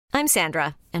I'm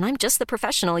Sandra, and I'm just the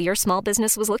professional your small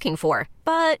business was looking for.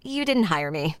 But you didn't hire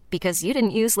me because you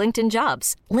didn't use LinkedIn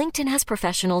Jobs. LinkedIn has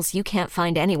professionals you can't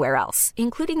find anywhere else,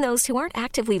 including those who aren't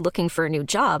actively looking for a new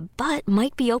job, but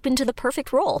might be open to the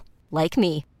perfect role, like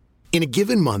me. In a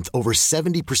given month, over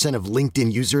 70% of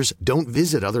LinkedIn users don't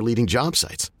visit other leading job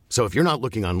sites. So if you're not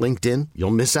looking on LinkedIn,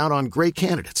 you'll miss out on great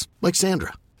candidates like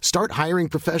Sandra. Start hiring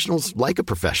professionals like a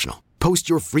professional. Post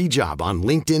your free job on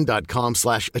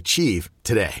linkedin.com/achieve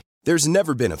today. There's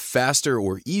never been a faster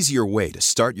or easier way to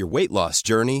start your weight loss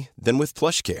journey than with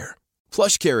PlushCare.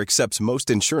 PlushCare accepts most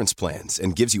insurance plans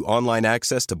and gives you online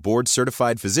access to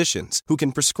board-certified physicians who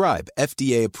can prescribe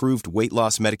FDA-approved weight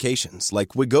loss medications like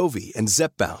Wegovy and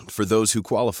Zepbound for those who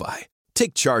qualify.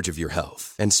 Take charge of your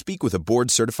health and speak with a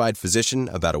board-certified physician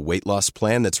about a weight loss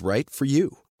plan that's right for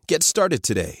you. Get started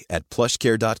today at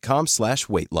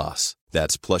plushcare.com/weight loss.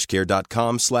 That's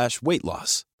plushcare.com/weight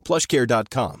loss.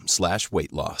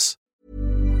 plushcare.com/weight loss.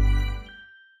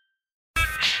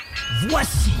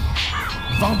 Voici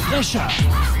Vente fraîcheur.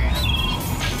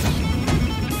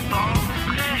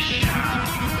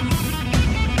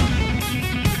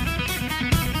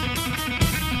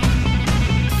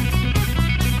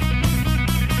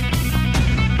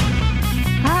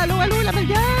 Allô, la belle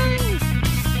gang!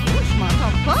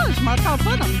 Oh, je m'entends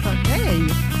pas dans mes oreilles.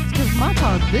 Est-ce que vous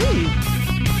m'entendez?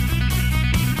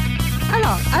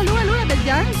 Alors, allô, la belle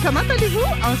gang! Comment allez-vous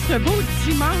en ce beau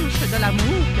dimanche de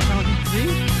l'amour, que j'ai envie de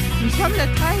dire? Nous sommes le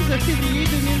 13 février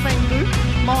 2022.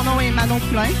 Mon nom est Manon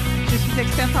Poulain. Je suis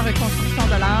experte en reconstruction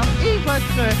de l'âme et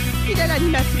votre fidèle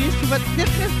animatrice ou votre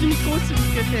maîtresse du micro, si vous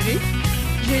préférez.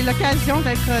 J'ai l'occasion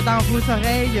d'être dans vos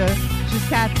oreilles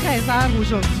jusqu'à 13h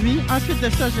aujourd'hui. Ensuite de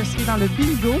ça, je serai dans le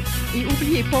bingo. Et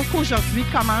n'oubliez pas qu'aujourd'hui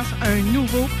commence un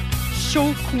nouveau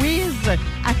show quiz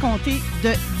à compter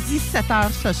de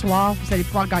 17h ce soir. Vous allez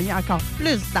pouvoir gagner encore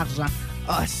plus d'argent.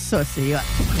 Ah, ça, c'est hot!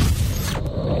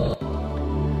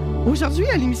 Aujourd'hui,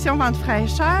 à l'émission Vente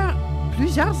fraîcheur,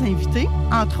 plusieurs invités.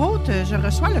 Entre autres, je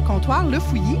reçois le comptoir Le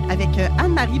Fouillis avec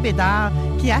Anne-Marie Bédard,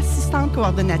 qui est assistante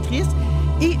coordonnatrice,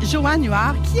 et Joanne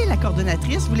Huard, qui est la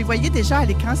coordonnatrice. Vous les voyez déjà à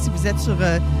l'écran si vous êtes sur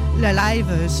le live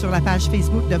sur la page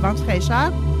Facebook de Vente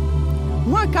fraîcheur,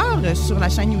 ou encore sur la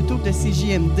chaîne YouTube de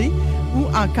CJMD, ou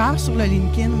encore sur le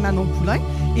LinkedIn Manon Poulain.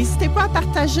 N'hésitez pas à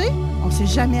partager. On ne sait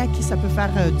jamais à qui ça peut faire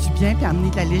du bien et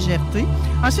amener de la légèreté.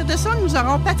 Ensuite de ça, nous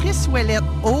aurons Patrice Ouellette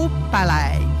au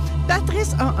Palais.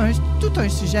 Patrice a tout un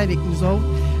sujet avec nous autres.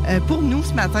 Pour nous,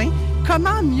 ce matin,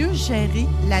 comment mieux gérer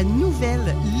la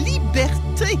nouvelle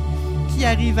liberté qui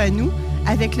arrive à nous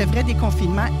avec le vrai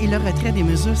déconfinement et le retrait des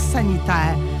mesures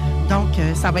sanitaires. Donc,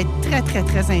 ça va être très, très,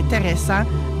 très intéressant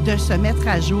de se mettre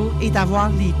à jour et d'avoir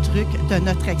les trucs de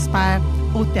notre expert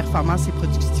haute performance et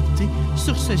productivité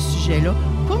sur ce sujet-là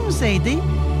pour nous aider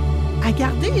à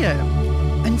garder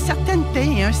une certaine paix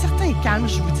et un certain calme,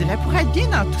 je vous dirais, pour être bien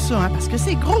dans tout ça, hein, parce que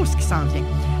c'est gros ce qui s'en vient.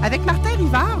 Avec Martin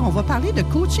Rivard, on va parler de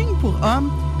coaching pour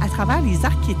hommes à travers les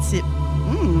archétypes.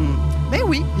 Ben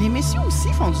oui, les messieurs aussi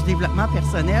font du développement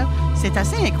personnel. C'est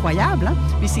assez incroyable, hein?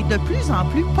 Mais c'est de plus en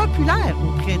plus populaire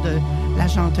auprès de la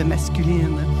gente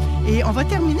masculine. Et on va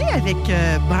terminer avec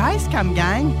Bryce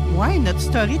Camgang, notre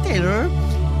storyteller,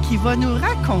 qui va nous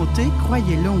raconter,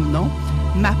 croyez-le ou non,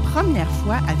 ma première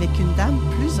fois avec une dame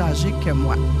plus âgée que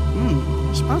moi.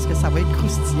 Je pense que ça va être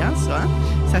croustillant, ça. Hein?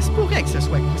 Ça se pourrait que ce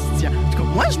soit croustillant. En tout cas,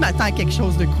 moi, je m'attends à quelque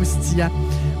chose de croustillant.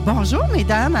 Bonjour,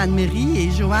 mesdames, Anne-Marie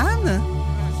et Joanne.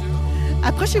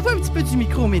 Approchez-vous un petit peu du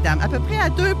micro, mesdames. À peu près à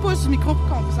 2 pouces du micro pour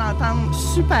qu'on vous entende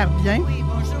super bien. Oui,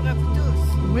 bonjour à vous tous.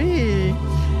 Oui.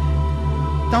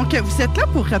 Donc, vous êtes là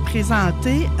pour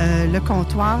représenter le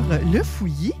comptoir Le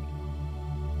Fouillis.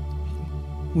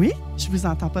 Oui, je vous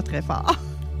entends pas très fort.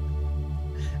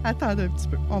 Attendez un petit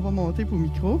peu. On va monter pour le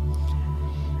micro.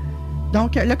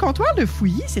 Donc, le comptoir Le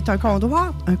Fouillis, c'est un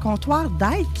comptoir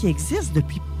d'aide qui existe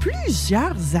depuis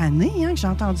plusieurs années, hein, que j'ai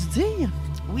entendu dire.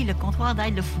 Oui, le comptoir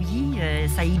d'aide Le Fouillis,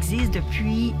 ça existe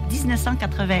depuis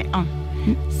 1981.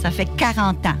 Ça fait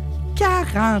 40 ans.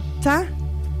 40 ans?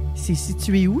 C'est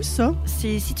situé où, ça?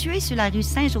 C'est situé sur la rue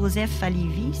Saint-Joseph à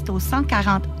Lévis. C'est au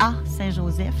 140A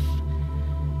Saint-Joseph.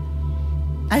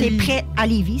 C'est près à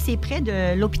Lévis. C'est près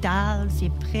de l'hôpital.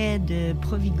 C'est près de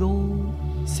Provigo.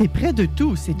 C'est près de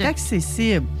tout. C'est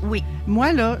accessible. Oui.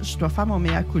 Moi, là, je dois faire mon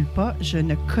mea culpa. Je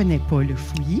ne connais pas Le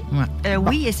Fouillis. Ouais.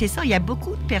 Oui, et c'est ça. Il y a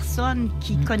beaucoup de personnes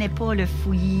qui ne connaissent pas Le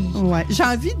Fouillis. Ouais. J'ai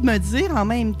envie de me dire, en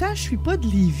même temps, je suis pas de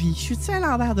Lévis. Je suis de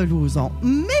Saint-Lambert de Lauzon.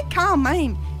 Mais quand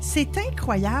même, c'est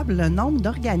incroyable le nombre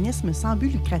d'organismes sans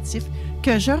but lucratif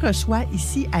que je reçois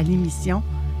ici à l'émission,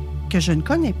 que je ne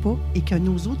connais pas et que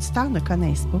nos auditeurs ne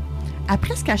connaissent pas. À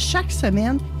presque à chaque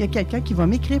semaine, il y a quelqu'un qui va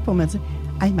m'écrire pour me dire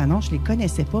 « Hey Manon, je ne les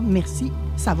connaissais pas, merci,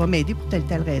 ça va m'aider pour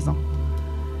telle raison. »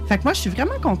 Fait que moi, je suis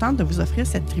vraiment contente de vous offrir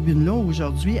cette tribune-là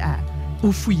aujourd'hui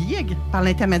au Fouilly, par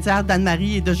l'intermédiaire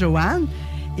d'Anne-Marie et de Joanne.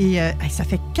 Et ça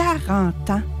fait 40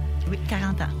 ans. Oui,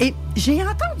 40 ans. Et j'ai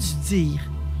entendu dire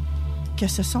que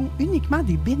ce sont uniquement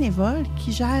des bénévoles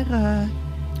qui gèrent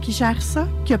ça,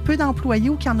 qu'il y a peu d'employés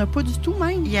ou qu'il n'y en a pas du tout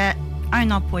même. Il y a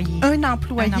un employé. Un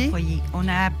employé. On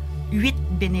a 8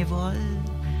 bénévoles.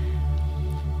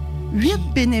 8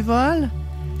 bénévoles?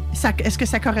 Est-ce que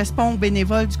ça correspond aux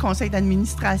bénévoles du conseil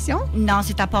d'administration? Non,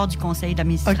 c'est à part du conseil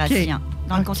d'administration. Okay.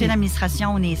 Dans le conseil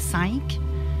d'administration, on est 5.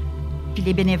 Puis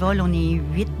les bénévoles, on est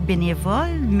 8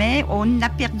 bénévoles, mais on a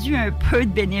perdu un peu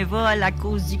de bénévoles à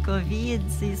cause du COVID,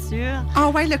 c'est sûr. Ah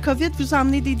ouais, le COVID vous a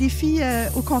emmené des défis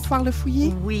au comptoir Le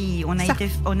Fouilly? Oui, on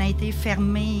a été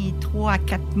fermé 3 à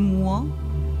 4 mois.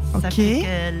 OK. Ça fait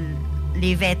que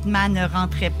les vêtements ne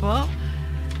rentraient pas.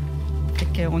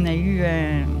 Fait qu'on a eu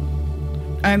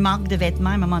un manque de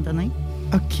vêtements à un moment donné.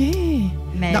 OK.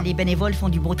 Mais les bénévoles font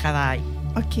du beau travail.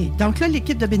 OK. Donc là,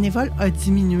 l'équipe de bénévoles a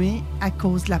diminué à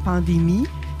cause de la pandémie.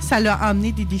 Ça l'a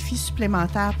amené des défis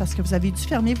supplémentaires parce que vous avez dû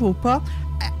fermer vos portes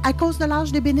à cause de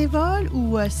l'âge des bénévoles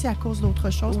ou c'est à cause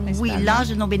d'autre chose? Oui, l'âge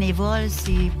de nos bénévoles,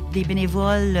 c'est des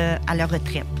bénévoles à leur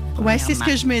retraite. Oui, c'est ce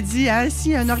que je me dis. Hein?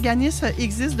 Si un organisme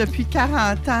existe depuis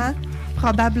 40 ans,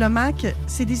 probablement que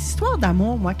c'est des histoires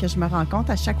d'amour, moi, que je me rends compte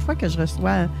à chaque fois que je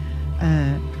reçois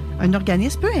un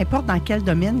organisme, peu importe dans quel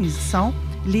domaine ils y sont,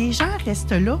 les gens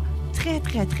restent là très,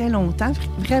 très, très longtemps.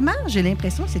 Vraiment, j'ai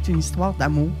l'impression que c'est une histoire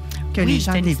d'amour que les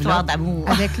gens développent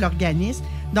avec l'organisme.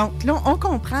 Donc là, on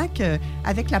comprend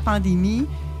qu'avec la pandémie,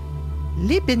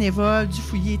 les bénévoles du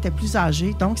Fouilly étaient plus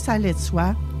âgés, donc ça allait de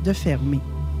soi de fermer.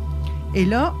 Et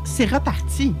là, c'est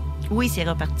reparti. Oui, c'est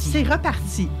reparti. C'est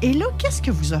reparti. Et là, qu'est-ce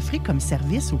que vous offrez comme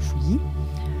service au Fouilly?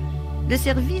 Le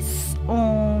service,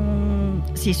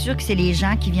 c'est sûr que c'est les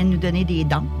gens qui viennent nous donner des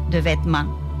dons de vêtements.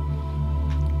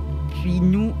 Puis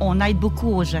nous, on aide beaucoup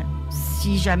aux gens.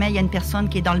 Si jamais il y a une personne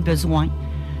qui est dans le besoin,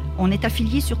 on est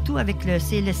affilié surtout avec le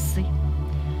CLSC.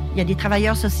 Il y a des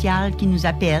travailleurs sociaux qui nous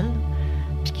appellent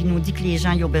puis qui nous disent que les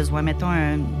gens y ont besoin. Mettons,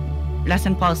 la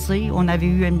semaine passée, on avait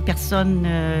eu une personne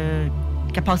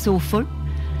qui a passé au feu.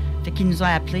 Fait qu'il nous a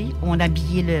appelés. On a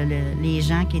habillé les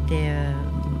gens qui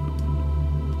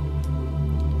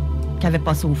avaient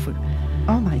passé au feu.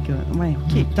 Oh my God, oui,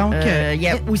 OK. Donc, il y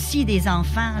a aussi des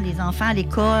enfants, les enfants à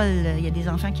l'école. Il y a des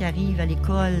enfants qui arrivent à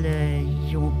l'école,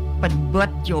 ils n'ont pas de bottes,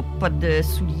 ils n'ont pas de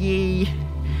souliers.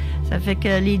 Ça fait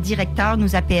que les directeurs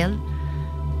nous appellent,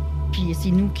 puis c'est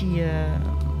nous qui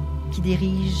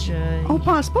dirigent. On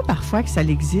pense pas parfois que ça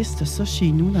existe, ça,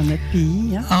 chez nous, dans notre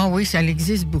pays. Hein? Ah oui, ça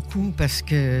existe beaucoup parce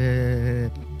que...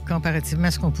 comparativement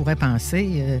à ce qu'on pourrait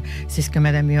penser, c'est ce que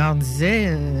Mme Huard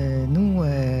disait, nous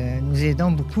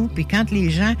aidons beaucoup. Puis quand les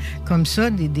gens comme ça,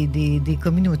 des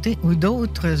communautés ou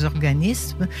d'autres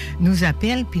organismes nous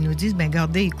appellent puis nous disent, bien,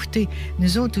 regardez, écoutez,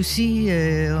 nous autres aussi,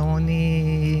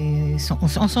 on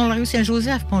sont la rue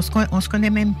Saint-Joseph, puis on se connaît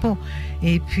même pas.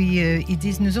 Et puis, ils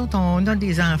disent, nous autres, on a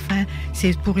des enfants,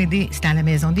 c'est pour aider, c'est à la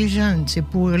maison des jeunes, c'est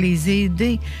pour les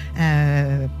aider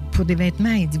pour des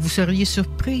vêtements. Il dit, vous seriez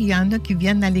surpris, il y en a qui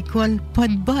viennent à l'école, pas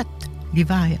de bottes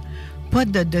l'hiver, pas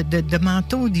de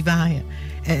manteau d'hiver.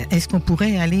 Est-ce qu'on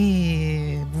pourrait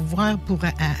aller vous voir pour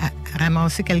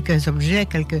ramasser quelques objets,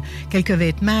 quelques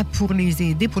vêtements pour les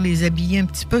aider, pour les habiller un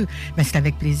petit peu? Bien, c'est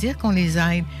avec plaisir qu'on les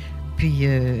aide. Puis,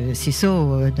 c'est ça.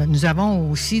 Nous avons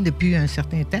aussi, depuis un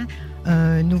certain temps,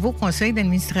 un nouveau conseil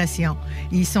d'administration.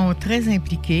 Ils sont très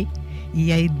impliqués. Ils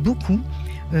aident beaucoup.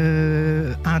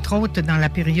 Entre autres, dans la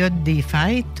période des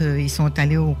fêtes, ils sont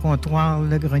allés au comptoir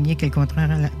Le Grenier, qui est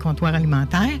le comptoir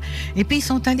alimentaire, et puis ils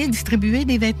sont allés distribuer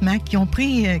des vêtements qu'ils ont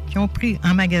pris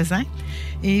en magasin,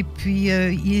 et puis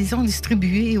ils ont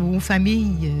distribué aux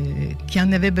familles qui en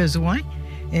avaient besoin,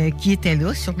 qui étaient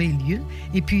là sur les lieux,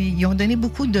 et puis ils ont donné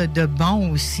beaucoup de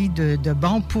bons aussi, de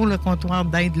bons pour le comptoir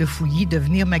d'aide Le Fouilly, de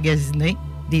venir magasiner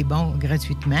des bons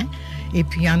gratuitement. Et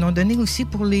puis, ils en ont donné aussi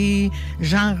pour les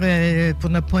genre, pour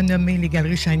ne pas nommer les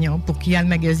Galeries Chagnon, pour qu'ils aillent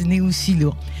magasiner aussi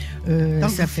là. Donc,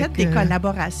 ça vous faites des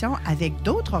collaborations avec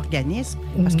d'autres organismes?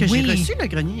 Parce que j'ai reçu le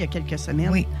grenier il y a quelques semaines.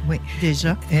 Oui.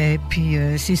 Déjà. Puis,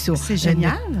 c'est ça. C'est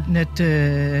génial.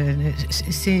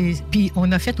 Puis, on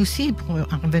a fait aussi, pour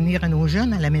en revenir à nos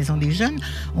jeunes, à la Maison des jeunes,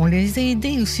 on les a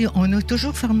aidés aussi. On a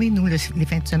toujours formé, nous, les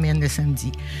fins de semaine, le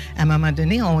samedi. À un moment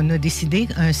donné, on a décidé,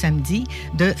 un samedi,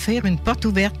 de faire une porte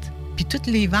ouverte. Puis toutes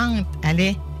les ventes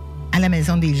allaient à la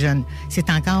Maison des jeunes. C'est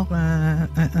encore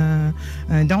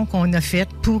un don qu'on a fait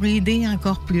pour aider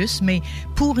encore plus. Mais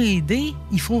pour aider,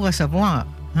 il faut recevoir.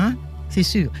 Hein? c'est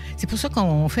sûr. C'est pour ça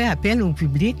qu'on fait appel au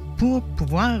public pour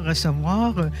pouvoir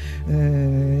recevoir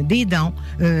des dons,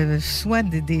 soit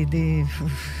des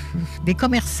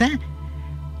commerçants,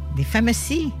 des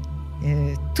pharmacies,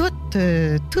 tout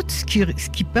ce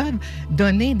qu'ils peuvent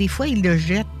donner. Des fois, ils le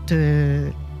jettent,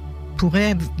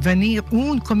 pourraient venir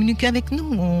ou communiquer avec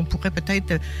nous. On pourrait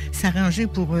peut-être s'arranger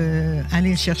pour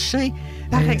aller le chercher.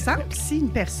 Par exemple, si une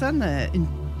personne...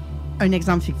 Un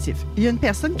exemple fictif. Il y a une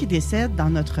personne qui décède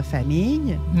dans notre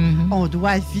famille. On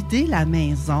doit vider la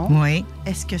maison. Oui.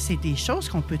 Est-ce que c'est des choses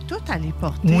qu'on peut toutes aller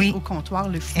porter au comptoir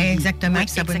Le Fouillis? Exactement, Oui,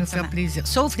 ça va nous faire plaisir.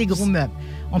 Sauf les gros meubles.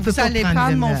 Vous allez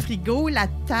prendre mon frigo, la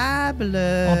table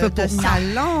de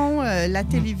salon, la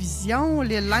télévision,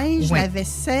 les linges, la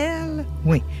vaisselle.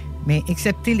 Oui. Mais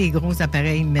excepté les gros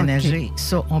appareils ménagers,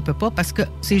 ça, on ne peut pas parce que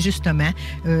c'est justement,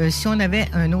 si on avait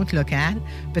un autre local,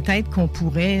 peut-être qu'on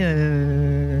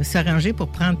pourrait s'arranger pour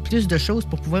prendre plus de choses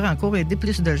pour pouvoir encore aider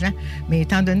plus de gens. Mais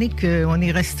étant donné qu'on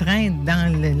est restreint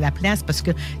dans la place, parce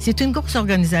que c'est une grosse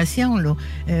organisation, là.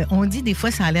 On dit des fois,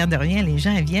 ça a l'air de rien, les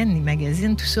gens viennent, ils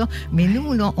magasinent, tout ça. Mais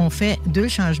nous, là, on fait 2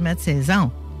 changements de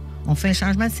saison. On fait un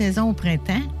changement de saison au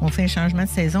printemps, on fait un changement de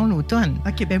saison l'automne.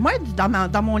 OK, bien moi,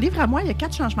 dans mon livre à moi, il y a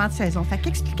 4 changements de saison. Fait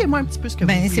qu'expliquez-moi un petit peu ce que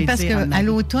vous voulez dire. C'est parce qu'à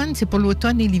l'automne, c'est pour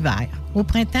l'automne et l'hiver. Au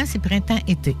printemps, c'est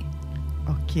printemps-été.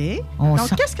 OK.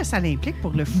 Donc, qu'est-ce que ça implique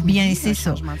pour le fouillis? Bien, c'est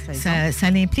ça. Ça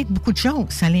implique beaucoup de choses.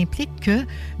 Ça implique que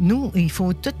nous, il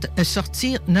faut tout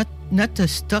sortir notre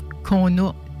stock qu'on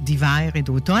a d'hiver et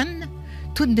d'automne,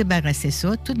 tout débarrasser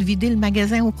ça, tout vider le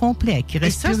magasin au complet, qu'il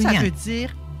reste plus rien. Ça veut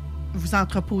dire... Vous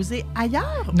entreposez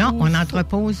ailleurs? Non, on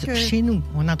entrepose chez nous.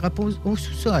 On entrepose au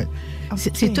sous-sol.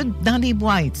 Okay. C'est tout dans des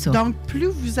boîtes, ça. Donc, plus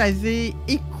vous avez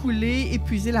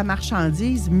épuisé la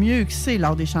marchandise, mieux que c'est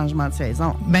lors des changements de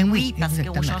saison. Ben oui, parce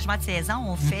exactement. qu'au changement de saison,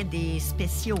 on fait des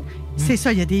spéciaux. C'est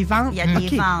ça, il y a des ventes. Il y a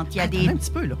des ventes. Il y a des... Un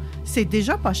petit peu, là. C'est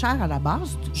déjà pas cher à la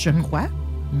base, je crois.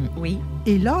 Oui.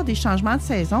 Et lors des changements de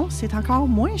saison, c'est encore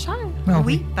moins cher.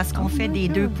 Oui, parce qu'on fait des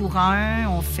 2 pour 1,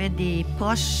 on fait des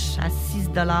poches à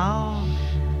 6 $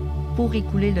 pour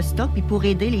écouler le stock et pour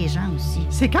aider les gens aussi.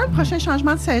 C'est quand le prochain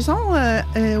changement de saison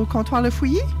au comptoir Le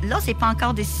Fouillis? Là, c'est pas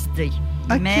encore décidé,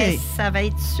 Okay. mais ça va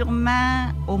être sûrement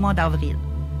au mois d'avril.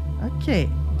 OK.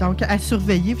 Donc, à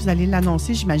surveiller, vous allez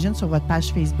l'annoncer, j'imagine, sur votre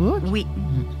page Facebook? Oui.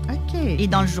 OK. Et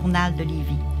dans le journal de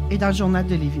Lévis. Et dans le journal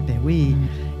de Lévis, ben oui.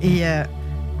 Et...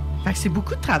 Fait que c'est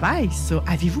beaucoup de travail, ça.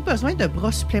 Avez-vous besoin de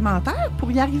bras supplémentaires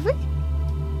pour y arriver?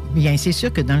 Bien, c'est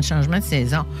sûr que dans le changement de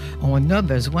saison, on a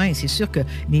besoin. C'est sûr que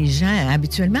les gens,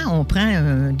 habituellement, on prend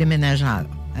un déménageur.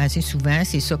 Assez souvent,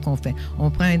 c'est ça qu'on fait.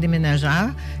 On prend un déménageur,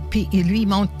 puis lui, il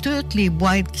monte toutes les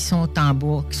boîtes qui sont en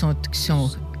bas, qui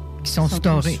sont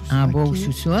storées en bas au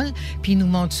sous-sol, puis il nous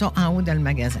monte ça en haut dans le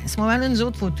magasin. À ce moment-là, nous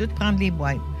autres, il faut tout prendre les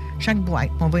boîtes. Chaque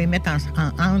boîte, on va les mettre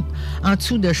en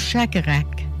dessous de chaque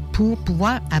rack, pour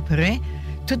pouvoir, après,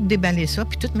 tout déballer ça,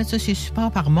 puis tout mettre ça sur le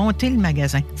support pour remonter le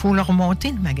magasin. Il faut le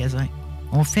remonter, le magasin.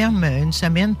 On ferme une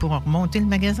semaine pour remonter le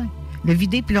magasin. Le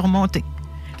vider puis le remonter.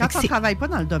 Quand on ne travaille pas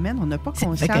dans le domaine, on n'a pas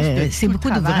conscience de c'est tout beaucoup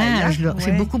le travail, d'ouvrages, là. Ouais.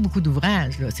 C'est beaucoup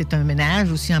d'ouvrages, là. C'est un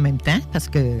ménage aussi en même temps, parce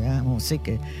que on sait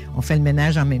qu'on fait le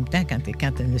ménage en même temps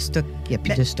quand le stock, il n'y a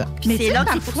plus de stock. Mais c'est là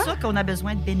parfois... c'est pour ça qu'on a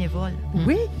besoin de bénévoles.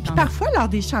 Oui, puis parfois, lors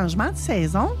des changements de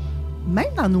saison,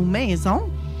 même dans nos maisons,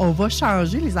 on va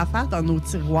changer les affaires dans nos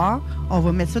tiroirs. On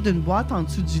va mettre ça d'une boîte en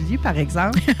dessous du lit, par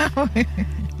exemple.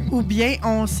 Ou bien,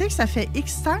 on sait que ça fait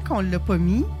X temps qu'on ne l'a pas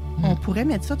mis. On pourrait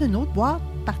mettre ça d'une autre boîte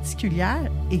particulière,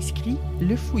 écrit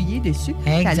Le Fouillis dessus,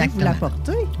 et aller vous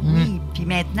l'apporter. Oui, puis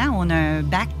maintenant, on a un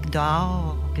bac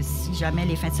dehors que si jamais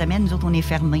les fins de semaine, nous autres, on est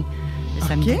fermés. Le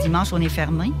samedi, dimanche, on est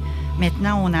fermés.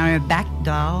 Maintenant, on a un bac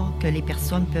dehors que les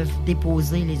personnes peuvent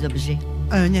déposer les objets.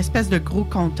 Une espèce de gros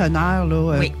conteneur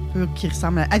là, qui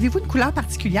ressemble à... Avez-vous une couleur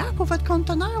particulière pour votre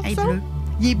conteneur? Il est bleu.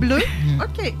 Il est bleu?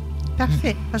 OK.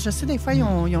 Parfait. Parce que je sais, des fois, ils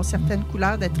ont certaines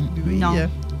couleurs d'attribuer. Non.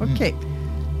 OK.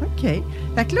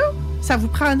 Fait que là, ça vous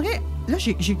prendrait... Là,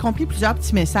 j'ai compris plusieurs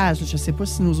petits messages. Je ne sais pas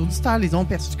si nos auditeurs les ont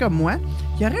perçus comme moi.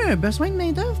 Il y aurait un besoin de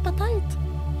main-d'œuvre, peut-être?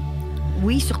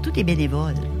 Oui, surtout des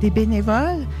bénévoles. Des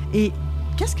bénévoles? Et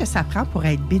qu'est-ce que ça prend pour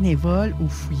être bénévole au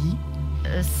Fouillis?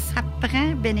 Ça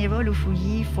prend bénévole au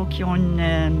Fouillis. Il faut qu'ils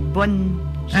aient une bonne...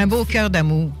 Un beau cœur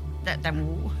d'amour.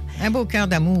 D'amour. Un beau cœur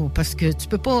d'amour, parce que tu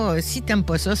peux pas... Si tu n'aimes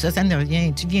pas ça n'est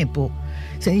rien. Tu viens pas.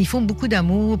 Il faut beaucoup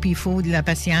d'amour, puis il faut de la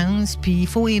patience, puis il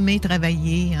faut aimer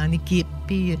travailler en équipe.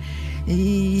 Puis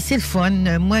c'est le fun.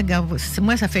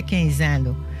 Moi, ça fait 15 ans,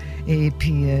 là. Et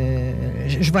puis,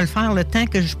 je vais le faire le temps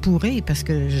que je pourrai parce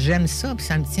que j'aime ça puis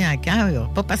ça me tient à cœur.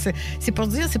 Pas parce que, c'est pour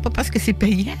dire, c'est pas parce que c'est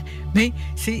payant, mais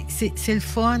c'est le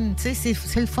fun. Tu sais,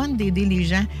 c'est le fun d'aider les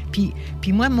gens. Puis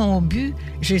moi, mon but,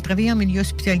 j'ai travaillé en milieu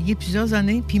hospitalier plusieurs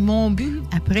années, puis mon but,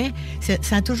 après,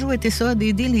 ça a toujours été ça,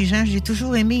 d'aider les gens. J'ai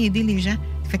toujours aimé aider les gens.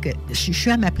 Fait que je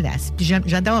suis à ma place. Puis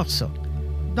j'adore ça.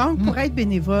 Donc, pour être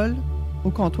bénévole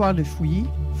au comptoir de Fouilly,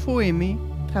 il faut aimer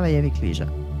travailler avec les gens.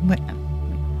 Oui.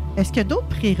 Est-ce qu'il y a d'autres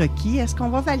prérequis? Est-ce qu'on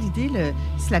va valider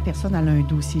si la personne a un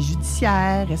dossier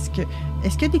judiciaire? Est-ce qu'il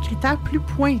y a des critères plus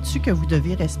pointus que vous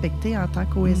devez respecter en tant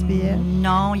qu'OSBL?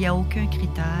 Non, il n'y a aucun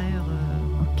critère.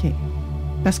 OK.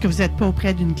 Parce que vous n'êtes pas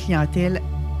auprès d'une clientèle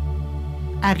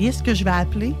à risque, que je vais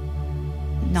appeler?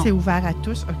 Non. C'est ouvert à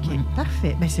tous? OK,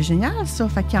 parfait. Bien, c'est génial, ça.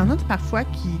 Fait qu'il y en a parfois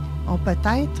qui ont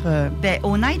peut-être... Bien,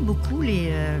 on aide beaucoup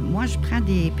les... moi, je prends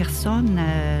des personnes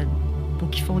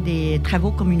qui font des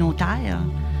travaux communautaires.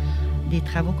 Des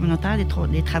travaux communautaires,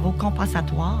 des travaux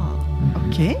compensatoires.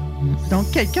 OK. Donc,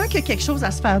 quelqu'un qui a quelque chose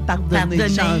à se faire pardonner.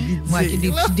 J'ai envie de dire. Ouais,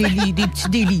 des petits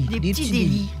délits. Des petits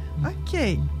délits. OK.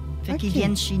 Fait qu'ils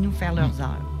viennent chez nous faire leurs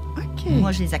heures. OK.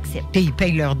 Moi, je les accepte. Puis ils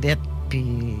payent leurs dettes, puis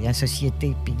la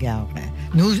société, puis garde.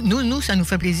 Nous, ça nous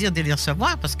fait plaisir de les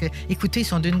recevoir parce que, écoutez, ils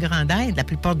sont d'une grande aide. La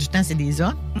plupart du temps, c'est des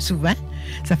hommes, souvent.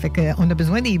 Ça fait qu'on a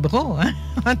besoin des bras, hein?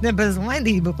 On a besoin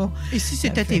des bras. Et si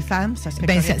c'était tes femmes, ça serait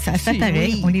correct ça aussi.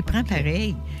 Pareil. Oui. On les prend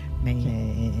pareil. Mais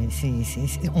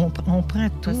on prend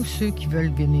tous ceux qui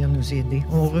veulent venir nous aider.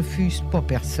 On refuse pas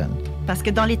personne. Parce que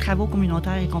dans les travaux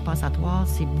communautaires et compensatoires,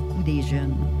 c'est beaucoup des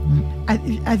jeunes.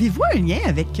 Avez-vous un lien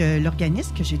avec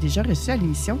l'organisme que j'ai déjà reçu à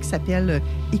l'émission qui s'appelle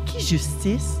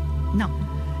Équijustice? Non.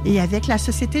 Et avec la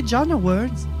société John Awards?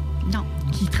 Non.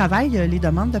 Qui travaille les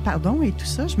demandes de pardon et tout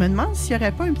ça. Je me demande s'il n'y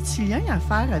aurait pas un petit lien à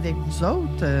faire avec vous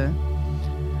autres.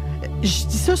 Je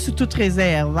dis ça sous toute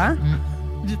réserve, hein?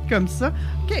 Vite comme ça.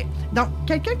 OK. Donc,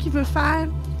 quelqu'un qui veut faire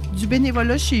du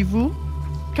bénévolat chez vous,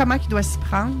 comment il doit s'y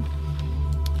prendre?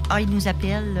 Il nous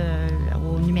appelle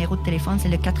au numéro de téléphone, c'est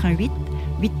le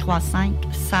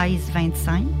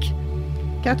 418-835-1625.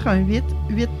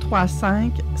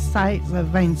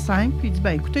 418-835-1625. Puis il dit,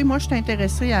 écoutez, moi, je suis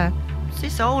intéressée à...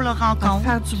 C'est ça, on le rencontre. À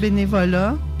faire du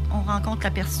bénévolat. On rencontre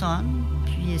la personne,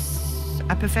 puis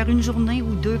elle peut faire une journée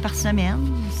ou 2 par semaine.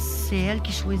 C'est elle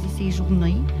qui choisit ses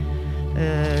journées.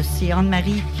 C'est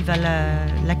Anne-Marie qui va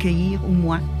l'accueillir ou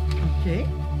moi. OK.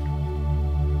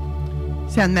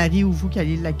 C'est Anne-Marie ou vous qui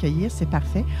allez l'accueillir, c'est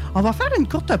parfait. On va faire une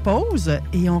courte pause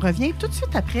et on revient tout de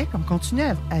suite après, comme continue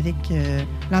avec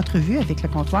l'entrevue avec le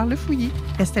comptoir Le Fouilly.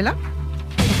 Restez là.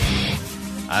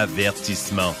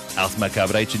 Avertissement. Ars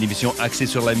Macabra est une émission axée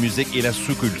sur la musique et la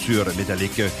sous-culture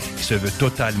métallique qui se veut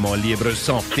totalement libre,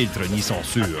 sans filtre ni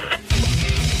censure.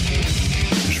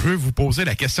 Je veux vous poser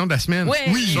la question de la semaine.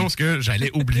 Oui. Chose que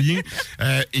j'allais oublier.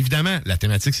 Évidemment, la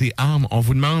thématique, c'est armes. On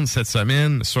vous demande cette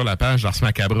semaine, sur la page d'Ars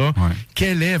Macabra,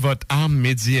 quelle est votre arme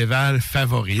médiévale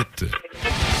favorite?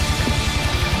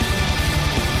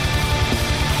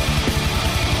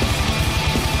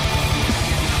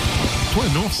 Toi,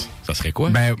 Nours, ça serait quoi?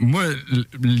 Ben, moi,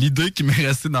 l'idée qui m'est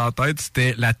restée dans la tête,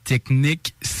 c'était la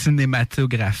technique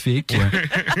cinématographique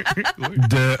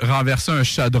de renverser un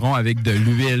chaudron avec de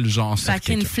l'huile, genre ça. Avec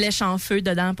une flèche en feu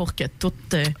dedans pour que tout...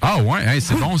 Ah ouais,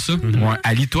 c'est bon ça. Ouais.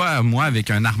 Allie-toi, moi, avec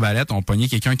un arbalète, on pognait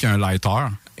quelqu'un qui a un lighter.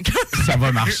 Ça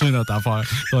va marcher, notre affaire.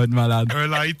 Ça va être malade. Un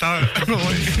lighter.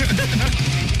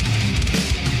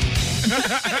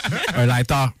 Un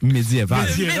lighter médiéval.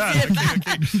 Okay.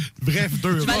 Bref,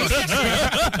 2 Je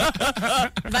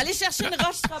vais aller chercher une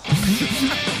roche trop.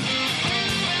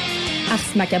 Ars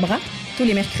Macabra, tous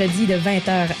les mercredis de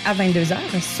 20h à 22h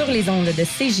sur les ondes de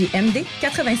CJMD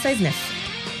 96.9.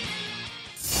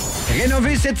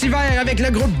 Rénovez cet hiver avec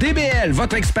le groupe DBL,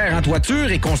 votre expert en toiture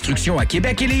et construction à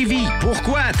Québec et Lévis.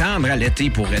 Pourquoi attendre à l'été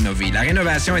pour rénover? La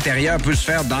rénovation intérieure peut se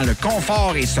faire dans le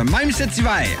confort et ce même cet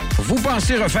hiver. Vous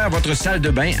pensez refaire votre salle de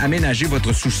bain, aménager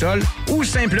votre sous-sol ou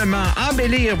simplement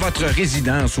embellir votre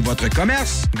résidence ou votre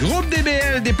commerce? Groupe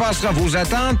DBL dépassera vos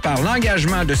attentes par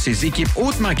l'engagement de ses équipes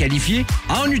hautement qualifiées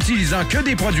en n'utilisant que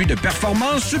des produits de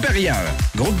performance supérieure.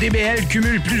 Groupe DBL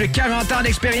cumule plus de 40 ans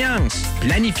d'expérience.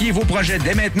 Planifiez vos projets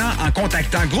dès maintenant en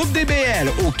contactant Groupe DBL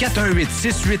au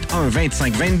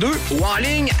 418-681-2522 ou en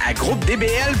ligne à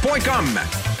groupedbl.com.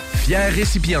 Fier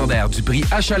récipiendaire du prix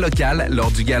Achat local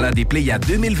lors du Gala des Pléiades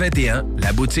 2021,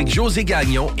 la boutique José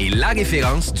Gagnon est la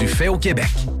référence du fait au Québec.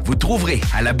 Vous trouverez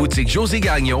à la boutique José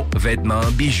Gagnon vêtements,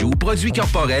 bijoux, produits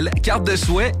corporels, cartes de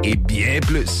souhait et bien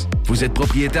plus. Vous êtes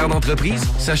propriétaire d'entreprise?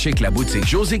 Sachez que la boutique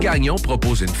José Gagnon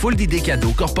propose une foule d'idées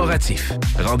cadeaux corporatifs.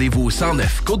 Rendez-vous au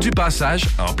 109 Côte-du-Passage,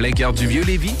 en plein cœur du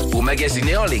Vieux-Lévis, ou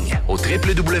magasinez en ligne au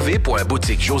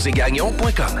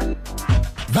www.boutiquejoséGagnon.com.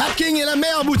 Vapking est la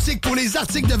meilleure boutique pour les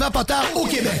articles de vapoteurs au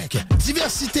Québec.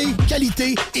 Diversité,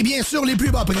 qualité et bien sûr les plus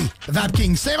bas prix.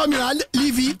 Vapking Saint-Romuald,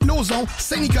 Lévis, Lauson,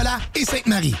 Saint-Nicolas et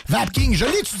Sainte-Marie. Vapking, je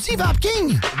l'étudie,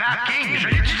 Vapking! Vapking, je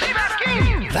l'étudie,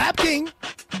 Vapking! Vapking!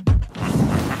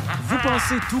 Vous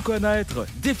pensez tout connaître?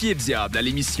 Défiez le diable à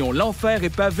l'émission L'Enfer est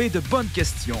pavé de bonnes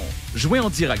questions. Jouez en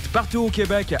direct partout au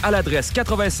Québec à l'adresse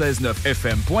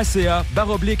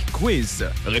 969fm.ca/quiz.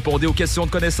 Répondez aux questions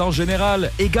de connaissances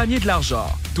générales et gagnez de l'argent.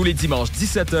 Tous les dimanches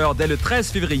 17h dès le 13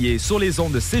 février sur les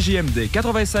ondes de CJMD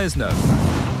 96.9.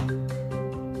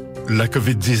 La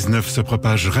COVID-19 se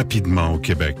propage rapidement au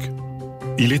Québec.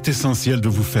 Il est essentiel de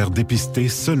vous faire dépister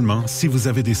seulement si vous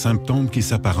avez des symptômes qui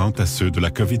s'apparentent à ceux de la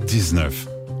COVID-19,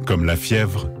 comme la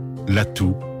fièvre, la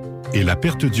toux et la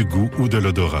perte du goût ou de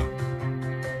l'odorat.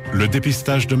 Le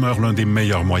dépistage demeure l'un des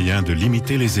meilleurs moyens de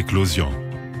limiter les éclosions.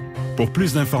 Pour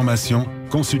plus d'informations,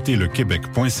 consultez le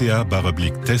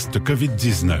québec.ca/test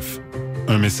COVID-19.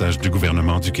 Un message du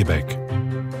gouvernement du Québec.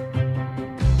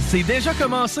 C'est déjà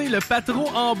commencé, le patro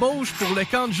embauche pour le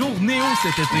camp de jour Néo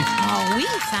cet été. Ah oui,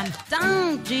 ça me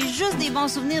tente. J'ai juste des bons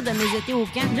souvenirs de mes étés au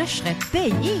camp. Là, je serais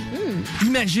payé.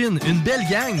 Imagine, une belle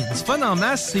gang, du fun en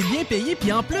masse, c'est bien payé,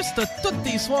 puis en plus, t'as tous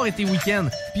tes soirs et tes week-ends.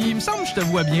 Puis il me semble que je te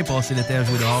vois bien passer l'été à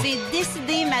jouer dehors. C'est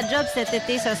décidé, ma job cet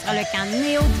été, ce sera le camp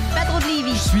Néo du patro de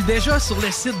Lévis. Je suis déjà sur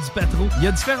le site du patro. Il y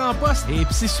a différents postes et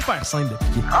puis c'est super simple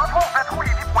d'appliquer. Rentre au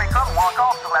patrolévis.com ou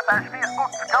encore sur la page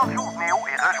Facebook du camp de jour Néo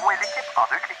et rejoins l'équipe en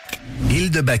 2 clics.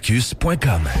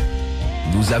 Île-de-Bacchus.com.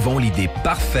 Nous avons l'idée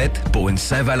parfaite pour une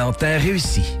Saint-Valentin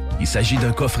réussie. Il s'agit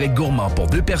d'un coffret gourmand pour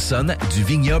 2 personnes du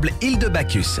vignoble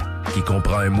Île-de-Bacchus, qui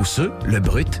comprend un mousseux, le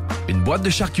brut, une boîte de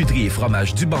charcuterie et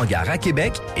fromage du Bangar à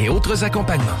Québec et autres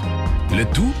accompagnements. Le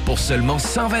tout pour seulement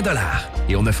 120 $.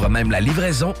 Et on offre même la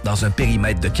livraison dans un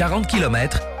périmètre de 40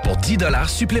 km pour 10 $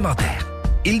 supplémentaires.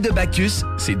 Île-de-Bacchus,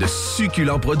 c'est de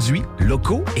succulents produits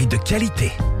locaux et de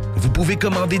qualité. Vous pouvez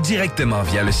commander directement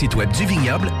via le site web du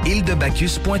vignoble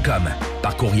îledebacchus.com,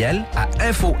 par courriel à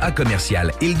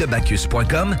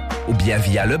info@îledebacchus.com ou bien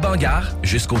via le Bangar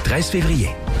jusqu'au 13 février.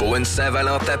 Pour une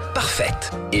Saint-Valentin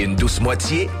parfaite et une douce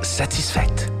moitié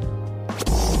satisfaite.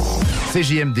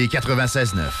 CJMD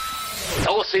 96.9.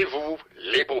 Dansez-vous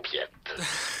les paupiettes.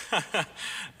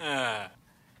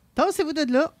 Dansez-vous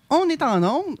de là, on est en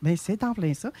ondes. Bien, c'est en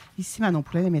plein ça. Ici Manon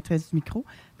Poulet, la maîtresse du micro.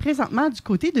 Présentement, du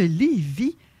côté de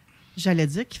Lévis, j'allais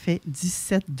dire qu'il fait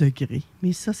 17 degrés.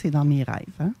 Mais ça, c'est dans mes rêves.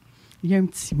 Hein? Il y a un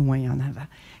petit moins en avant.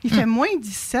 Il fait moins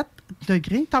 17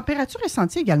 degrés. Température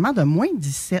ressentie également de moins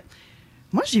 17.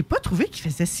 Moi, je n'ai pas trouvé qu'il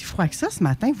faisait si froid que ça ce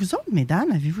matin. Vous autres, mesdames,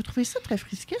 avez-vous trouvé ça très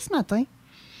frisqué ce matin?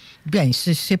 Bien,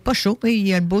 c'est pas chaud. Il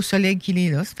y a le beau soleil qui est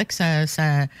là. Ça fait que ça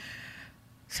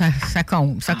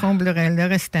comble le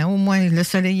restant. Au moins, le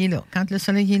soleil est là. Quand le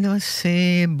soleil est là,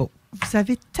 c'est beau. Vous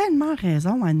avez tellement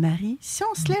raison, Anne-Marie. Si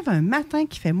on se lève un matin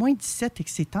qui fait moins 17 et que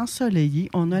c'est ensoleillé,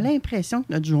 on a l'impression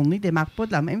que notre journée ne démarre pas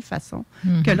de la même façon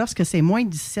que lorsque c'est moins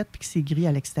 17 et que c'est gris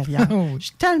à l'extérieur. Je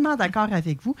suis tellement d'accord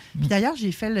avec vous. Puis d'ailleurs,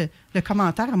 j'ai fait le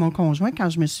commentaire à mon conjoint quand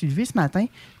je me suis levée ce matin.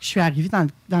 Je suis arrivée dans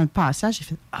le passage, j'ai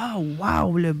fait « Ah,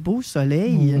 wow, le beau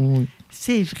soleil!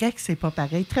 C'est vrai que c'est pas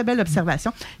pareil. Très belle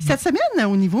observation. Cette semaine,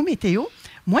 au niveau météo,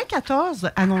 moins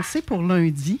 14 annoncé pour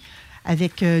lundi,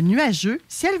 avec nuageux.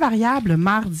 Ciel variable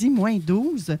mardi, moins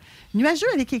 12. Nuageux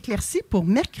avec éclaircie pour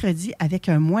mercredi avec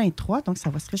un moins 3. Donc, ça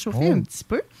va se réchauffer un petit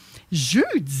peu.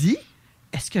 Jeudi,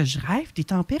 est-ce que je rêve des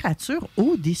températures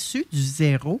au-dessus du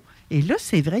 0? Et là,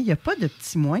 c'est vrai, il n'y a pas de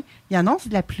petit moins. Il annonce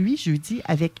de la pluie jeudi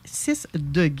avec 6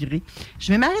 degrés.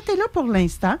 Je vais m'arrêter là pour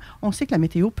l'instant. On sait que la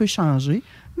météo peut changer,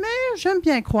 mais j'aime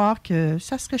bien croire que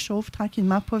ça se réchauffe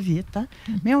tranquillement, pas vite. Hein?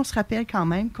 Mais on se rappelle quand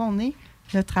même qu'on est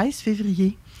le 13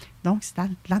 février. Donc, c'est de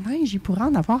la neige, il pourra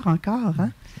en avoir encore. Hein?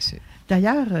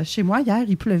 D'ailleurs, chez moi, hier,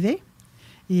 il pleuvait.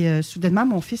 Et soudainement,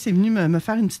 mon fils est venu me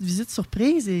faire une petite visite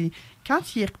surprise. Et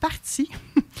quand il est reparti,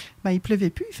 il pleuvait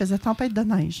plus, il faisait tempête de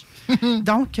neige.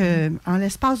 Donc, en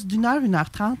l'espace d'1 heure,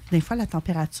 1h30, des fois, la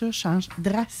température change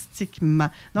drastiquement.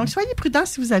 Donc, soyez prudents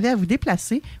si vous avez à vous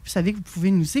déplacer. Vous savez que vous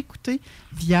pouvez nous écouter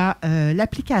via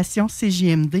l'application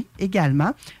CJMD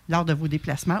également lors de vos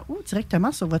déplacements ou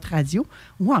directement sur votre radio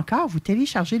ou encore vous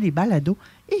téléchargez les balados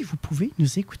et vous pouvez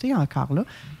nous écouter encore là.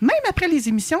 Même après les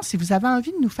émissions, si vous avez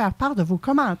envie de nous faire part de vos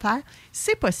commentaires,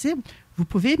 c'est possible. Vous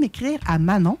pouvez m'écrire à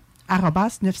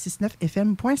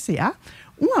manon@969fm.ca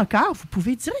ou encore, vous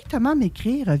pouvez directement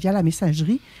m'écrire via la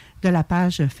messagerie de la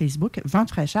page Facebook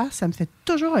Vente fraîcheur. Ça me fait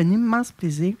toujours un immense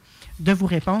plaisir de vous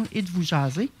répondre et de vous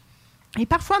jaser. Et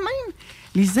parfois même,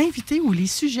 les invités ou les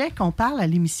sujets qu'on parle à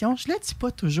l'émission, je ne le dis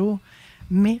pas toujours,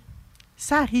 mais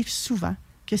ça arrive souvent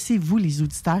que c'est vous, les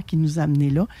auditeurs, qui nous amenez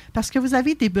là, parce que vous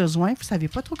avez des besoins, vous ne savez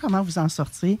pas trop comment vous en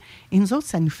sortir, et nous autres,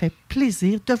 ça nous fait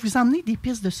plaisir de vous emmener des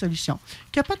pistes de solutions,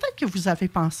 que peut-être que vous avez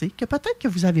pensé, que peut-être que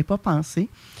vous n'avez pas pensé,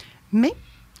 mais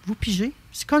vous pigez,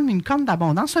 c'est comme une corne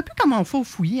d'abondance, un peu comme on fait au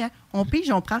fouillis, hein? On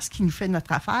pige, on prend ce qui nous fait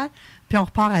notre affaire, puis on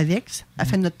repart avec, ça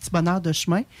fait notre petit bonheur de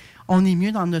chemin, on est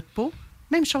mieux dans notre peau.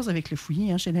 Même chose avec le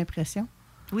fouillis, hein, j'ai l'impression.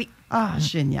 Oui. Ah,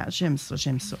 génial. J'aime ça,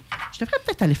 j'aime ça. Je devrais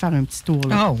peut-être aller faire un petit tour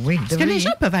là. Ah oui. Est-ce que les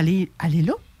gens peuvent aller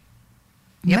là?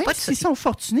 Il y a Même pas de... s'ils sont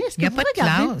fortunés, est-ce Il n'y a que pas vous de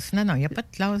regardez... classe. Non, il n'y a pas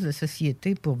de classe de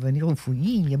société pour venir au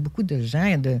fouillis. Il y a beaucoup de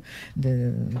gens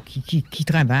qui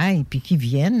travaillent puis qui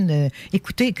viennent.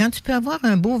 Écoutez, quand tu peux avoir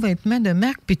un beau vêtement de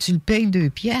marque puis tu le payes 2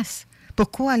 piastres,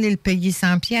 pourquoi aller le payer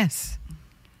 100 piastres?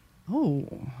 Oh,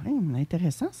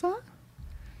 intéressant ça.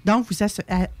 Donc, vous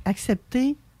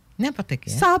acceptez... N'importe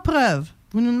quel. Sans preuve.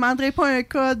 Vous ne nous demanderez pas un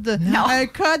code. Non. Un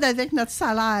code avec notre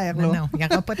salaire. Là. Non, il n'y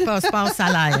aura pas de passeport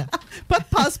salaire. Pas de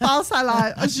passeport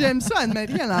salaire. J'aime ça,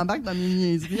 Anne-Marie, elle embarque dans mes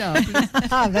niaiseries en plus.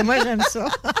 Ah, ben moi, j'aime ça.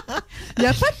 Il n'y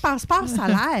a pas de passeport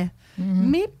salaire.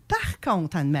 Mais par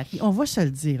contre, Anne-Marie, on va se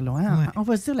le dire, là, hein? On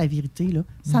va se dire la vérité, là,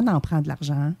 ça en prend de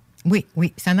l'argent. Oui,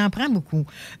 ça en prend beaucoup.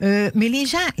 Mais les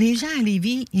gens à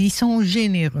Lévis, ils sont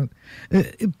généreux.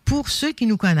 Pour ceux qui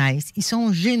nous connaissent, ils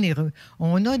sont généreux.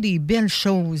 On a des belles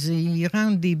choses. Ils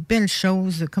rendent des belles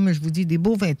choses, comme je vous dis, des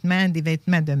beaux vêtements, des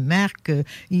vêtements de marque.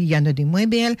 Il y en a des moins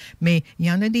belles, mais il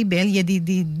y en a des belles. Il y a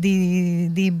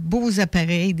des beaux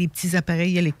appareils, des petits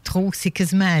appareils électro. C'est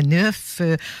quasiment à neuf.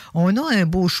 On a un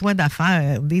beau choix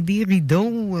d'affaires, des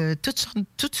rideaux, toutes sortes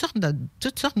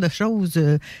de choses,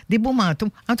 des beaux manteaux.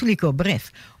 En tous les cas,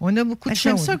 bref, on a beaucoup de choses.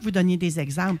 J'aime ça que vous donniez des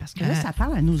exemples, parce que là, ça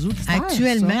parle à nos auditeurs.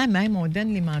 Actuellement, même, on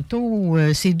donne les manteaux,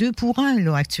 c'est 2 pour 1,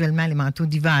 là, actuellement, les manteaux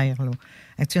d'hiver. Là.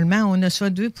 Actuellement, on a ça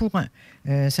 2 pour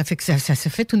 1. Ça fait que ça se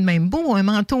fait tout de même beau. Un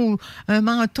manteau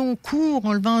court,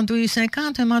 on le vend à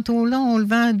 2,50. Un manteau long, on le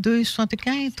vend à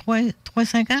 2,75,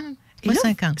 3,50. Et là,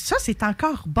 ça, c'est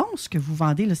encore bon, ce que vous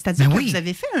vendez. Là. C'est-à-dire que vous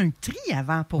avez fait un tri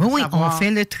avant pour savoir. Oui, on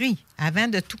fait le tri. Avant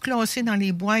de tout classer dans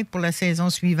les boîtes pour la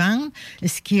saison suivante,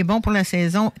 ce qui est bon pour la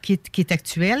saison qui est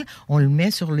actuelle, on le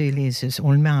met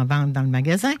on le met en vente dans le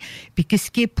magasin. Puis qu'est-ce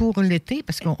qui est pour l'été,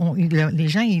 parce que les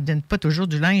gens, ils donnent pas toujours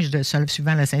du linge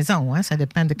suivant la saison. Hein? Ça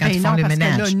dépend de quand ils font le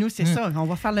ménage. Que là, nous, c'est ça. On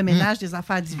va faire le ménage des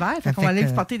affaires d'hiver. Fait qu'on va aller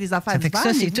exporter des affaires d'hiver.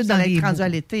 Ça, c'est tout dans les rendu à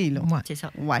l'été. Là. C'est ça.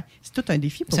 Ouais. C'est tout un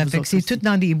défi pour ça vous. Ça fait que c'est tout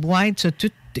dans des boîtes, c'est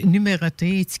tout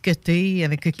numéroté, étiqueté,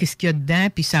 avec qu'est-ce qu'il y a dedans,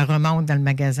 puis ça remonte dans le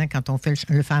magasin quand on fait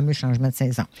le fameux changement de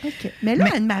saison. OK. Mais là,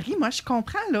 Anne-Marie, moi, je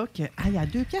comprends là, qu'il y a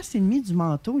 2,5 piastres du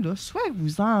manteau, là, soit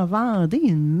vous en vendez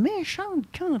une méchante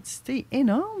quantité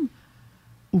énorme,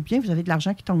 ou bien vous avez de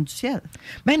l'argent qui tombe du ciel.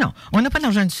 Ben non, on n'a pas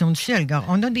d'argent qui tombe du ciel, gars.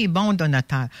 On a des bons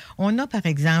donateurs. On a, par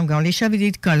exemple, gars, les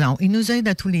Chevaliers de Colomb. Ils nous aident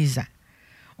à tous les ans.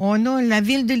 On a la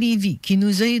Ville de Lévis qui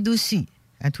nous aide aussi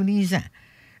à tous les ans.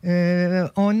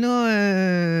 On a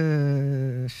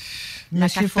M.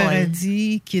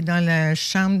 Paradis, qui est dans la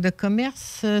Chambre de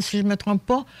commerce, si je ne me trompe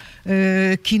pas,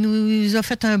 qui nous a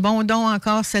fait un bon don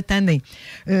encore cette année.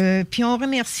 Puis on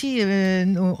les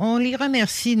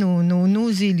remercie, nos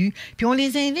élus. Puis on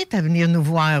les invite à venir nous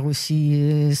voir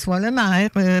aussi, soit le maire,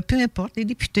 peu importe, les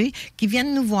députés, qui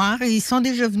viennent nous voir. Ils sont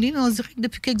déjà venus, mais on dirait que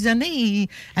depuis quelques années,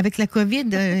 avec la COVID,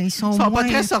 ils sont pas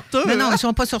très sorteux. Non, ils ne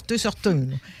sont pas sorteux.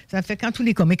 Ça fait qu'en tous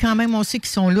les cas. Mais quand même, on sait qu'ils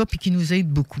sont là et qu'ils nous aident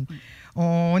beaucoup.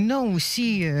 On a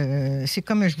aussi, c'est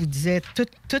comme je vous disais, tous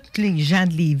les gens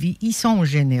de Lévis, ils sont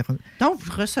généreux. Donc,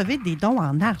 vous recevez des dons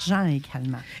en argent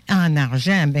également. En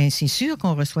argent, bien, c'est sûr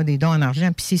qu'on reçoit des dons en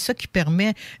argent. Puis c'est ça qui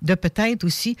permet de peut-être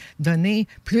aussi donner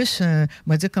plus, on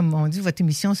va dire, comme on dit, votre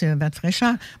émission, c'est un vent de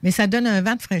fraîcheur. Mais ça donne un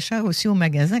vent de fraîcheur aussi au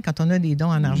magasin quand on a des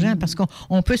dons en argent, parce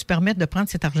qu'on peut se permettre de prendre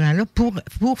cet argent-là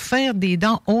pour faire des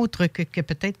dons autres que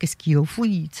peut-être que ce qu'il y a au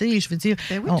fouillis. Tu sais, je veux dire,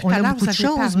 ben oui, on a beaucoup de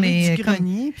choses, mais... du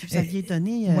grenier, puis vous aviez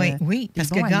alliez donner oui, des parce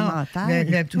bons que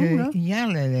alimentaires et tout. Là. Hier,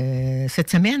 cette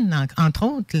semaine, entre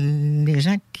autres, les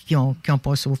gens qui ont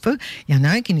passé au feu, il y en a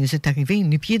un qui nous est arrivé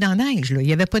nu-pied dans la neige. Là. Il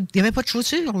n'y avait pas de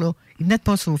chaussures. Là. Il venait de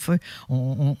passer au feu.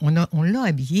 On l'a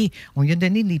habillé. On lui a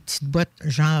donné des petites bottes,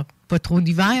 genre pas trop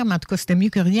d'hiver, mais en tout cas, c'était mieux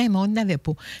que rien, mais on n'avait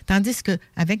pas. Tandis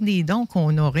qu'avec des dons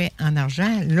qu'on aurait en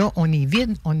argent, là, on est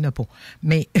vide, on n'en a pas.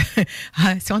 Mais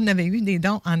si on avait eu des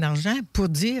dons en argent, pour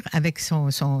dire avec son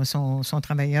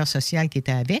travailleur social qui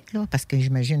était avec, là, parce que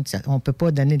j'imagine qu'on ne peut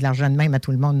pas donner de l'argent de même à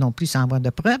tout le monde non plus sans avoir de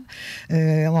preuves,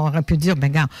 on aurait pu dire, ben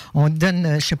regarde, on te donne,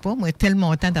 je ne sais pas, moi, tel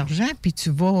montant d'argent, puis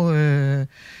tu vas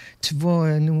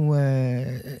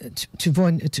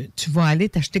aller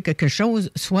t'acheter quelque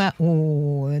chose, soit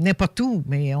n'importe où,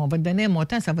 mais on va te donner un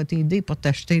montant, ça va t'aider pour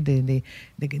t'acheter des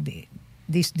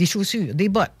chaussures, des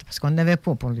bottes, parce qu'on n'avait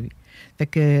pas pour lui. Fait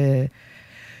que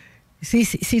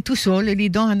c'est tout ça. Là, les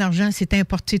dons en argent,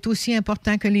 c'est aussi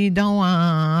important que les dons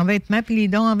en vêtements, puis les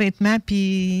dons en vêtements,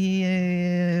 puis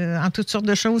en toutes sortes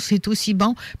de choses, c'est aussi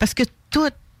bon, parce que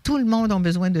tout le monde a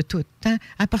besoin de tout. Hein?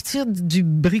 À partir du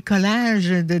bricolage,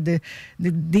 des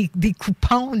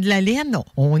coupons, de la laine,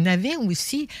 on avait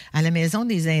aussi à la Maison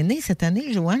des aînés cette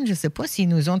année, Joanne, je ne sais pas s'ils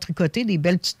nous ont tricoté des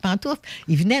belles petites pantoufles.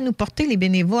 Ils venaient nous porter, les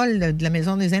bénévoles de la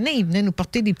Maison des aînés, ils venaient nous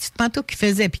porter des petites pantoufles qu'ils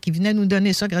faisaient, puis qu'ils venaient nous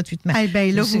donner ça gratuitement. Eh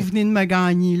bien, là, vous venez de me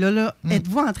gagner. Là,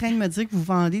 êtes-vous en train de me dire que vous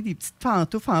vendez des petites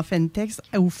pantoufles en Fentex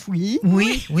au Fouilly?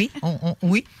 Oui. Oui.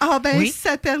 Ah, ben, oui.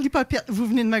 ça perd l'hypothète. Vous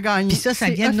venez de me gagner. Puis ça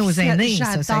vient de nos aînés.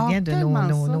 Ça vient de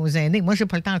nos aînés. Moi, je n'ai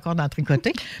pas le temps encore d'en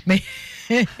tricoter, mais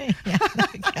il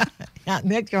y en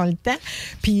a qui ont le temps.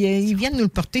 Puis ils viennent nous le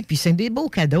porter, puis c'est des beaux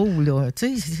cadeaux, là.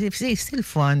 Tu sais, c'est le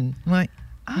fun. Oui.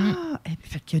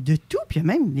 Fait qu'il y a de tout. Puis il y a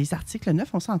même les articles neufs,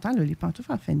 on s'entend, là, les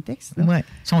pantoufles en Fentex. Oui,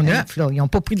 ils sont neufs, là. Ils n'ont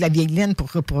pas pris de la vieille laine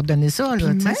pour donner ça.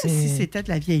 Là, même si c'était de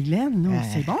la vieille laine,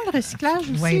 c'est bon le recyclage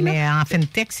aussi. Oui, mais en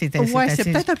Fentex, c'est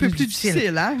peut-être un peu plus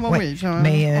difficile. Hein? Oui,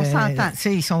 mais on s'entend.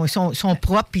 Ils sont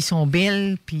propres, puis ils sont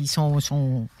belles, puis ils sont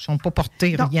pas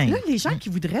portés rien. Là, les gens qui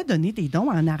voudraient donner des dons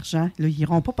en argent, là, ils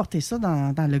n'iront pas porter ça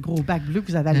dans le gros bac bleu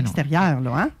que vous avez à l'extérieur.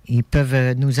 Là, hein? Ils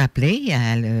peuvent nous appeler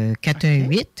à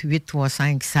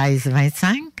 418-835-1625.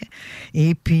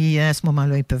 Et puis, à ce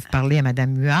moment-là, ils peuvent parler à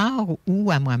Mme Huard ou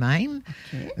à moi-même.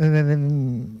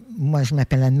 Moi, je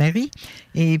m'appelle Anne-Marie.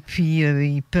 Et puis,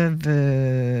 ils peuvent,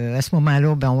 à ce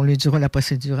moment-là, on leur dira la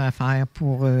procédure à faire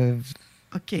pour venir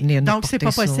nous Donc, c'est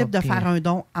pas porter possible de faire un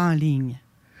don en ligne,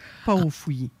 pas au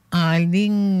Fouilly. En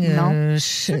ligne, non,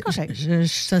 c'est correct.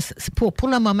 Pour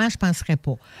le moment, je ne penserais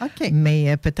pas. OK.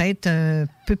 Mais peut-être un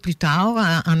peu plus tard,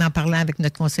 en parlant avec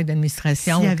notre conseil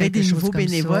d'administration. S'il y avait des nouveaux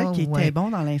bénévoles qui étaient bons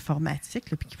dans l'informatique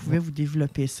et qui pouvaient vous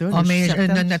développer ça.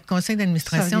 Notre conseil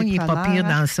d'administration, il n'est pas pire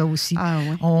dans ça aussi.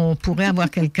 On pourrait avoir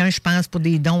quelqu'un, je pense, pour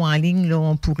des dons en ligne, là,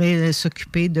 on pourrait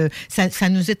s'occuper de... Ça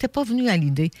ne nous était pas venu à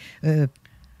l'idée.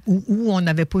 Où on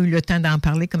n'avait pas eu le temps d'en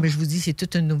parler. Comme je vous dis, c'est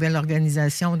toute une nouvelle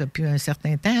organisation depuis un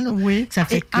certain temps. Là. Oui. Ça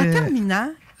fait en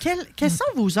terminant, quelles sont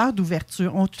vos heures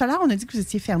d'ouverture? Tout à l'heure, on a dit que vous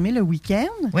étiez fermé le week-end.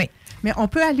 Oui. Mais on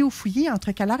peut aller au Fouilly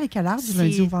entre quelle heure et quelle heure, du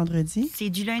lundi au vendredi?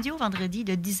 C'est du lundi au vendredi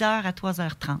de 10h à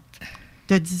 3h30.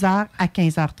 De 10h à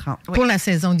 15h30. Oui. Pour la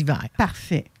saison d'hiver.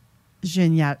 Parfait.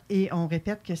 Génial. Et on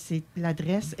répète que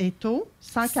l'adresse est au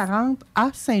 140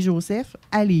 à Saint-Joseph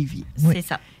à Lévis. Oui. C'est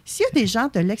ça. S'il y a des gens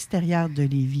de l'extérieur de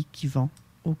Lévis qui vont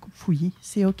au Fouilly,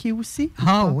 c'est OK aussi?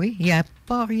 Oui. Il n'y a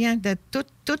pas rien de... Tout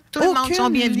le monde sont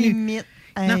bienvenus. Limite.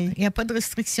 Non, il n'y a pas de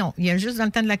restriction. Il y a juste dans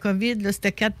le temps de la COVID, là,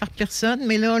 c'était 4 par personne,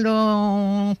 mais là,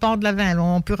 on part de l'avant. Là,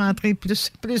 on peut rentrer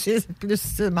plus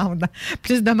de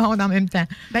monde en même temps.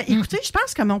 Écoutez, je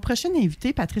pense que mon prochain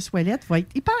invité, Patrice Ouellette, va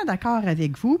être hyper d'accord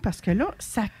avec vous parce que là,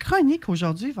 sa chronique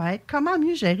aujourd'hui va être comment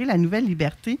mieux gérer la nouvelle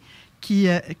liberté qui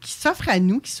s'offre à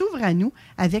nous, qui s'ouvre à nous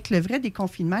avec le vrai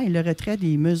déconfinement et le retrait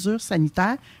des mesures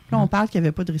sanitaires. Puis là, on parle qu'il n'y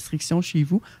avait pas de restrictions chez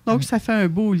vous. Donc, ça fait un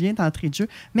beau lien d'entrée de jeu.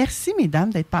 Merci,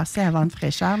 mesdames, d'être passées à Vente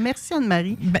fraîcheur. Merci,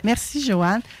 Anne-Marie. Merci,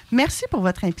 Joanne. Merci pour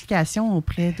votre implication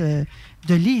auprès de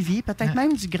Lévis, peut-être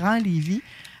même du Grand Lévis.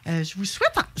 Je vous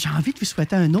souhaite, j'ai envie de vous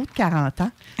souhaiter un autre 40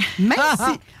 ans,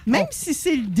 même si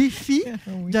c'est le défi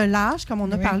de l'âge, comme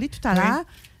on a parlé tout à l'heure.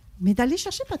 Mais d'aller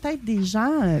chercher peut-être des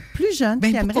gens plus jeunes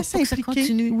qui aimeraient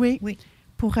s'impliquer. Oui.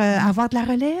 Pour avoir de la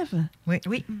relève. Oui.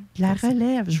 De la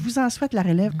relève. Je vous en souhaite de la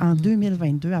relève en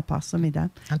 2022, à part ça, mesdames.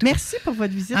 Merci pour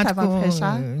votre visite à Vente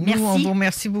fraîcheur. Merci. On vous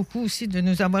remercie beaucoup aussi de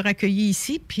nous avoir accueillis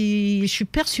ici. Puis je suis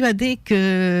persuadée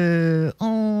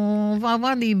qu'on va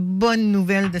avoir des bonnes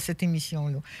nouvelles de cette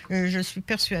émission-là. Je suis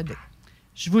persuadée.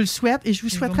 Je vous le souhaite et je vous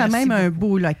souhaiterais même un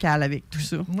beau local avec tout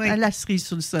ça. Oui. À la cerise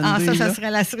sur le Sunday. Ça serait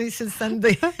la cerise sur le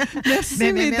Sunday.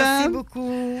 Merci, mesdames. Merci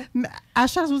beaucoup. À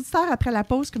chers auditeurs, après la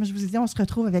pause, comme je vous ai dit, on se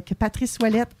retrouve avec Patrice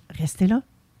Ouellette. Restez là.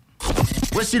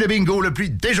 Voici le bingo le plus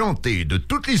déjanté de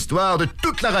toute l'histoire de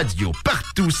toute la radio.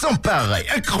 Partout, sans pareil,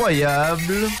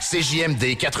 incroyable.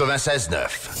 CJMD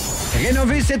 96.9.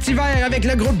 Rénovez cet hiver avec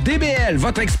le groupe DBL,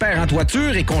 votre expert en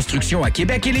toiture et construction à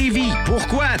Québec et Lévis.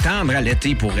 Pourquoi attendre à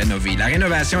l'été pour rénover? La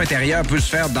rénovation intérieure peut se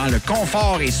faire dans le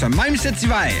confort et ce même cet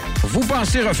hiver. Vous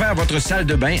pensez refaire votre salle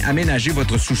de bain, aménager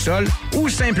votre sous-sol ou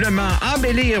simplement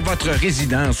embellir votre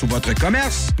résidence ou votre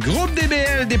commerce? Groupe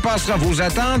DBL dépassera vos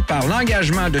attentes par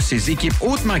l'engagement de ses équipes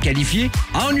hautement qualifiées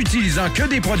en n'utilisant que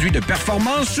des produits de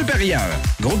performance supérieure.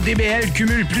 Groupe DBL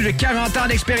cumule plus de 40 ans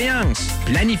d'expérience.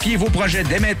 Planifiez vos projets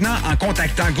dès maintenant en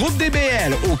contactant Groupe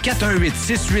DBL au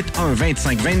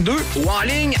 418-681-2522 ou en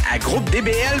ligne à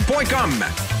groupedbl.com.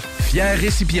 Fier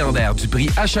récipiendaire du prix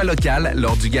Achat local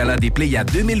lors du Gala des Pléiades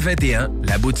 2021,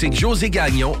 la boutique José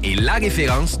Gagnon est la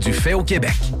référence du fait au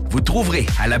Québec. Vous trouverez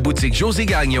à la boutique José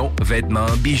Gagnon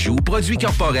vêtements, bijoux, produits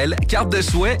corporels, cartes de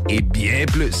souhait et bien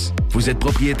plus. Vous êtes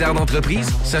propriétaire d'entreprise?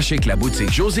 Sachez que la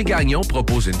boutique José Gagnon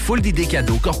propose une foule d'idées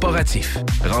cadeaux corporatifs.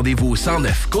 Rendez-vous au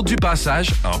 109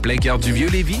 Côte-du-Passage, en plein cœur du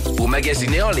Vieux-Lévis, ou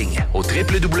magasinez en ligne au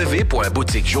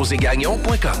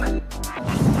www.boutiquejoséGagnon.com.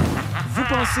 Vous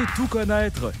pensez tout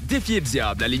connaître? Défiez le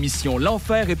diable à l'émission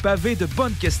L'Enfer est pavé de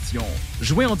bonnes questions.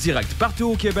 Jouez en direct partout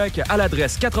au Québec à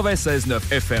l'adresse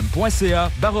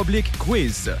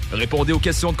 969fm.ca/quiz. Répondez aux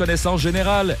questions de connaissances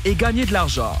générales et gagnez de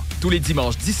l'argent. Tous les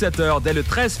dimanches 17h dès le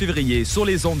 13 février sur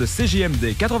les ondes de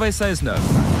CJMD 96.9.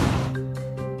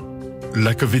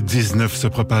 La COVID-19 se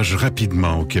propage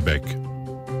rapidement au Québec.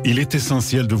 Il est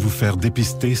essentiel de vous faire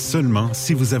dépister seulement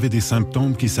si vous avez des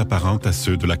symptômes qui s'apparentent à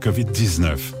ceux de la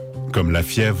COVID-19. Comme la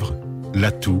fièvre,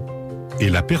 la toux et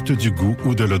la perte du goût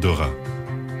ou de l'odorat.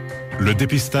 Le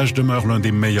dépistage demeure l'un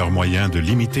des meilleurs moyens de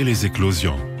limiter les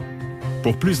éclosions.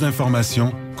 Pour plus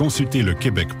d'informations, consultez le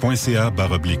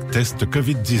québec.ca/test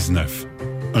COVID-19.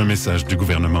 Un message du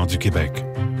gouvernement du Québec.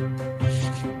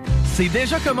 C'est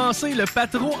déjà commencé, le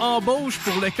patro embauche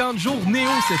pour le camp de jour Néo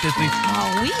cet été. Ah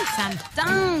oui, ça me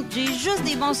tente. J'ai juste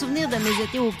des bons souvenirs de mes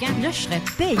étés au camp. Là, je serais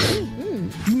payé.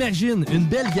 Imagine, une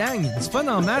belle gang, du fun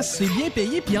en masse, c'est bien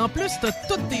payé, puis en plus, t'as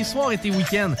tous tes soirs et tes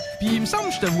week-ends. Puis il me semble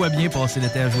que je te vois bien passer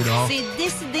l'été à jouer dehors. C'est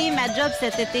décidé, ma job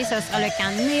cet été, ce sera le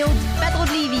camp Néo du patro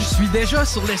de Lévis. Je suis déjà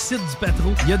sur le site du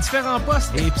patro. Il y a différents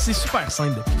postes et puis c'est super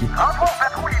simple de piquer. Rentre au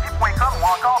patrolévis.com ou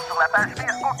encore sur la page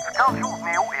Facebook du camp de jour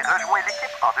Néo et rejoins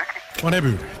l'équipe en 2 clics. On a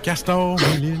vu Castor,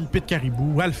 Lille, Pit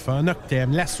Caribou, Alpha,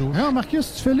 Noctem, Lasso. Non,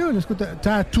 Marcus, tu fais là? Est-ce que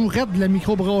t'as la tourette de la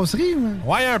microbrasserie?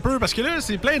 Ouais, un peu, parce que là,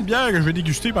 c'est plein de bières que je vais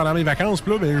déguster pendant mes vacances.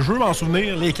 Puis là, ben, je veux m'en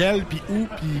souvenir lesquelles, puis où,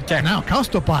 puis quand. Non,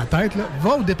 casse-toi pas la tête. Là.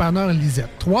 Va au dépanneur Lisette.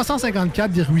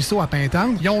 354 des Ruisseaux à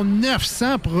Pintante. Ils ont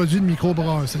 900 produits de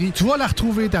microbrasserie. Tu vas la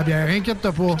retrouver, ta bière.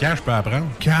 Inquiète-toi pas. Quand je peux apprendre?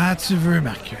 Quand tu veux,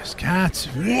 Marcus. Quand tu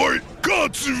veux. Ouais, quand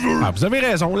tu veux. Ah, vous avez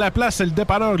raison. La place, c'est le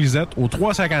dépanneur Lisette, au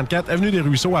 354 Avenue des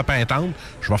Ruisseaux à Pintante.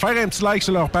 Je vais faire un petit like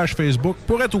sur leur page Facebook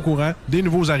pour être au courant des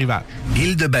nouveaux arrivages.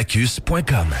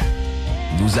 Îledebacchus.com.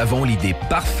 Nous avons l'idée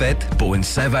parfaite pour une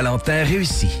Saint-Valentin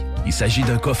réussie. Il s'agit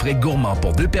d'un coffret gourmand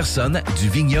pour 2 personnes du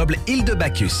vignoble Île de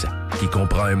Bacchus, qui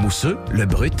comprend un mousseux, le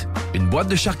brut, une boîte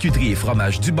de charcuterie et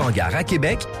fromage du Bangar à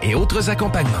Québec et autres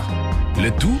accompagnements.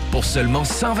 Le tout pour seulement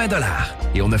 120 $.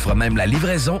 Et on offre même la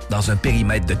livraison dans un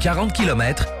périmètre de 40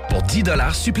 km pour 10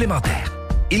 $ supplémentaires.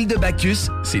 Île de Bacchus,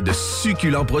 c'est de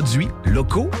succulents produits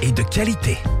locaux et de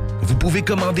qualité. Vous pouvez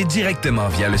commander directement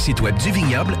via le site web du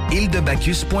vignoble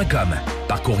îledebacchus.com,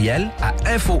 par courriel à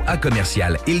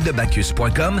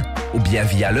info@îledebacchus.com ou bien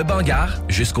via le Bangar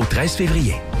jusqu'au 13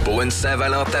 février. Pour une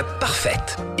Saint-Valentin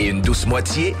parfaite et une douce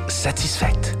moitié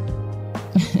satisfaite.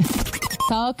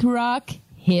 Talk rock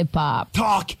hip-hop.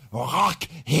 Talk rock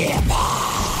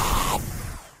hip-hop.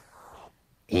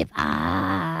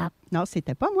 Hip-hop. Non,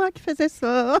 c'était pas moi qui faisais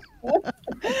ça.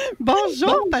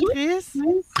 Bonjour, Patrice.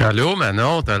 Allô,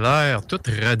 Manon, t'as l'air toute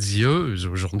radieuse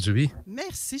aujourd'hui.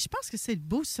 Merci. Je pense que c'est le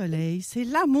beau soleil. C'est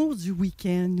l'amour du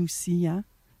week-end aussi. Hein?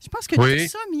 Je pense que oui.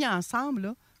 Tout ça mis ensemble,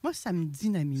 là, moi, ça me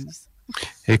dynamise.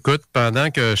 Écoute, pendant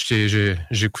que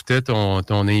j'écoutais ton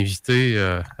invité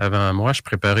avant moi, je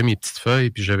préparais mes petites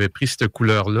feuilles puis j'avais pris cette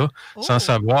couleur-là sans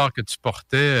savoir que tu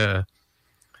portais...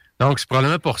 Donc, c'est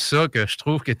probablement pour ça que je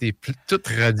trouve que tu es toute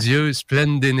radieuse,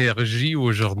 pleine d'énergie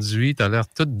aujourd'hui. Tu as l'air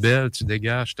toute belle, tu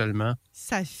dégages tellement.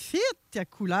 Ça fit ta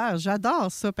couleur.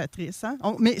 J'adore ça, Patrice. Hein?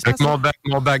 Mais avec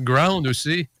mon background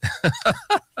aussi.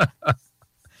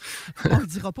 On ne le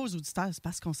dira pas aux auditeurs, c'est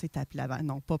parce qu'on s'est appelé avant.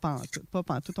 Non, pas pantoute. Pas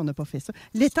pantoute, on n'a pas fait ça.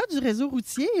 L'état du réseau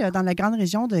routier dans la grande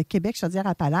région de Québec,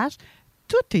 Chaudière-Appalaches,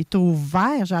 tout est au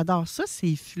vert. J'adore ça,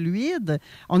 c'est fluide.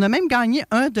 On a même gagné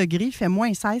 1 degré, il fait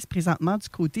moins 16 présentement du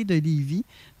côté de Lévis.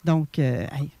 Donc,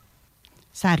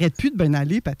 ça n'arrête plus de bien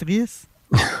aller, Patrice.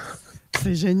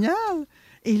 C'est génial.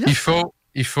 Et là,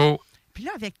 Il faut. Puis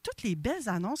là, avec toutes les belles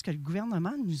annonces que le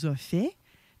gouvernement nous a fait,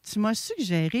 tu m'as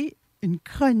suggéré une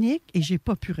chronique et je n'ai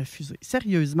pas pu refuser.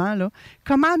 Sérieusement, là,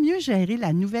 comment mieux gérer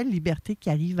la nouvelle liberté qui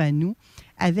arrive à nous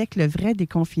avec le vrai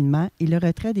déconfinement et le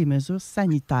retrait des mesures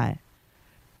sanitaires?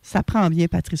 Ça prend bien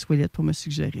Patrice Ouellette pour me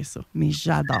suggérer ça, mais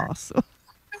j'adore ça.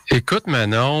 Écoute,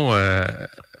 Manon,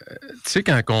 tu sais,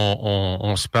 quand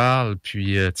on se parle,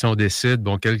 puis on décide,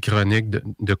 quelle chronique,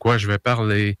 de quoi je vais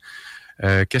parler,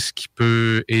 qu'est-ce qui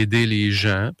peut aider les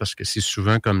gens, parce que c'est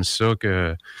souvent comme ça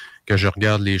que je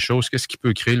regarde les choses, qu'est-ce qui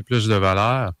peut créer le plus de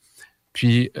valeur.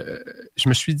 Puis, je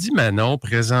me suis dit, Manon,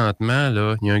 présentement,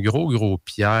 là, il y a un gros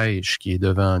piège qui est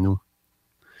devant nous.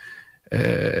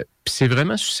 Puis c'est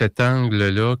vraiment sous cet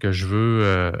angle-là que je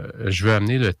veux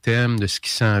amener le thème de ce qui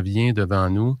s'en vient devant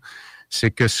nous. C'est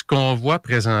que ce qu'on voit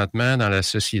présentement dans la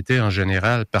société en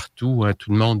général, partout,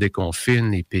 tout le monde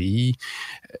déconfine, les pays,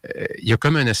 il y a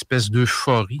comme une espèce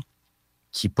d'euphorie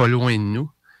qui est pas loin de nous.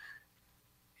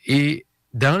 Et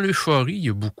dans l'euphorie,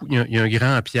 il y a un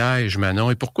grand piège,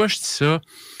 Manon. Et pourquoi je dis ça?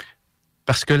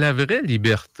 Parce que la vraie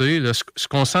liberté, là, ce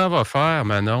qu'on s'en va faire,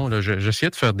 Manon, là,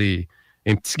 j'essayais de faire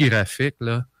un petit graphique,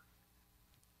 là.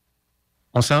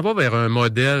 On s'en va vers un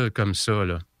modèle comme ça,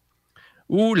 là,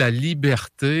 où la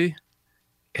liberté,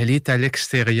 elle est à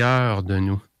l'extérieur de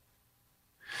nous.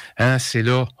 C'est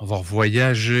là, on va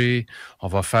voyager, on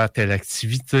va faire telle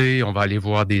activité, on va aller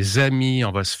voir des amis,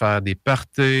 on va se faire des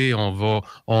parties, on va.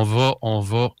 On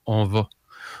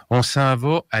s'en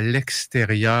va à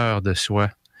l'extérieur de soi.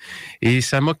 Et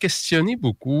ça m'a questionné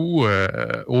beaucoup,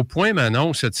 au point,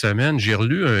 Manon, cette semaine, j'ai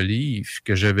relu un livre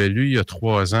que j'avais lu il y a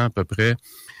 3 ans à peu près,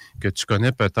 que tu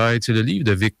connais peut-être. C'est le livre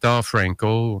de Viktor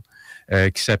Frankl,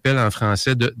 qui s'appelle en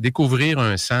français « Découvrir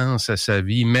un sens à sa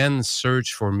vie, Man's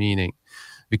Search for Meaning ».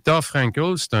 Viktor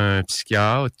Frankl, c'est un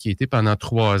psychiatre qui était pendant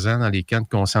 3 ans dans les camps de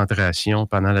concentration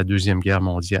pendant la Deuxième Guerre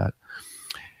mondiale.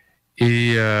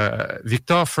 Et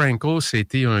Viktor Frankl,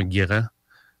 c'était un grand.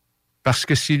 Parce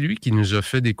que c'est lui qui nous a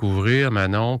fait découvrir,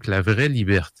 Manon, que la vraie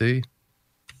liberté,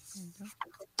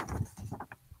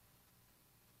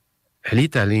 elle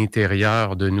est à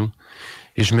l'intérieur de nous.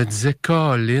 Et je me disais,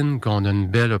 Colin, qu'on a une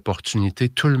belle opportunité,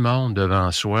 tout le monde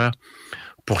devant soi,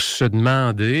 pour se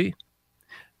demander,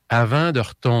 avant de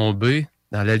retomber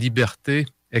dans la liberté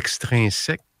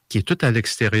extrinsèque, qui est toute à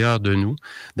l'extérieur de nous,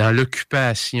 dans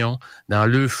l'occupation, dans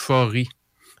l'euphorie,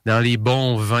 dans les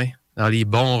bons vins, dans les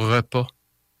bons repas,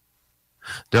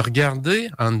 de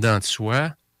regarder en dedans de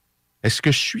soi, est-ce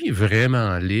que je suis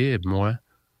vraiment libre, moi,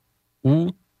 ou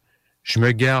je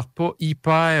me garde pas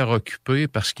hyper occupé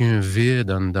parce qu'il y a un vide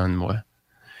en dedans de moi?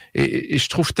 Et je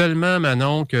trouve tellement,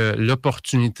 Manon, que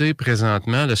l'opportunité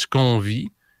présentement de ce qu'on vit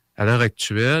à l'heure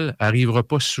actuelle n'arrivera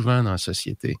pas souvent dans la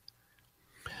société.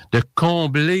 De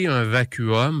combler un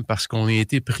vacuum parce qu'on a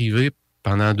été privé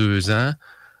pendant 2 ans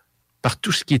par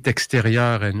tout ce qui est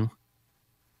extérieur à nous.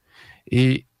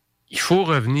 Et il faut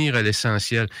revenir à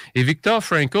l'essentiel. Et Viktor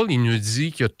Frankl, il nous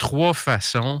dit qu'il y a 3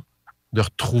 façons de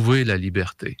retrouver la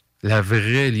liberté, la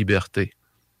vraie liberté.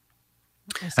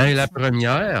 La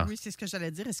première... Oui, c'est ce que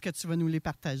j'allais dire. Est-ce que tu vas nous les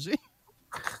partager?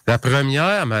 La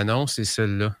première, Manon, c'est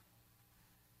celle-là.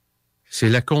 C'est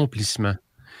l'accomplissement.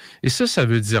 Et ça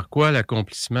veut dire quoi,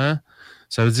 l'accomplissement?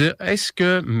 Ça veut dire, est-ce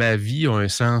que ma vie a un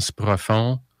sens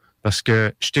profond? Parce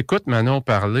que je t'écoute, Manon,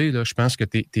 parler, là, je pense que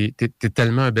t'es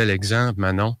tellement un bel exemple,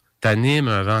 Manon. T'animes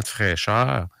un vent de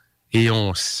fraîcheur et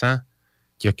on sent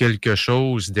qu'il y a quelque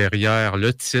chose derrière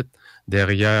le titre,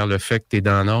 derrière le fait que t'es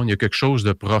dans l'ombre, il y a quelque chose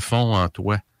de profond en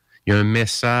toi. Il y a un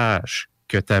message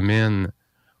que t'amènes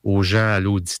aux gens, à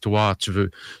l'auditoire. Tu veux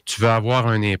avoir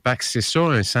un impact. C'est ça,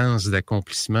 un sens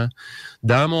d'accomplissement.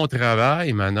 Dans mon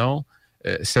travail, Manon,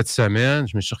 cette semaine,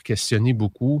 je me suis questionné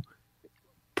beaucoup.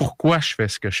 Pourquoi je fais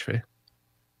ce que je fais?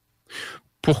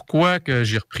 Pourquoi que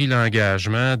j'ai repris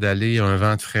l'engagement d'aller à un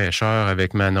vent de fraîcheur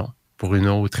avec Manon pour une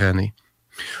autre année?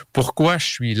 Pourquoi je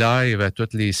suis live à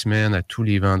toutes les semaines, à tous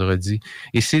les vendredis?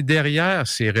 Et c'est derrière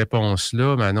ces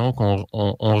réponses-là, Manon, qu'on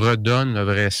redonne le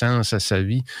vrai sens à sa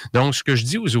vie. Donc, ce que je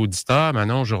dis aux auditeurs,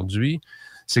 Manon, aujourd'hui,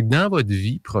 c'est que dans votre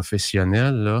vie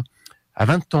professionnelle, là,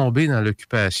 avant de tomber dans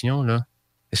l'occupation, là,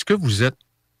 est-ce que vous êtes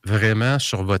vraiment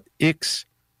sur votre X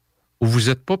ou vous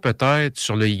n'êtes pas peut-être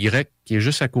sur le Y qui est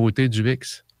juste à côté du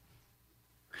X?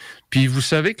 Puis vous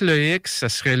savez que le X, ça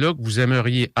serait là que vous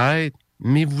aimeriez être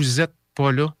mais vous n'êtes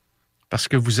pas là parce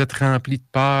que vous êtes rempli de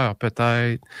peur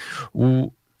peut-être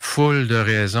ou full de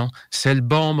raisons. C'est le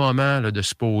bon moment là, de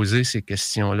se poser ces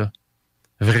questions-là.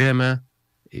 Vraiment.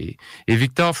 Et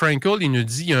Viktor Frankl, il nous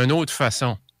dit, il y a une autre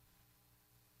façon.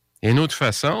 Et une autre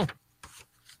façon,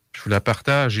 je vous la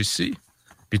partage ici,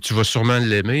 puis tu vas sûrement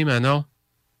l'aimer, Manon.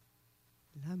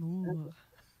 L'amour.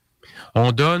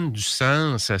 On donne du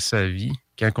sens à sa vie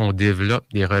quand on développe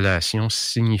des relations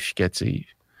significatives.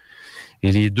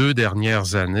 Et les 2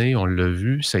 dernières années, on l'a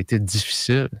vu, ça a été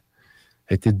difficile.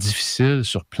 Ça a été difficile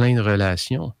sur plein de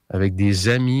relations, avec des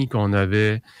amis qu'on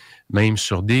avait, même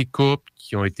sur des couples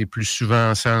qui ont été plus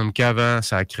souvent ensemble qu'avant.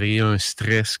 Ça a créé un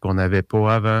stress qu'on n'avait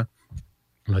pas avant.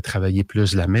 On a travaillé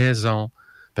plus la maison.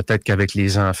 Peut-être qu'avec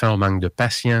les enfants, on manque de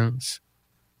patience.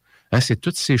 Hein, c'est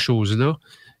toutes ces choses-là.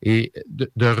 Et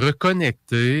de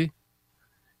reconnecter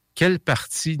quelle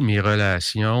partie de mes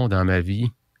relations dans ma vie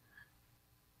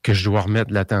que je dois remettre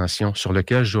de l'attention, sur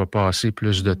lequel je dois passer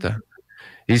plus de temps.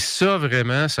 Et ça,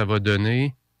 vraiment, ça va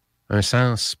donner un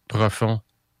sens profond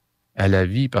à la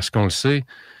vie, parce qu'on le sait,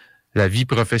 la vie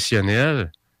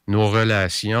professionnelle, nos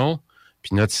relations,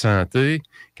 puis notre santé,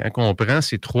 quand on prend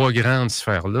ces 3 grandes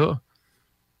sphères-là,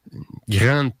 une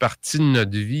grande partie de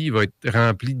notre vie va être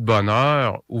remplie de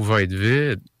bonheur ou va être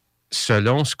vide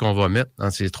selon ce qu'on va mettre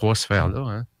dans ces 3 sphères-là.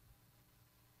 Hein?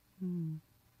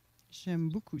 J'aime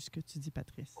beaucoup ce que tu dis,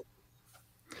 Patrice.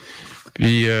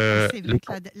 Puis, c'est vrai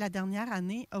que la dernière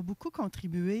année a beaucoup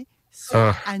contribué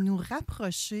soit à nous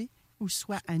rapprocher ou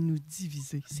soit à nous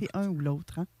diviser. C'est un ou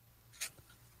l'autre. Hein?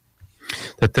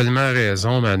 Tu as tellement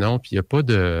raison, Manon. Puis il n'y a pas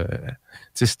de...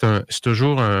 C'est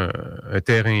toujours un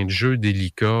terrain de jeu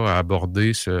délicat à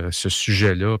aborder ce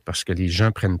sujet-là parce que les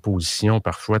gens prennent position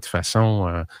parfois de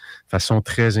façon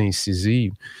très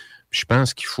incisive. Puis je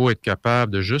pense qu'il faut être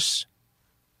capable de juste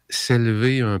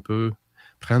s'élever un peu,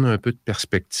 prendre un peu de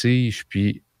perspective,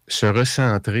 puis se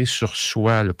recentrer sur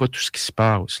soi, là, pas tout ce qui se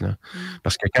passe. Là.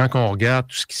 Parce que quand on regarde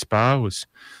tout ce qui se passe, tu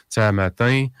sais, un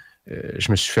matin,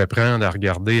 je me suis fait prendre à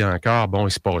regarder encore, bon,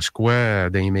 il se passe quoi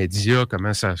dans les médias,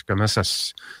 comment ça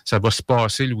va se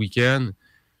passer le week-end.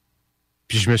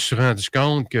 Puis je me suis rendu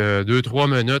compte que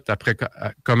 2-3 minutes après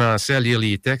commencer à lire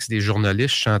les textes des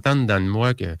journalistes, je s'entends dans de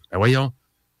moi que, ben voyons,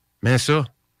 mais ça,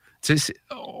 tu sais,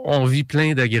 on vit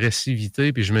plein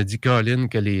d'agressivité, puis je me dis, Colin,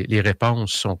 que les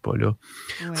réponses sont pas là.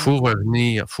 Ouais. Faut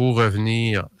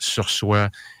revenir sur soi.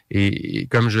 Et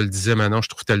comme je le disais maintenant, je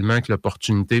trouve tellement que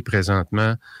l'opportunité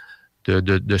présentement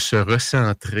de se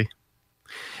recentrer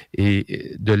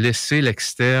et de laisser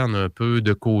l'externe un peu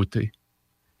de côté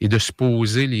et de se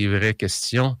poser les vraies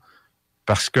questions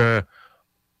parce que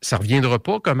ça ne reviendra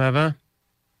pas comme avant.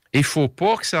 Et il ne faut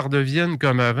pas que ça redevienne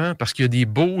comme avant parce qu'il y a des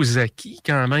beaux acquis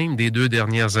quand même des 2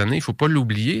 dernières années. Il ne faut pas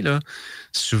l'oublier, là.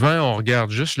 Souvent, on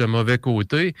regarde juste le mauvais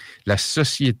côté. La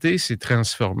société s'est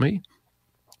transformée.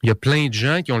 Il y a plein de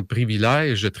gens qui ont le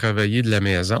privilège de travailler de la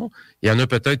maison. Il y en a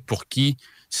peut-être pour qui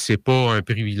c'est pas un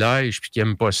privilège puis qui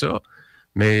n'aiment pas ça.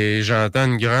 Mais j'entends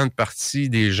une grande partie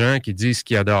des gens qui disent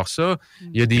qu'ils adorent ça.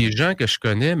 Il y a des gens que je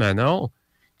connais, Manon,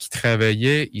 qui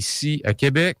travaillaient ici à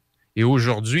Québec. Et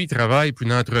aujourd'hui, ils travaillent pour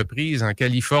une entreprise en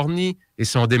Californie et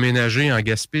sont déménagés en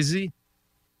Gaspésie.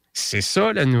 C'est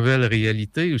ça, la nouvelle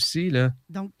réalité aussi, là.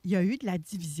 Donc, il y a eu de la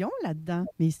division là-dedans,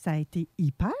 mais ça a été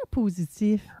hyper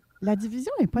positif. La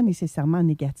division n'est pas nécessairement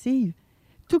négative.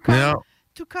 Tout comme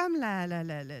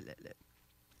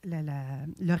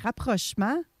le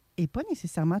rapprochement n'est pas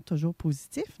nécessairement toujours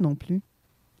positif non plus.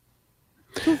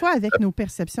 Tout va avec nos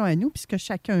perceptions à nous, puisque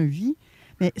chacun vit.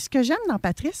 Mais ce que j'aime dans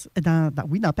Patrice, dans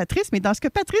Patrice, mais dans ce que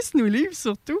Patrice nous livre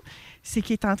surtout, c'est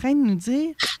qu'il est en train de nous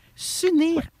dire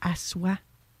s'unir à soi.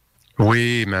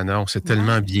 Oui, Manon, c'est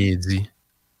tellement bien dit.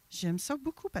 J'aime ça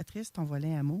beaucoup, Patrice, ton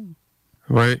volet amour.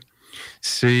 Oui.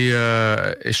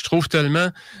 Je trouve tellement...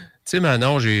 Tu sais,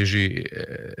 Manon,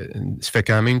 ça fait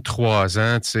quand même 3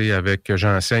 ans, tu sais, que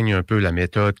j'enseigne un peu la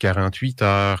méthode 48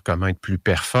 heures, comment être plus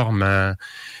performant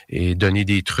et donner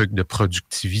des trucs de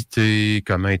productivité,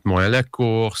 comment être moins à la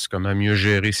course, comment mieux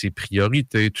gérer ses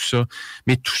priorités, tout ça.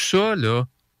 Mais tout ça, là,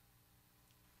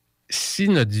 si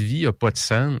notre vie n'a pas de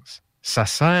sens, ça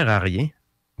sert à rien.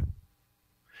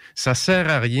 Ça sert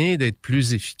à rien d'être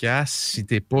plus efficace si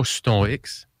t'es pas sur ton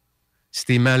X. Si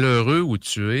tu es malheureux où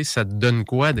tu es, ça te donne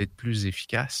quoi d'être plus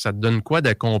efficace? Ça te donne quoi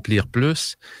d'accomplir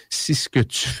plus si ce que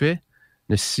tu fais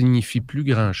ne signifie plus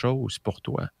grand-chose pour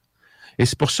toi? Et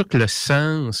c'est pour ça que le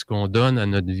sens qu'on donne à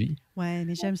notre vie... Oui,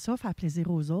 mais j'aime ça, faire plaisir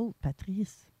aux autres,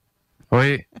 Patrice.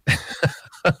 Oui.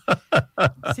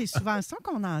 C'est souvent ça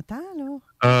qu'on entend, là.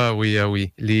 Ah oui.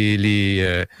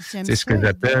 C'est ce que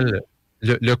j'appelle...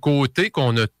 Le côté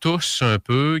qu'on a tous un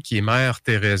peu, qui est Mère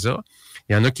Teresa,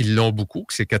 Il y en a qui l'ont beaucoup,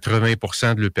 que c'est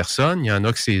 80% de leur personne. Il y en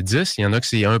a que c'est 10, il y en a que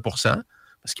c'est 1%,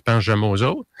 parce qu'ils pensent jamais aux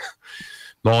autres.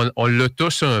 Bon, on l'a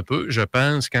tous un peu, je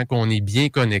pense, quand on est bien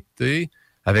connecté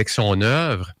avec son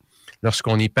œuvre,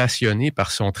 lorsqu'on est passionné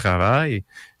par son travail,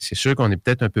 c'est sûr qu'on est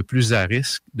peut-être un peu plus à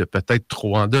risque de peut-être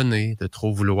trop en donner, de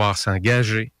trop vouloir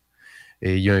s'engager.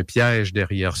 Et il y a un piège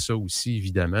derrière ça aussi,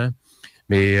 évidemment.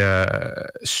 Mais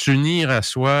s'unir à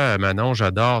soi, Manon,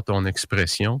 j'adore ton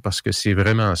expression parce que c'est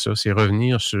vraiment ça, c'est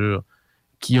revenir sur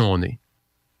qui on est.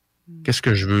 Qu'est-ce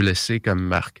que je veux laisser comme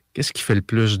marque? Qu'est-ce qui fait le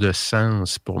plus de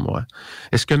sens pour moi?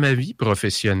 Est-ce que ma vie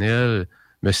professionnelle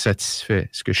me satisfait?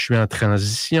 Est-ce que je suis en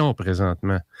transition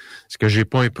présentement? Est-ce que j'ai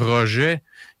pas un projet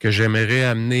que j'aimerais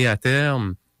amener à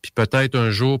terme, puis peut-être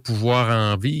un jour pouvoir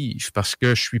en vivre parce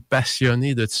que je suis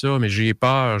passionné de ça, mais j'ai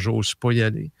peur, j'ose pas y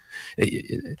aller?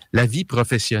 Et la vie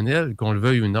professionnelle, qu'on le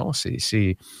veuille ou non,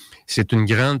 c'est une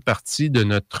grande partie de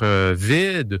notre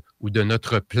vide ou de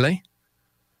notre plein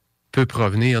peut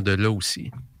provenir de là aussi.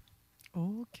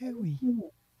 Oh que oui.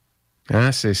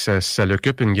 Hein, ça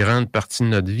l'occupe une grande partie de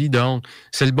notre vie, donc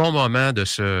c'est le bon moment de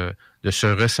se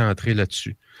recentrer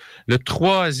là-dessus. Le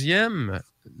troisième,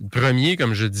 premier,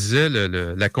 comme je disais,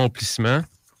 l'accomplissement.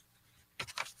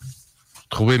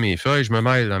 Trouver mes feuilles, je me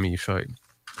mêle dans mes feuilles.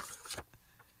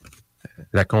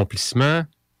 L'accomplissement,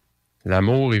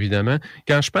 l'amour, évidemment.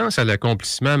 Quand je pense à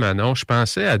l'accomplissement, Manon, je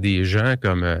pensais à des gens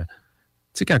comme,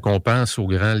 tu sais, quand on pense au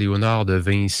grand Léonard de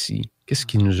Vinci, qu'est-ce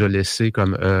qu'il nous a laissé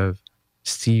comme œuvre?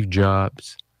 Steve Jobs.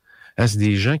 Hein, c'est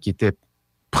des gens qui étaient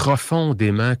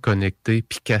profondément connectés.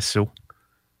 Picasso.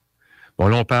 Bon,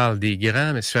 là, on parle des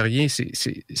grands, mais ça fait rien.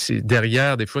 C'est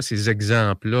derrière, des fois, ces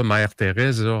exemples-là. Mère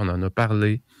Thérèse, là, on en a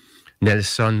parlé.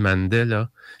 Nelson Mandela.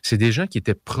 C'est des gens qui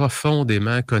étaient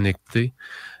profondément connectés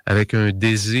avec un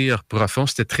désir profond.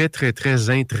 C'était très, très, très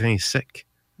intrinsèque.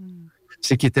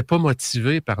 C'est qu'ils n'étaient pas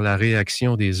motivés par la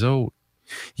réaction des autres.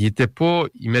 Ils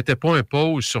mettaient pas un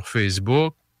post sur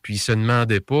Facebook, puis ils se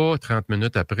demandaient pas, 30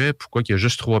 minutes après, pourquoi il y a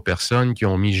juste 3 personnes qui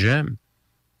ont mis « j'aime ».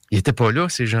 Ils n'étaient pas là,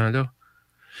 ces gens-là.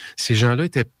 Ces gens-là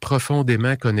étaient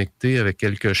profondément connectés avec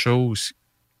quelque chose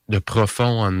de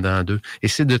profond en dedans d'eux. Et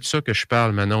c'est de ça que je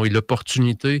parle, Manon. Et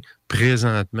l'opportunité,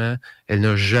 présentement, elle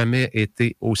n'a jamais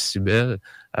été aussi belle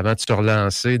avant de se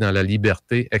relancer dans la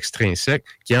liberté extrinsèque,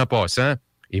 qui, en passant,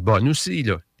 est bonne aussi,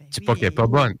 là. C'est pas qu'elle n'est pas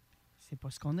bonne. C'est pas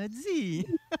ce qu'on a dit.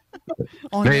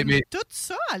 On aime tout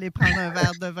ça, aller prendre un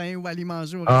verre de vin ou aller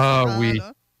manger au restaurant. Ah oui.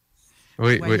 Là.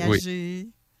 Oui, voyager.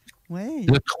 Oui.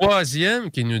 Le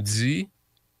troisième qui nous dit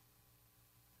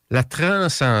la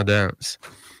transcendance.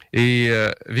 Et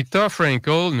Viktor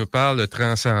Frankl nous parle de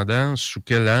transcendance sous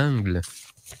quel angle?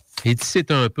 Il dit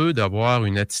c'est un peu d'avoir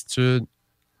une attitude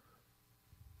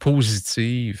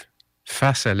positive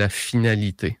face à la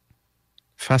finalité,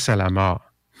 face à la mort.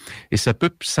 Et ça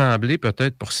peut sembler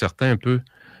peut-être pour certains un peu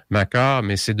macabre,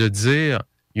 mais c'est de dire,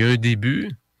 il y a un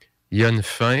début, il y a une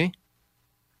fin.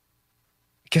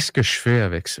 Qu'est-ce que je fais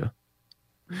avec ça?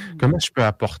 Comment je peux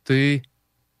apporter,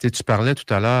 tu parlais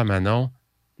tout à l'heure, Manon,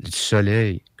 du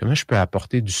soleil. Comment je peux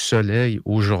apporter du soleil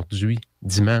aujourd'hui,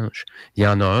 dimanche? Il y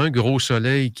en a un gros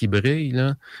soleil qui brille,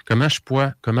 là.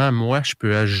 Comment moi, je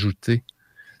peux ajouter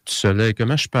du soleil?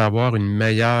 Comment je peux avoir une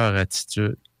meilleure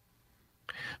attitude?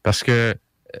 Parce que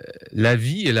la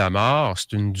vie et la mort,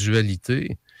 c'est une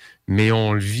dualité, mais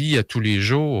on le vit à tous les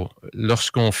jours.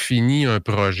 Lorsqu'on finit un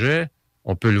projet,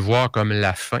 on peut le voir comme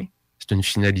la fin. C'est une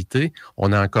finalité.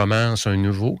 On en commence un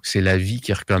nouveau. C'est la vie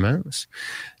qui recommence.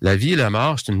 La vie et la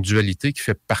mort, c'est une dualité qui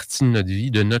fait partie de notre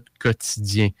vie, de notre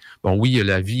quotidien. Bon, oui, il y a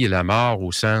la vie et la mort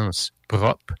au sens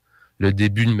propre, le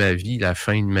début de ma vie, la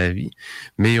fin de ma vie,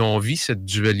 mais on vit cette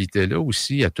dualité-là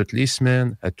aussi à toutes les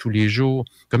semaines, à tous les jours.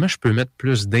 Comment je peux mettre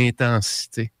plus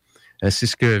d'intensité? C'est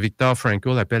ce que Viktor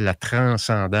Frankl appelle la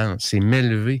transcendance. C'est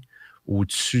m'élever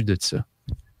au-dessus de ça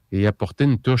et apporter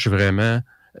une touche vraiment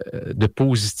de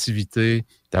positivité,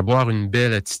 d'avoir une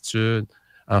belle attitude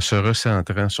en se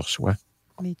recentrant sur soi.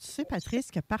 Mais tu sais, Patrice,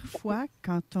 que parfois,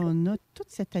 quand on a toute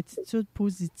cette attitude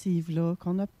positive-là,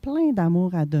 qu'on a plein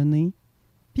d'amour à donner,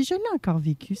 puis je l'ai encore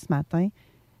vécu ce matin,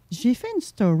 j'ai fait une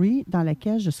story dans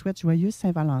laquelle je souhaite joyeux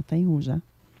Saint-Valentin aux gens.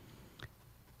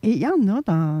 Et il y en a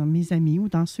dans mes amis ou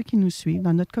dans ceux qui nous suivent,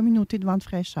 dans notre communauté de vente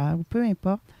fraîcheur, ou peu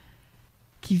importe,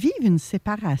 qui vivent une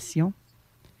séparation.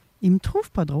 Ils me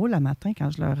trouvent pas drôle le matin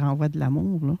quand je leur envoie de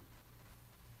l'amour, là.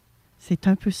 C'est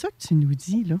un peu ça que tu nous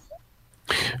dis, là.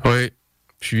 Oui.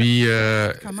 Puis...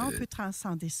 Comment on peut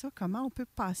transcender ça? Comment on peut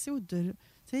passer au-delà?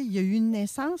 Tu sais, il y a eu une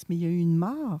naissance, mais il y a eu une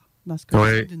mort dans ce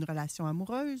cas d'une relation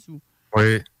amoureuse. Ou...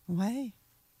 Oui. Oui.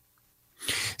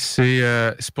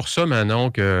 C'est pour ça, Manon,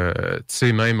 que, tu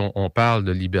sais, même on parle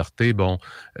de liberté,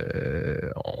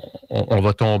 on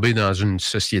va tomber dans une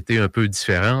société un peu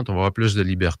différente, on va avoir plus de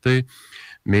liberté,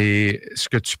 mais ce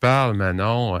que tu parles,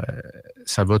 Manon,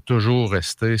 ça va toujours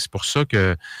rester. C'est pour ça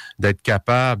que d'être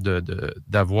capable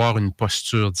d'avoir une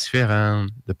posture différente,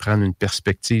 de prendre une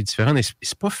perspective différente, et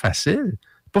c'est pas facile.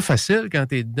 C'est pas facile quand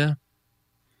tu es dedans.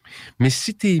 Mais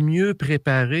si tu es mieux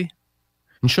préparé,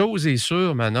 une chose est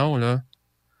sûre, Manon, là,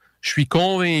 je suis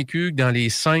convaincu que dans les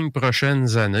 5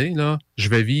 prochaines années, là, je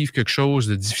vais vivre quelque chose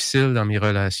de difficile dans mes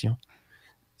relations.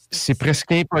 C'est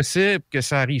presque impossible que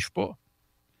ça n'arrive pas.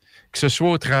 Que ce soit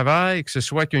au travail, que ce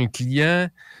soit qu'un client,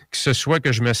 que ce soit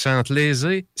que je me sente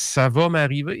lésé, ça va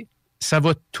m'arriver. Ça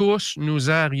va tous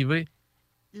nous arriver.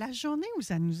 La journée où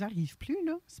ça ne nous arrive plus,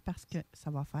 là, c'est parce que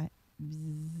ça va faire...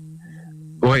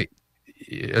 Oui.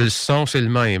 Le son, c'est le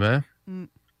même, hein?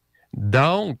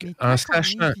 Donc, en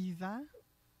sachant...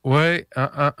 Oui,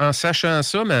 en sachant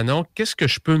ça, Manon, qu'est-ce que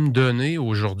je peux me donner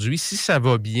aujourd'hui si ça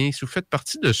va bien? Si vous faites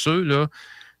partie de ceux là,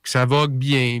 que ça va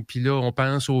bien, puis là, on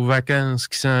pense aux vacances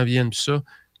qui s'en viennent, puis ça,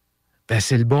 ben,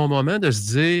 c'est le bon moment de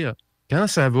se dire, quand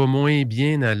ça va moins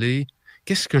bien aller,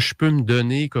 qu'est-ce que je peux me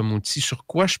donner comme outil? Sur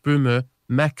quoi je peux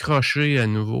m'accrocher à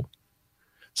nouveau?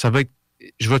 Ça va être,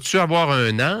 je vais-tu avoir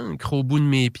un ancre au bout de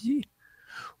mes pieds?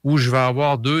 Ou je vais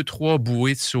avoir 2, 3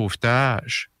 bouées de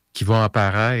sauvetage qui vont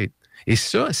apparaître? Et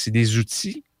ça, c'est des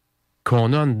outils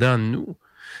qu'on a dedans de nous.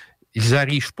 Ils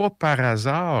n'arrivent pas par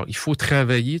hasard. Il faut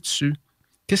travailler dessus.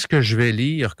 Qu'est-ce que je vais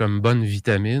lire comme bonne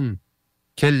vitamine?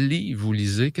 Quel livre vous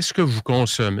lisez? Qu'est-ce que vous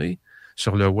consommez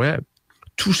sur le web?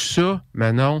 Tout ça,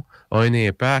 Manon, a un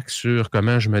impact sur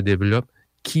comment je me développe,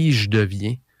 qui je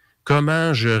deviens,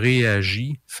 comment je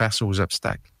réagis face aux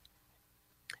obstacles.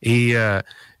 Et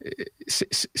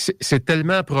c'est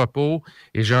tellement à propos,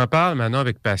 et j'en parle maintenant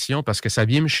avec passion parce que ça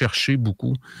vient me chercher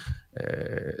beaucoup.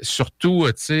 Surtout,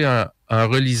 tu sais, en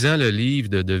relisant le livre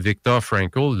de Viktor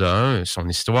Frankl, son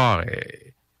histoire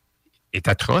est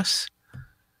atroce,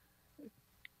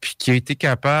 puis qui a été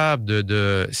capable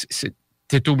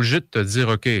tu es obligé de te dire,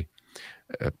 OK,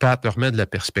 Pat, remets de la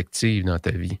perspective dans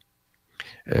ta vie.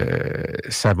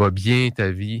 Ça va bien,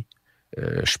 ta vie.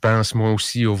 Je pense, moi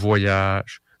aussi, au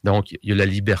voyage. Donc, il y a la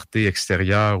liberté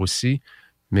extérieure aussi.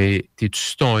 Mais t'es-tu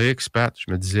sur ton X, Pat?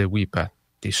 Je me disais, oui, Pat,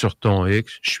 t'es sur ton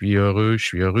X. Je suis heureux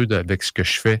avec ce que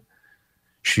je fais.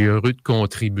 Je suis heureux de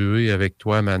contribuer avec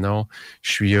toi, Manon.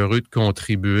 Je suis heureux de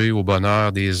contribuer au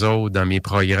bonheur des autres dans mes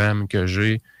programmes que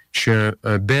j'ai. Je suis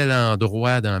un bel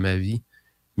endroit dans ma vie.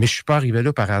 Mais je suis pas arrivé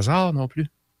là par hasard non plus.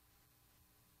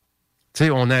 Tu sais,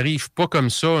 on n'arrive pas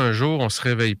comme ça un jour, on se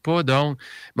réveille pas. Donc,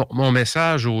 mon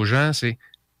message aux gens,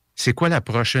 c'est quoi la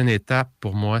prochaine étape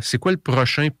pour moi? C'est quoi le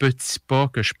prochain petit pas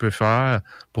que je peux faire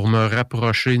pour me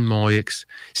rapprocher de mon X?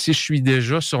 Si je suis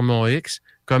déjà sur mon X,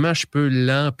 comment je peux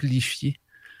l'amplifier?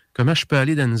 Comment je peux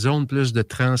aller dans une zone plus de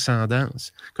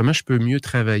transcendance? Comment je peux mieux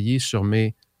travailler sur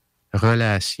mes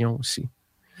relations aussi?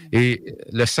 Et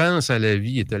le sens à la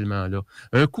vie est tellement là.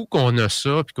 Un coup qu'on a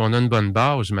ça, puis qu'on a une bonne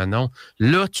base, Manon,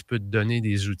 là, tu peux te donner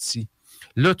des outils.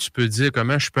 Là, tu peux dire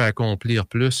comment je peux accomplir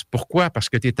plus. Pourquoi? Parce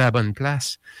que tu es à la bonne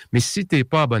place. Mais si tu n'es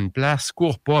pas à la bonne place,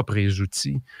 cours pas après les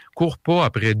outils. Cours pas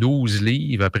après 12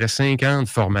 livres, après 50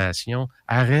 formations.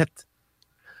 Arrête.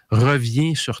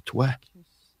 Reviens sur toi.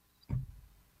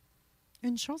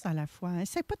 Une chose à la fois.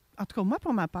 Essaie pas en tout cas, moi,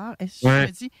 pour ma part,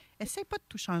 je dis, essaie pas de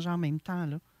tout changer en même temps,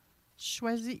 là.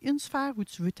 Choisis une sphère où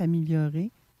tu veux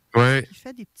t'améliorer. Ouais. Puis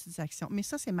fais des petites actions. Mais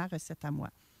ça, c'est ma recette à moi.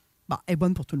 Bon, elle est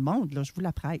bonne pour tout le monde, là, je vous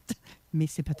la prête. Mais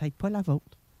c'est peut-être pas la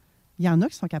vôtre. Il y en a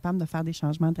qui sont capables de faire des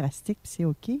changements drastiques, puis c'est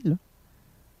OK, là.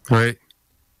 Oui.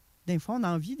 Des fois, on a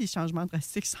envie des changements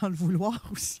drastiques sans le vouloir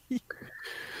aussi.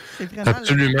 C'est vraiment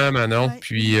absolument, Manon. Ouais.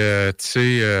 Puis, tu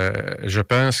sais, je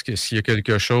pense que s'il y a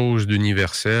quelque chose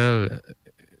d'universel,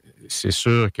 c'est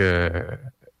sûr que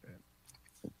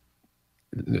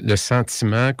le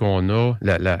sentiment qu'on a,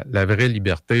 la vraie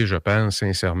liberté, je pense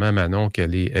sincèrement, Manon,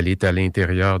 qu'elle est à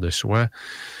l'intérieur de soi.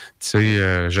 Tu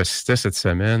sais, j'assistais cette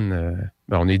semaine,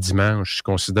 on est dimanche, je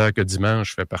considère que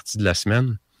dimanche fait partie de la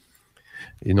semaine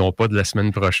et non pas de la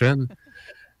semaine prochaine.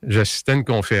 J'assistais à une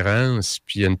conférence,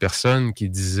 puis il y a une personne qui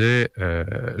disait «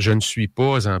 Je ne suis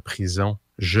pas en prison,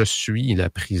 je suis la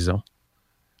prison.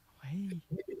 Oui. »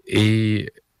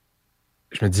 Et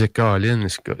je me disais, Colin,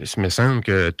 il me semble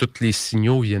que tous les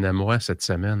signaux viennent à moi cette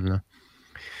semaine, là.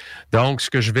 Donc, ce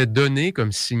que je vais donner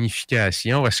comme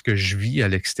signification à ce que je vis à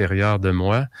l'extérieur de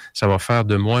moi, ça va faire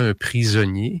de moi un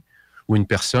prisonnier ou une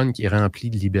personne qui est remplie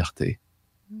de liberté.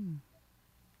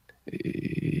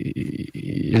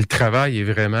 Et le travail est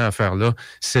vraiment à faire là.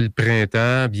 C'est le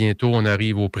printemps, bientôt on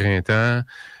arrive au printemps.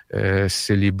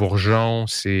 c'est les bourgeons,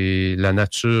 c'est la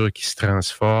nature qui se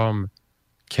transforme.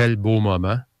 Quel beau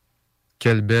moment,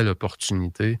 quelle belle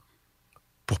opportunité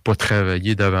pour pas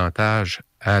travailler davantage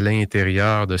à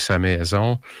l'intérieur de sa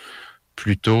maison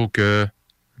plutôt que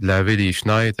de laver les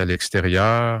fenêtres à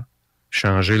l'extérieur,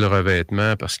 changer le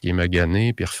revêtement parce qu'il est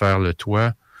magané, puis refaire le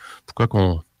toit. Pourquoi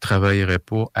qu'on travaillerait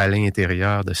pas à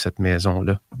l'intérieur de cette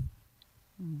maison-là?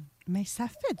 Mais ça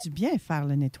fait du bien faire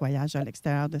le nettoyage à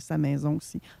l'extérieur de sa maison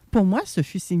aussi. Pour moi, ce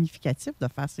fut significatif de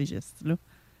faire ces gestes-là.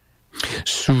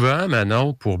 Souvent,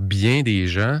 Manon, pour bien des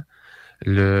gens,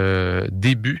 le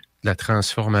début de la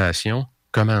transformation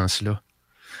commence là.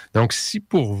 Donc, si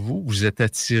pour vous, vous êtes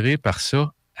attiré par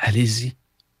ça, allez-y.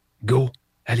 Go!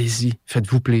 Allez-y.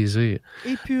 Faites-vous plaisir.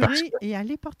 Épurer et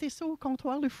allez porter ça au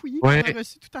comptoir Le Fouillis qu'on a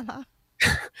reçu tout à l'heure.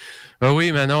 Ben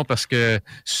oui, Manon, parce que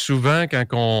souvent, quand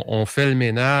on fait le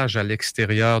ménage à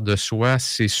l'extérieur de soi,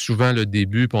 c'est souvent le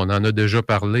début, puis on en a déjà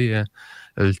parlé, hein.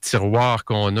 Le tiroir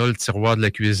qu'on a, le tiroir de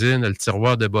la cuisine, le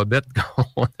tiroir de bobette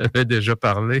qu'on avait déjà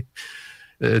parlé,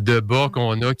 de bas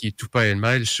qu'on a qui est tout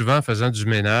pêle-mêle. Souvent, en faisant du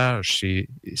ménage, c'est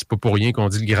pas pour rien qu'on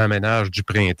dit le grand ménage du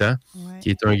printemps, qui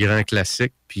est un grand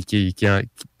classique, puis qui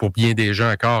pour bien des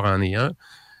gens encore en est un.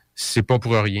 C'est pas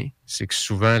pour rien. C'est que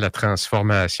souvent, la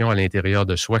transformation à l'intérieur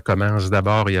de soi commence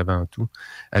d'abord et avant tout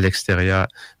à l'extérieur.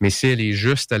 Mais si elle est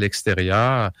juste à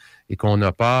l'extérieur et qu'on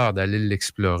a peur d'aller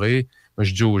l'explorer, moi,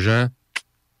 je dis aux gens,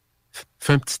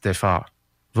 fais un petit effort.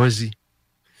 Vas-y.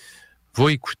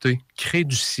 Va écouter. Crée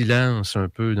du silence un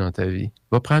peu dans ta vie.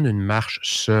 Va prendre une marche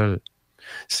seule,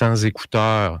 sans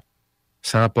écouteurs,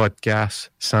 sans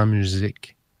podcast, sans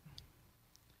musique.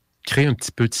 Crée un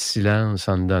petit peu de silence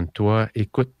en dedans de toi.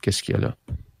 Écoute qu'est-ce qu'il y a là.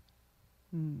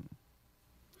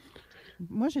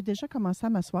 Moi, j'ai déjà commencé à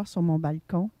m'asseoir sur mon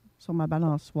balcon, sur ma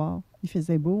balançoire. Il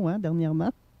faisait beau, hein,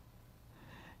 dernièrement.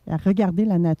 Et à regarder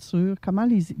la nature, comment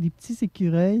les petits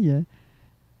écureuils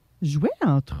jouaient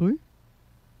entre eux.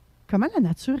 Comment la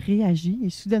nature réagit. Et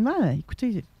soudainement, écoutez,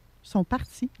 ils sont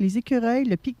partis. Les écureuils,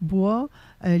 le pic-bois,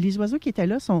 les oiseaux qui étaient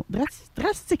là sont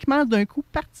drastiquement d'un coup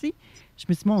partis. Je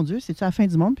me suis dit, mon Dieu, c'est-tu la fin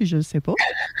du monde? Puis je ne le sais pas.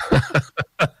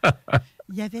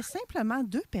 Il y avait simplement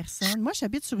 2 personnes. Moi,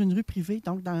 j'habite sur une rue privée,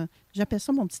 donc j'appelle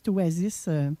ça mon petit oasis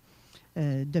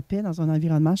de paix dans un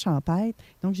environnement champêtre.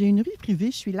 Donc, j'ai une rue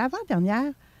privée. Je suis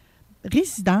l'avant-dernière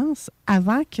résidence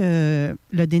avant que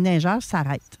le déneigeur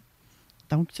s'arrête.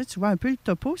 Donc, tu vois un peu le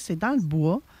topo, c'est dans le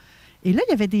bois. Et là,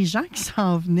 il y avait des gens qui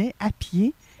s'en venaient à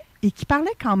pied et qui parlaient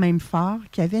quand même fort,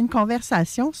 qui avaient une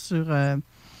conversation sur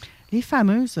les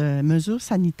fameuses mesures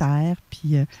sanitaires,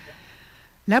 puis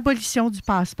l'abolition du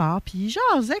passeport, puis ils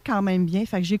jasaient quand même bien.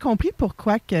 Fait que j'ai compris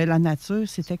pourquoi que la nature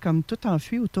s'était comme tout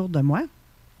enfui autour de moi.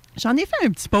 J'en ai fait un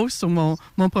petit post sur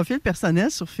mon profil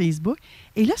personnel sur Facebook,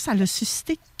 et là, ça a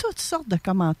suscité toutes sortes de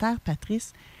commentaires,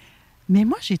 Patrice. Mais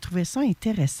moi, j'ai trouvé ça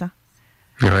intéressant.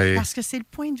 Oui. Parce que c'est le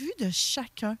point de vue de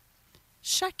chacun.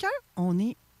 Chacun, on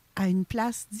est à une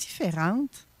place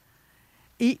différente.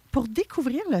 Et pour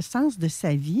découvrir le sens de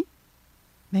sa vie,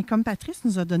 bien, comme Patrice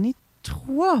nous a donné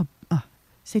 3...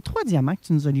 c'est 3 diamants que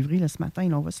tu nous as livrés là, ce matin,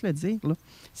 là, on va se le dire. Là.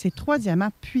 C'est 3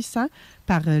 diamants puissants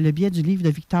par le biais du livre de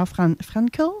Viktor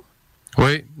Frankl.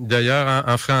 Oui, d'ailleurs,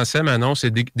 en français, Manon,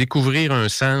 c'est découvrir un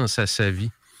sens à sa vie.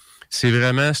 C'est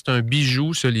un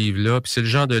bijou, ce livre-là. Puis c'est le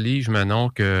genre de livre, Manon,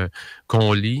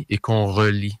 qu'on lit et qu'on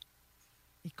relit.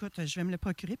 Écoute, je vais me le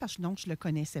procurer parce que donc, je ne le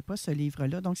connaissais pas, ce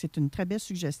livre-là. Donc, c'est une très belle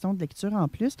suggestion de lecture en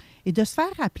plus. Et de se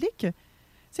faire rappeler que, tu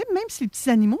sais, même si les petits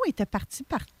animaux étaient partis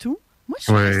partout, moi, je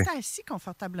suis restée assis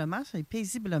confortablement et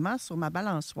paisiblement sur ma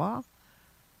balançoire.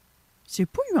 J'ai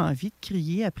pas eu envie de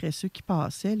crier après ceux qui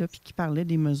passaient, là, puis qui parlaient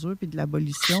des mesures, puis de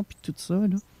l'abolition, puis tout ça,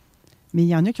 là. Mais il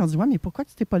y en a qui ont dit, ouais, mais pourquoi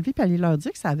tu t'es pas levé puis aller leur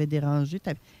dire que ça avait dérangé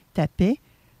ta paix?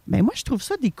 Bien, moi, je trouve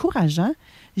ça décourageant.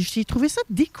 J'ai trouvé ça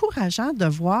décourageant de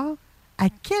voir à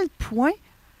quel point...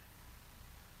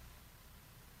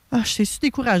 c'est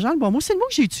décourageant. Bon, moi, c'est le mot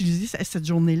que j'ai utilisé cette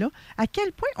journée-là. À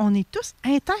quel point on est tous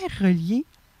interreliés,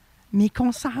 mais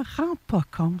qu'on s'en rend pas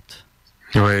compte.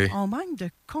 Oui. On manque de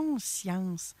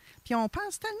conscience. Puis on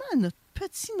pense tellement à notre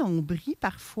petit nombril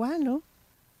parfois, là,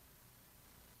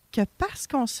 que parce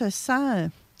qu'on se sent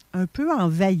un peu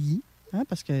envahi, hein,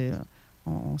 parce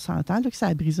qu'on s'entend là, que ça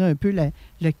a brisé un peu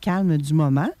le calme du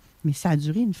moment, mais ça a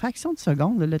duré une fraction de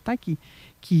seconde, là, le temps qui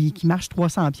marche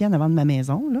 300 pieds en avant de ma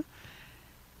maison. Là.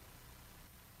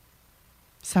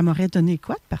 Ça m'aurait donné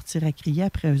quoi de partir à crier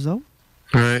après eux autres?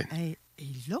 Oui.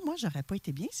 Et là, moi, j'aurais pas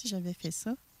été bien si j'avais fait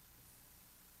ça.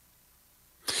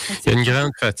 Il y a une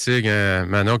grande fatigue,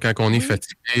 Manon. Quand on est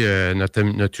fatigué,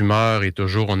 notre humeur est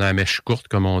toujours, on a la mèche courte,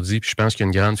 comme on dit. Puis je pense qu'il y a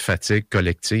une grande fatigue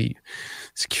collective.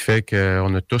 Ce qui fait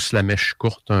qu'on a tous la mèche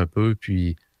courte un peu.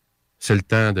 Puis c'est le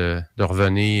temps de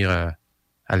revenir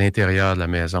à l'intérieur de la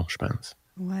maison, je pense.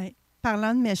 Oui.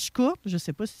 Parlant de mèche courte, je ne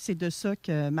sais pas si c'est de ça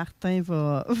que Martin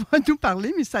va nous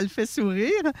parler, mais ça le fait sourire.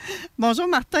 Bonjour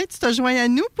Martin, tu te joins à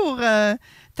nous pour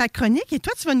ta chronique et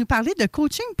toi, tu vas nous parler de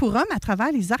coaching pour hommes à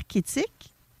travers les archétypes.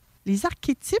 Les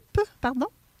archétypes, pardon?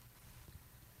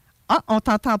 Ah, on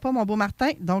t'entend pas, mon beau Martin,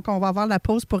 donc on va avoir la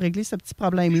pause pour régler ce petit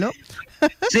problème-là.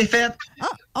 C'est fait! Ah,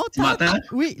 on t'entend?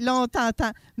 Oui, là, on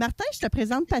t'entend. Martin, je te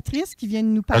présente Patrice qui vient de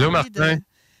nous parler. Allô, Martin?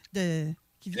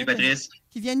 Qui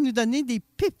vient de nous donner des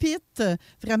pépites,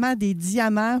 vraiment des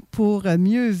diamants pour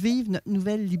mieux vivre notre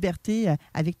nouvelle liberté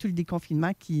avec tout le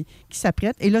déconfinement qui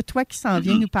s'apprête. Et là, toi qui s'en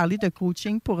viens nous parler de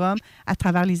coaching pour hommes à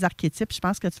travers les archétypes, je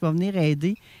pense que tu vas venir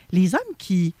aider les hommes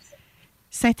qui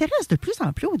s'intéressent de plus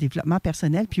en plus au développement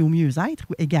personnel puis au mieux-être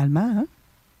également. Hein?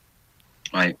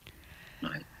 Oui.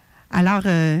 Alors,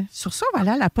 sur ça,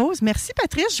 voilà la pause. Merci,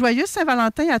 Patrice. Joyeux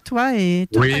Saint-Valentin à toi et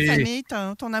toute ta famille,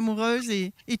 ton amoureuse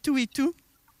et tout et tout.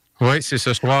 Oui, c'est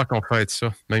ce soir qu'on fête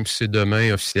ça, même si c'est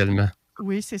demain officiellement.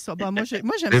 Oui, c'est ça. Bon, moi, j'aime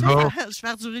ça. Bon. Je vais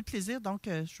faire durer le plaisir, donc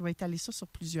je vais étaler ça sur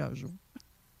plusieurs jours.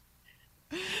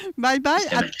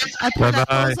 Bye-bye. Après la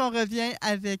pause, on revient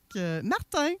avec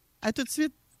Martin. À tout de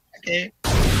suite. OK.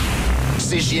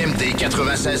 CJMD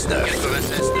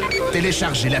 96.9.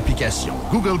 Téléchargez l'application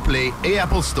Google Play et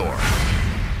Apple Store.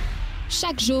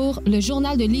 Chaque jour, le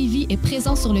Journal de Lévis est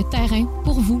présent sur le terrain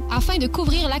pour vous afin de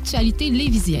couvrir l'actualité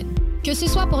lévisienne. Que ce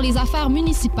soit pour les affaires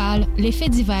municipales, les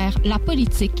faits divers, la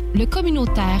politique, le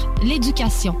communautaire,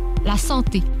 l'éducation, la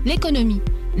santé, l'économie,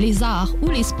 les arts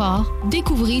ou les sports,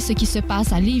 découvrez ce qui se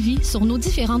passe à Lévis sur nos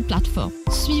différentes plateformes.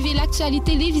 Suivez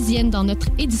l'actualité lévisienne dans notre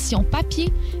édition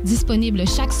papier, disponible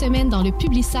chaque semaine dans le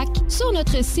Publisac, sur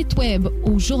notre site web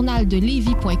au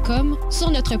journaldelevis.com, sur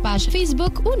notre page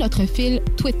Facebook ou notre fil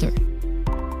Twitter.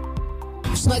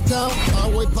 Snackdown,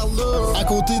 à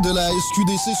côté de la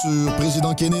SQDC sur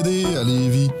Président Kennedy à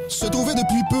Lévis, se trouvait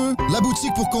depuis peu la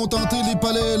boutique pour contenter les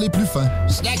palais les plus fins.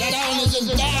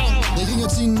 Des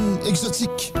grignotines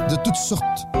exotiques de toutes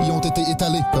sortes y ont été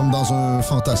étalées comme dans un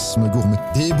fantasme gourmet.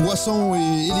 Des boissons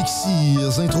et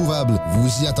élixirs introuvables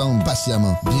vous y attendent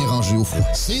patiemment, bien rangés au froid.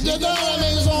 C'est dedans la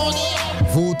maison!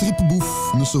 Vos tripes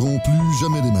bouffes ne seront plus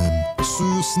jamais les mêmes.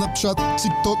 Sur Snapchat,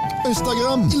 TikTok,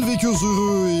 Instagram, ils vécurent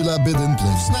heureux et la bed and pleine.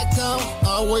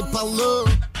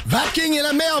 Vapking est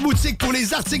la meilleure boutique pour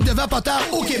les articles de vapoteurs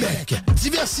au Québec.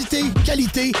 Diversité,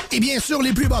 qualité et bien sûr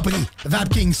les plus bas prix.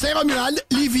 Vapking Saint-Romuald,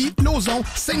 Lévis, Lauson,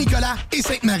 Saint-Nicolas et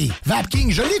Sainte-Marie.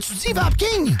 Vapking, je l'étudie,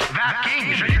 Vapking!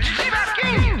 Vapking, je l'étudie,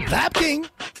 Vapking! Vapking!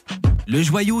 Le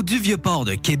joyau du Vieux-Port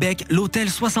de Québec, l'Hôtel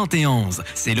 71.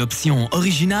 C'est l'option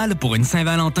originale pour une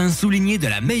Saint-Valentin soulignée de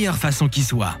la meilleure façon qui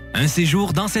soit. Un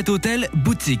séjour dans cet hôtel,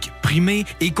 boutique, primé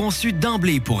et conçu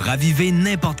d'emblée pour raviver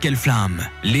n'importe quelle flamme.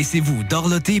 Laissez-vous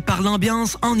dorloter par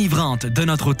l'ambiance enivrante de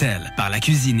notre hôtel, par la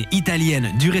cuisine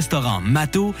italienne du restaurant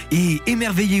Mato et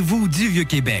émerveillez-vous du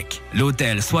Vieux-Québec.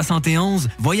 L'Hôtel 71,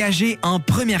 voyagez en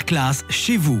première classe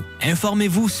chez vous.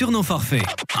 Informez-vous sur nos forfaits.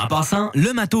 En passant,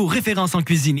 le Mato, référence en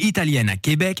cuisine italienne à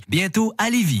Québec, bientôt à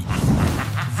Lévis.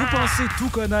 Vous pensez tout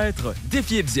connaître?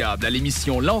 Défiez le diable à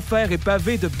l'émission L'Enfer est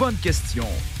pavé de bonnes questions.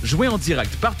 Jouez en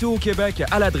direct partout au Québec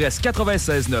à l'adresse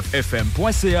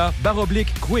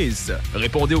 969fm.ca/quiz.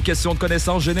 Répondez aux questions de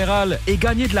connaissances générales et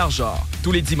gagnez de l'argent.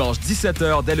 Tous les dimanches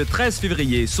 17h dès le 13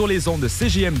 février sur les ondes de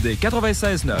CJMD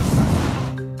 96.9.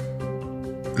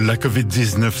 La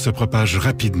COVID-19 se propage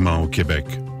rapidement au Québec.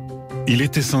 Il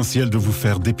est essentiel de vous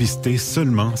faire dépister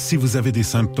seulement si vous avez des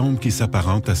symptômes qui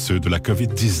s'apparentent à ceux de la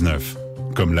COVID-19,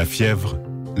 comme la fièvre,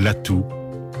 la toux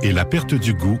et la perte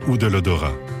du goût ou de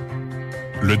l'odorat.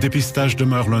 Le dépistage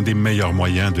demeure l'un des meilleurs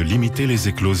moyens de limiter les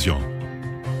éclosions.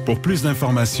 Pour plus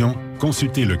d'informations,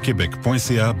 consultez le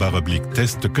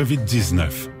québec.ca/test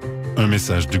COVID-19. Un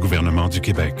message du gouvernement du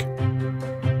Québec.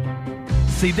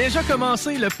 C'est déjà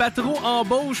commencé, le patron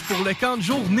embauche pour le camp de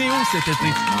jour Néo cet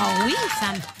été. Ah oui,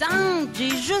 ça me tente.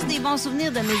 J'ai juste des bons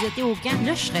souvenirs de mes étés au camp.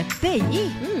 Là, je serais payé.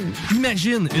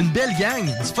 Imagine, une belle gang,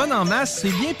 du fun en masse,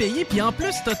 c'est bien payé, puis en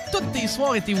plus, t'as toutes tes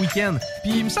soirs et tes week-ends.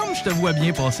 Puis il me semble que je te vois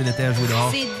bien passer l'été à jouer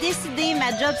dehors. C'est décidé,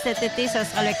 ma job cet été, ce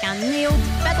sera le camp Néo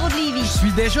du Patro de Lévis. Je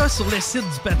suis déjà sur le site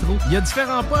du Patro. Il y a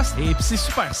différents postes et puis c'est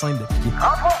super simple d'appliquer.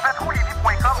 Rentre au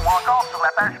patrolévis.com ou encore sur la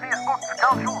page Facebook du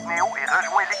camp de jour Néo et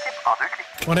rejoins l'équipe en 2 clics.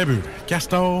 On a vu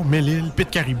Castor, Mélile, Pit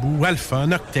Caribou, Alpha,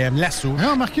 Noctem, Lasso.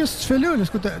 Non, Marcus, tu fais là? Est-ce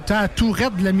que t'as la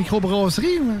tourette de la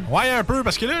microbrasserie? Ouais, un peu,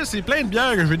 parce que là, c'est plein de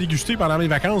bières que je vais déguster pendant mes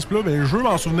vacances. Puis là, ben, je veux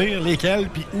m'en souvenir lesquelles,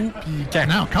 puis où, puis quand.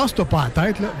 Non, casse-toi pas la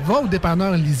tête, là. Va au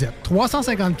dépanneur Lisette.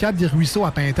 354 des Ruisseaux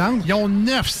à Pintante. Ils ont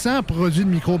 900 produits de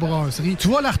microbrasserie. Tu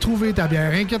vas la retrouver, ta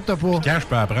bière, inquiète-toi pas. Puis quand je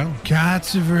peux apprendre? Quand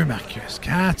tu veux, Marcus,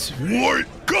 quand tu veux. Ouais,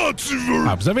 quand tu veux!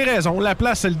 Ah, vous avez raison, la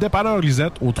place, c'est le dépanneur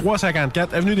Lisette, au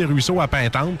 354 Avenue des Ruisseaux à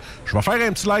Pintante. Je vais faire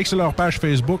un petit like sur leur page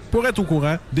Facebook pour être au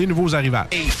courant des nouveaux arrivages.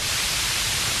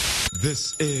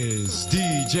 This is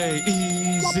DJ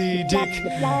Easy Dick,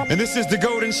 and this is the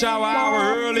Golden Shower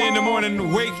Hour. Early in the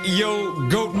morning, wake your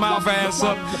goat mouth ass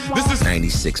up. This is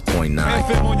 96.9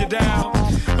 FM on your dial,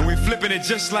 and we flipping it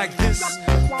just like this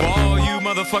for all you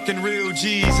motherfucking real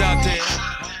G's out there.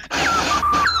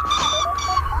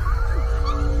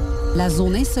 La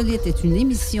Zone Insolite est une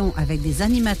émission avec des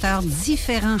animateurs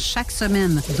différents chaque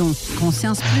semaine, dont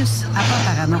Conscience Plus, Apport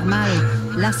Paranormal,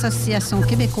 l'Association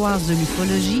québécoise de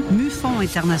l'ufologie, MUFON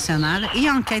International et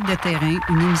Enquête de terrain,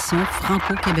 une émission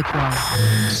franco-québécoise.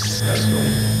 La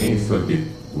Zone Insolite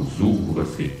vous ouvre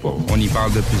ses portes. On y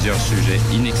parle de plusieurs sujets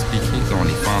inexpliqués, dont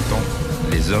les fantômes,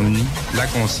 les ovnis, la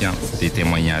conscience, des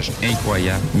témoignages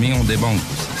incroyables, mais on débonde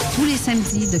aussi. Tous les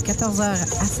samedis de 14h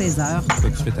à 16h. Tout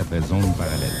de suite après Zone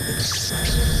Parallèle.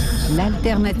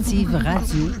 L'alternative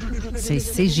radio, c'est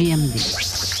CJMD.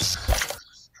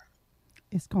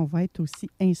 Est-ce qu'on va être aussi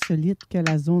insolite que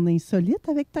la zone insolite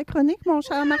avec ta chronique, mon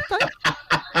cher Martin?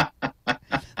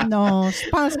 Non, je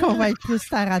pense qu'on va être plus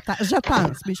terre à terre. Je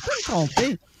pense, mais je peux me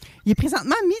tromper. Il est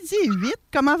présentement 12h08.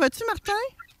 Comment vas-tu, Martin?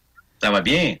 Ça va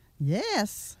bien.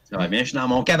 Yes. Ça va bien. Je suis dans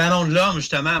mon cabanon de l'homme,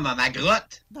 justement, ma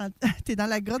grotte. T'es dans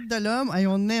la grotte de l'homme. Hey,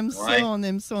 on aime ça, ouais. on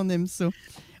aime ça, on aime ça.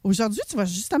 Aujourd'hui, tu vas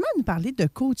justement nous parler de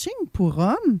coaching pour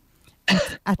hommes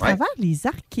à travers les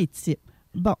archétypes.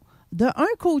 Bon, de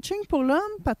un coaching pour l'homme,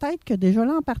 peut-être que déjà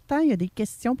là, en partant, il y a des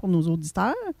questions pour nos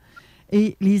auditeurs.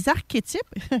 Et les archétypes,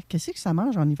 qu'est-ce que ça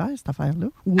mange en hiver, cette affaire-là?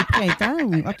 Ou au printemps?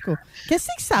 Ou, en tout cas, qu'est-ce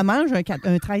que ça mange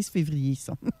un 13 février,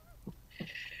 ça?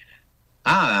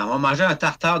 Ah, on va manger un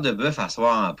tartare de bœuf à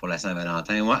soir pour la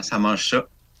Saint-Valentin. Ouais, ça mange ça.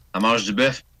 Ça mange du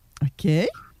bœuf. OK.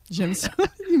 J'aime ça.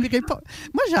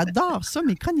 Moi, j'adore ça.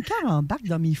 Mes chroniqueurs embarquent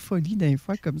dans mes folies d'un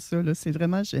fois comme ça. Là. C'est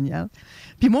vraiment génial.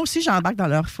 Puis moi aussi, j'embarque dans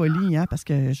leur folie, hein, parce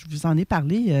que je vous en ai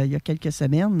parlé il y a quelques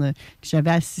semaines que j'avais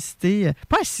assisté.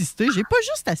 Pas assisté, j'ai pas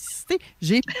juste assisté,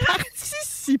 j'ai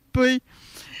participé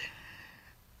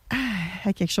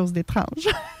à quelque chose d'étrange.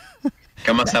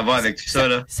 Comment ça va avec tout ça,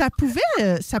 là? Ça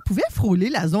pouvait frôler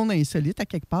la zone insolite à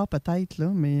quelque part, peut-être,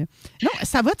 là, mais non,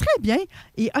 ça va très bien.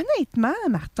 Et honnêtement,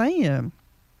 Martin,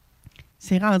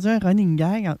 c'est rendu un running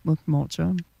gag entre moi et mon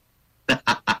chum.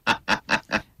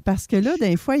 Parce que là,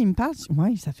 des fois, il me parle,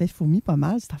 ouais, ça fait fourmi pas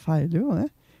mal, cette affaire-là, hein?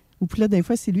 Ou puis là, des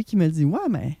fois, c'est lui qui me dit, ouais,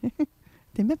 mais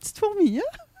t'es ma petite fourmi, hein?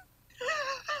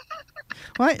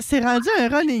 Ouais, c'est rendu un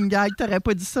running gag. T'aurais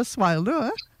pas dit ça ce soir-là,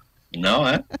 hein? Non,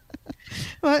 hein?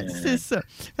 Oui, c'est ça.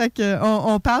 Fait que,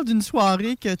 on parle d'une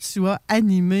soirée que tu as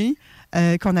animée,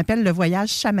 qu'on appelle le voyage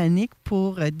chamanique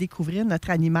pour découvrir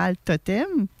notre animal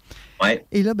totem. Ouais.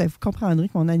 Et là, ben, vous comprendrez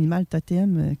que mon animal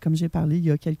totem, comme j'ai parlé il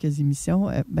y a quelques émissions,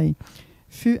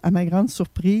 fut, à ma grande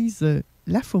surprise,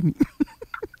 la fourmi.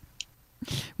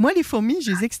 Moi, les fourmis,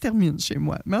 je les extermine chez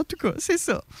moi. Mais en tout cas, c'est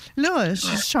ça. Là,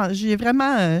 j'ai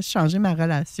vraiment changé ma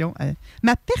relation,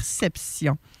 ma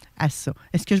perception à ça.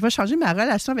 Est-ce que je vais changer ma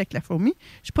relation avec la fourmi?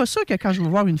 Je ne suis pas sûre que quand je vais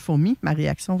voir une fourmi, ma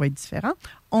réaction va être différente.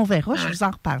 On verra, je vous en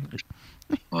reparlerai.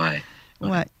 Ouais.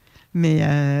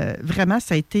 Mais vraiment,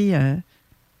 ça a été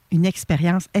une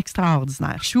expérience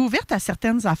extraordinaire. Je suis ouverte à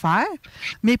certaines affaires,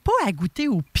 mais pas à goûter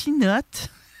aux peanuts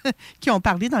qui ont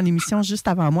parlé dans l'émission juste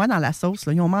avant moi, dans la sauce.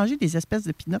 Là. Ils ont mangé des espèces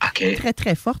de peanuts très,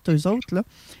 très fortes, eux autres.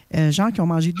 Là. Gens qui ont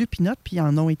mangé 2 peanuts, puis ils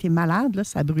en ont été malades. Là,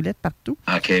 ça brûlait de partout.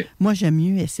 Okay. Moi, j'aime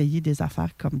mieux essayer des affaires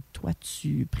comme toi,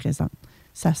 tu présentes.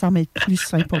 Ça semble être plus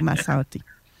sain pour ma santé.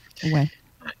 Ouais.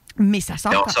 Mais ça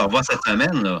sort... Et on se revoit cette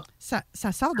semaine, là.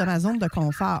 Ça sort de ma zone de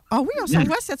confort. Ah oui, on se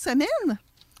revoit cette semaine?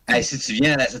 Hey, si tu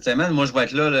viens cette semaine, moi, je vais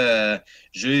être là le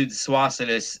jeudi soir. C'est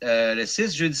le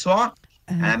 6, jeudi soir,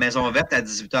 à la Maison Verte à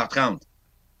 18h30.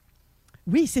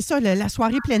 Oui, c'est ça, la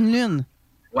soirée pleine lune.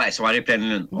 Oui, soirée pleine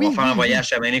lune. Oui, on va faire un voyage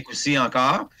chamanique aussi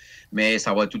encore, mais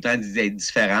ça va tout le temps être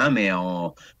différent, mais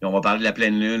on va parler de la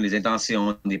pleine lune, les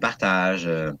intentions, des partages.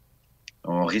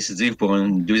 On récidive pour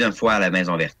une deuxième fois à la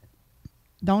Maison Verte.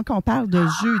 Donc, on parle de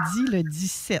jeudi le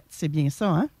 17, c'est bien ça,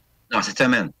 hein? Non, cette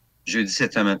semaine. Jeudi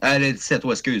cette semaine. Le 17,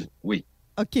 excuse. Oui.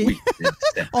 OK. Oui,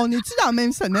 on est-tu dans la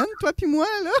même semaine, toi puis moi,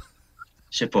 là?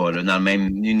 Je sais pas, là, dans le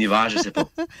même univers, je sais pas.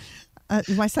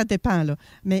 Oui, ça dépend, là.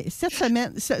 Mais cette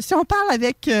semaine, si on parle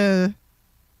avec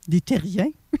des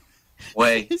terriens...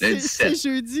 Oui, le 17. C'est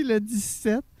jeudi, le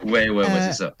 17. Oui,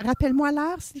 c'est ça. Rappelle-moi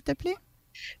l'heure, s'il te plaît.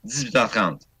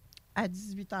 18h30. À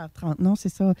 18h30. Non, c'est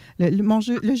ça.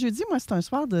 Le jeudi, moi, c'est un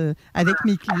soir avec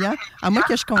mes clients. À moins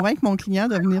que je convainque mon client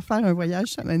de venir faire un voyage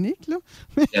chamanique, là.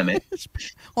 Jamais.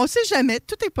 On ne sait jamais.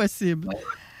 Tout est possible.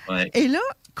 Ouais. Et là,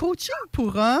 coaching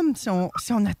pour hommes, si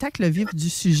on attaque le vif du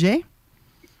sujet,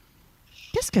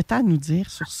 qu'est-ce que tu as à nous dire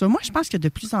sur ça? Moi, je pense qu'il y a de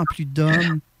plus en plus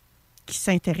d'hommes qui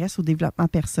s'intéressent au développement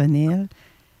personnel,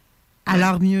 à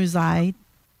leur mieux-être,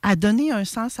 à donner un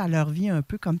sens à leur vie, un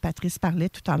peu comme Patrice parlait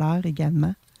tout à l'heure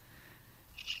également.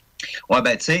 Oui,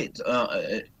 ben tu sais,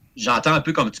 j'entends un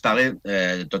peu comme tu parlais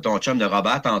de ton chum de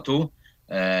Robert tantôt,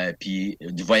 puis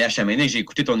du voyage chamanique. J'ai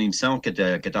écouté ton émission que tu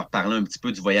as reparlé un petit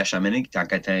peu du voyage chamanique quand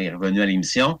tu es revenu à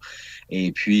l'émission.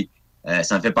 Et puis,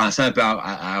 ça me fait penser un peu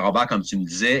à Robert, comme tu me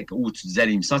disais, ou tu disais à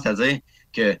l'émission, c'est-à-dire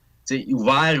que, tu sais,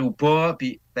 ouvert ou pas,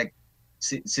 puis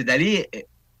c'est d'aller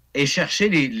et chercher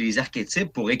les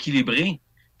archétypes pour équilibrer.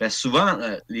 Parce que souvent,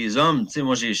 les hommes, tu sais,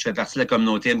 moi, je fais partie de la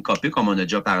communauté MKP, comme on a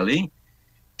déjà parlé,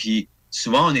 puis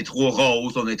souvent, on est trop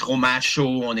rose, on est trop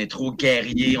macho, on est trop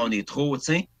guerrier, on est trop, tu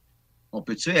sais, on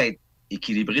peut-tu être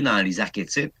équilibré dans les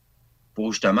archétypes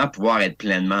pour justement pouvoir être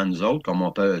pleinement nous autres, comme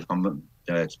on peut, comme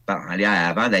tu parlais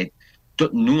avant, d'être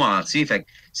tous nous entiers. Fait que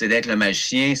c'est d'être le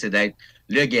magicien, c'est d'être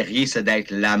le guerrier, c'est d'être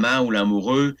l'amant ou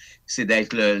l'amoureux, c'est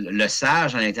d'être le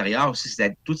sage à l'intérieur aussi, c'est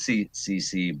d'être tous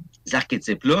ces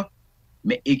archétypes-là,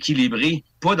 mais équilibrés,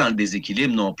 pas dans le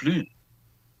déséquilibre non plus.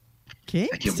 OK. Il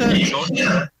y a beaucoup de choses qui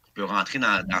peuvent rentrer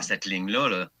dans cette ligne-là.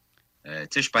 Là. Tu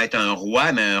sais, je peux être un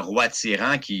roi, mais un roi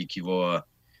tyran qui va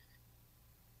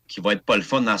être pas le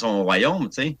fun dans son royaume,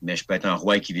 tu sais, mais je peux être un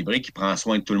roi équilibré qui prend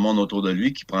soin de tout le monde autour de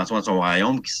lui, qui prend soin de son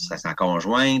royaume, sa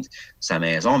conjointe, sa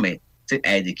maison, mais tu sais,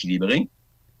 être équilibré.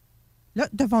 Là,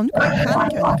 devons-nous comprendre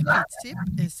qu'un archétype,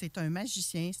 c'est un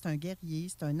magicien, c'est un guerrier,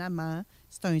 c'est un amant,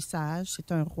 c'est un sage,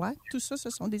 c'est un roi. Tout ça, ce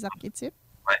sont des archétypes?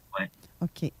 Oui.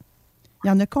 OK. Il y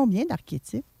en a combien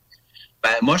d'archétypes?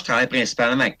 Ben, moi, je travaille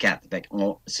principalement avec 4.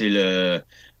 C'est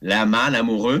l'amant,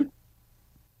 l'amoureux.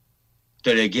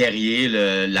 Tu as le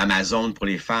guerrier, l'Amazone pour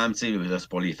les femmes, tu sais, c'est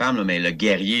pour les femmes, là, mais le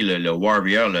guerrier, le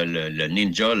warrior, le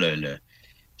ninja,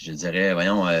 je dirais,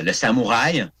 voyons, le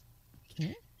samouraï.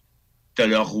 Okay. Tu as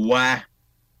le roi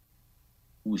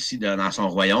aussi dans son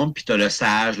royaume, puis tu as le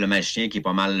sage, le magicien qui est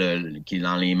pas mal, qui est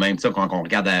dans les mêmes, tu sais, quand on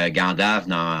regarde Gandalf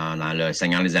dans le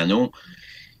Seigneur des Anneaux,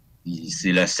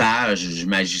 c'est le sage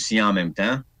magicien en même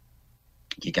temps,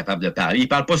 qui est capable de parler. Il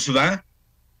parle pas souvent,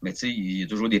 mais tu sais, il y a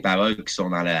toujours des paroles qui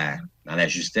sont dans la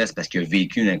justesse parce qu'il a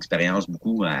vécu une expérience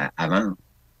beaucoup avant.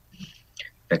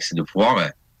 Fait que c'est de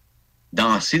pouvoir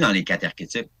danser dans les 4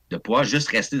 archétypes, de pouvoir juste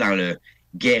rester dans le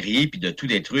guerrier, puis de tout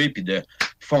détruire, puis de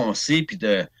foncer, puis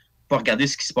de pas regarder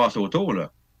ce qui se passe autour,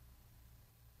 là.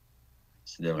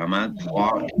 C'est de vraiment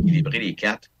pouvoir équilibrer les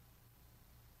 4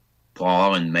 pour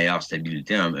avoir une meilleure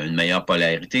stabilité, une meilleure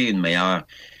polarité, une meilleure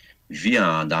vie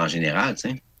en général, tu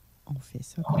sais. On fait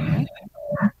ça comment?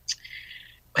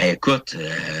 Ben écoute,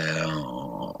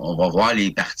 on va voir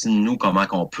les parties de nous, comment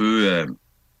qu'on peut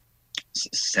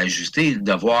s'ajuster,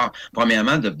 de voir,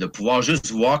 premièrement, de pouvoir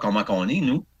juste voir comment qu'on est,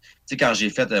 nous. Tu sais, quand j'ai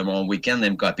fait mon week-end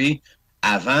MKP,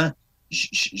 avant,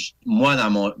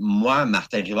 moi,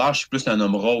 Martin Rivard, je suis plus un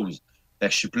homme rose. Fait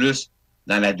que je suis plus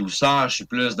dans la douceur, je suis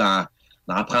plus dans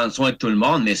prendre soin de tout le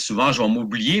monde, mais souvent, je vais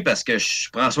m'oublier parce que je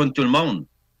prends soin de tout le monde.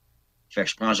 Fait que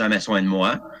je prends jamais soin de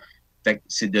moi. Fait que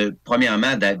c'est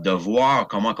premièrement, de voir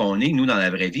comment qu'on est, nous, dans la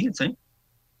vraie vie, tu sais.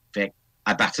 Fait que,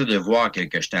 à partir de voir que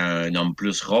j'étais un homme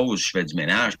plus rose, je fais du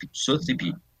ménage, puis tout ça, tu sais,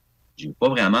 puis j'ai pas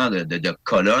vraiment de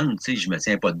colonne, tu sais, je me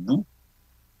tiens pas debout.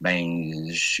 Ben,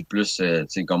 je suis plus, tu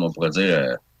sais, comme on pourrait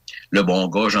dire, le bon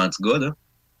gars, gentil gars, là.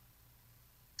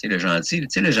 Tu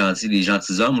sais, les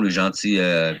gentils hommes ou les gentils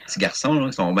petits garçons, là,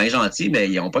 ils sont bien gentils, mais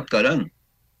ils n'ont pas de colonne.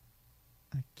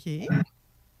 OK.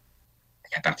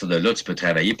 À partir de là, tu peux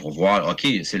travailler pour voir, OK,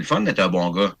 c'est le fun d'être un bon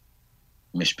gars,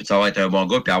 mais je peux savoir être un bon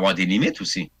gars puis avoir des limites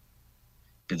aussi.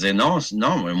 Puis dire non,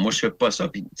 moi, je fais pas ça,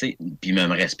 puis me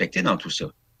respecter dans tout ça.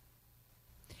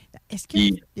 Est-ce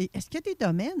qu'il y a des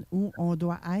domaines où on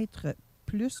doit être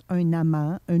plus un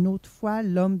amant, une autre fois,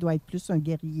 l'homme doit être plus un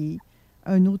guerrier,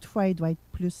 une autre fois, il doit être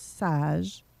plus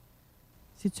sage?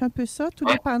 C'est-tu un peu ça, tout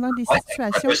dépendant des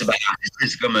situations?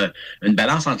 C'est comme une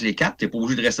balance entre les 4. Tu n'es pas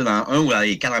obligé de rester dans un ou dans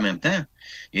les 4 en même temps.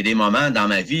 Il y a des moments dans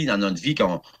ma vie, dans notre vie,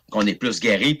 qu'on est plus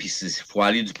guerrier, puis il faut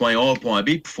aller du point A au point B,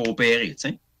 puis il faut opérer, tu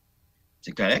sais.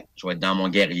 C'est correct, je vais être dans mon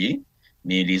guerrier,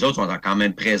 mais les autres sont quand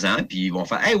même présents, puis ils vont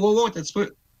faire « Hey, wow, t'as un petit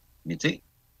peu! » Mais tu sais,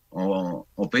 on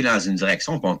peut aller dans une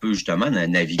direction, puis on peut justement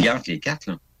naviguer entre les quatre.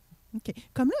 Là. OK.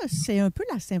 Comme là, c'est un peu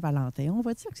la Saint-Valentin. On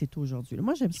va dire que c'est aujourd'hui.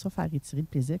 Moi, j'aime ça faire étirer le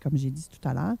plaisir, comme j'ai dit tout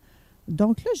à l'heure.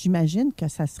 Donc là, j'imagine que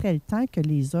ça serait le temps que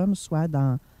les hommes soient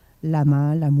dans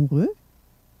l'amant, l'amoureux.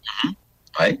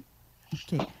 Oui.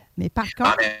 OK. Mais par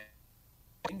contre...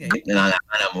 Dans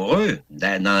l'amoureux,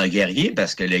 dans le guerrier,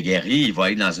 parce que le guerrier, il va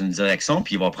aller dans une direction,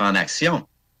 puis il va prendre action.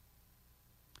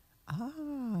 Ah!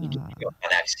 Il va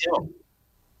prendre action.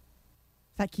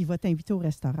 Fait qu'il va t'inviter au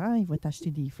restaurant, il va t'acheter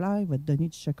des fleurs, il va te donner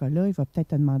du chocolat, il va peut-être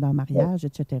te demander en mariage,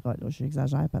 etc. Là,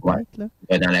 j'exagère peut-être. Là. Il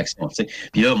va dans l'action, tu sais.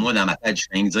 Puis là, moi, dans ma tête, je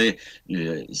viens de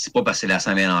dire, c'est pas parce que c'est la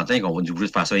Saint-Valentin qu'on va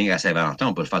juste faire ça rien qu'à Saint-Valentin,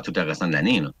 on peut le faire tout le restant de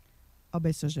l'année. Là. Ah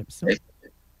ben ça, j'aime ça.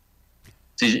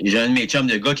 J'ai un de mes chums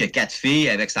de gars qui a 4 filles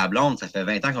avec sa blonde. Ça fait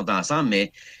 20 ans qu'on est ensemble,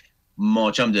 mais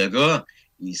mon chum de gars,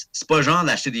 c'est pas le genre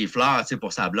d'acheter des fleurs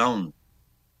pour sa blonde.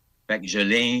 Fait que je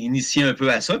l'ai initié un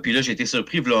peu à ça. Puis là, j'ai été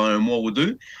surpris, il y a un mois ou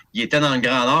deux. Il était dans le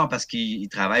Grand Nord parce qu'il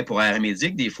travaille pour Air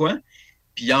Médic des fois.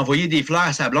 Puis il a envoyé des fleurs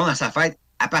à sa blonde à sa fête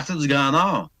à partir du Grand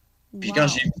Nord. Puis quand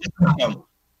j'ai vu ça, comme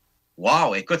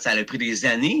wow, écoute, ça a pris des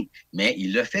années, mais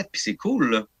il l'a fait, puis c'est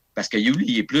cool, là. Parce que lui,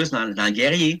 il est plus dans le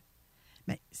guerrier.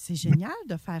 Mais c'est génial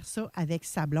de faire ça avec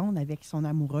sa blonde, avec son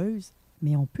amoureuse,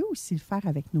 mais on peut aussi le faire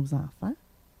avec nos enfants.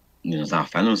 Nos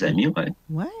enfants, nos amis, oui.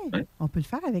 Oui, ouais. On peut le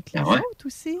faire avec les autres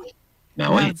aussi.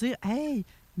 Leur dire, hey,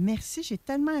 merci, j'ai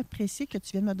tellement apprécié que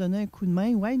tu viennes me donner un coup de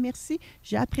main. Oui, merci.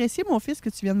 J'ai apprécié, mon fils, que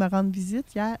tu viennes me rendre visite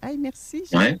hier. Hey, merci.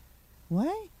 Oui.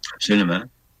 Absolument.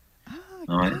 Ah,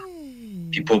 OK.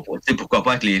 Puis pourquoi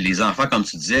pas avec les enfants, comme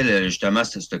tu disais, justement,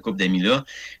 cette couple d'amis-là,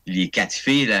 les 4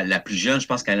 filles, la plus jeune, je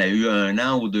pense qu'elle a eu 1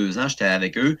 an ou 2 ans, j'étais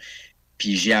avec eux,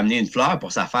 puis j'ai amené une fleur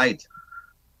pour sa fête.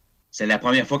 C'est la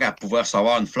première fois qu'elle pouvait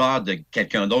recevoir une fleur de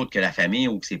quelqu'un d'autre que la famille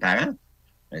ou que ses parents.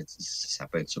 Ça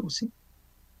peut être ça aussi.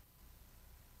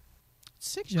 Tu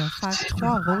sais que j'ai offert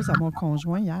 3 roses à mon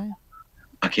conjoint hier.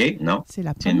 OK, non. C'est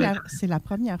la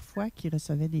première fois qu'il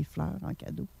recevait des fleurs en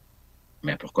cadeau.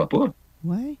 Mais pourquoi pas?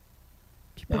 Oui.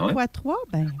 Puis pourquoi 3?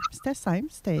 Ben, c'était simple.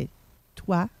 C'était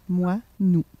toi, moi,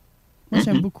 nous. Moi,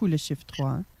 j'aime beaucoup le chiffre 3.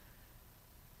 Hein?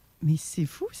 Mais c'est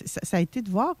fou. Ça a été de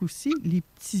voir aussi les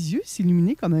petits yeux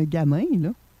s'illuminer comme un gamin,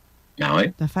 là. Ah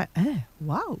oui? De faire,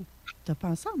 wow! T'as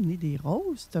pensé à emmener des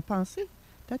roses? T'as pensé?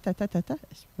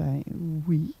 Ben,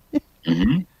 oui.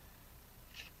 Je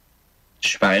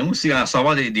suis pareil aussi. En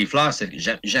recevoir des fleurs,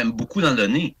 j'aime beaucoup d'en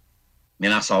donner. Mais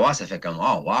l'en recevoir, ça fait comme,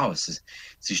 oh, wow! C'est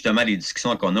justement les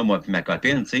discussions qu'on a, moi et ma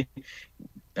copine, tu sais.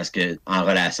 Parce qu'en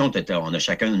relation, on a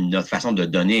chacun notre façon de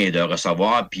donner et de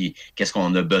recevoir, puis qu'est-ce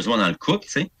qu'on a besoin dans le couple,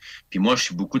 tu sais. Puis moi, je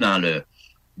suis beaucoup dans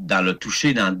le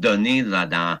toucher, dans le donner,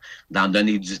 dans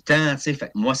donner du temps, tu sais. Fait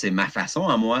que moi, c'est ma façon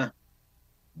à moi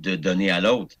de donner à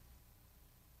l'autre.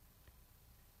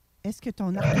 Est-ce que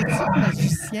ton archétype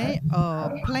magicien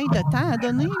a plein de temps à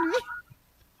donner, lui?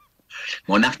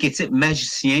 Mon archétype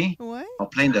magicien a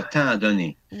plein de temps à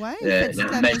donner. Oui,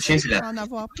 le magicien, c'est en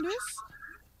avoir plus?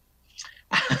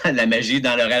 La magie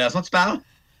dans la relation, tu parles?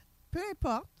 Peu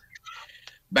importe.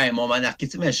 Ben, mon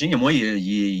archétype magicien, moi,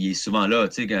 il est souvent là.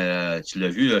 Tu sais, tu l'as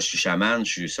vu, là, je suis chaman,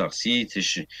 je suis sorcier, tu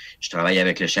sais, je travaille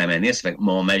avec le chamanisme. Fait que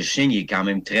mon magicien, il est quand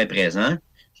même très présent.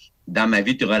 Dans ma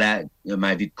vie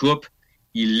de couple,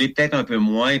 il l'est peut-être un peu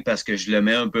moins parce que je le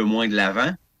mets un peu moins de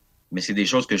l'avant. Mais c'est des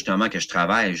choses que je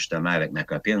travaille justement avec ma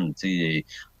copine. Tu sais,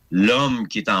 l'homme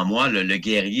qui est en moi, le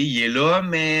guerrier, il est là,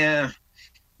 mais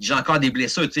j'ai encore des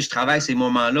blessures. Tu sais, je travaille ces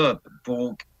moments-là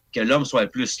pour que l'homme soit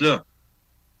plus là.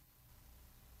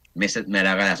 Mais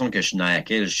la relation dans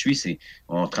laquelle je suis, c'est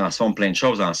on transforme plein de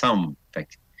choses ensemble. Fait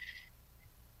que,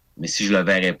 mais si je le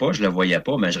verrais pas, je le voyais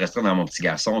pas, mais je resterais dans mon petit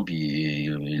garçon, puis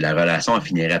la relation elle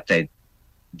finirait peut-être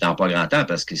dans pas grand temps,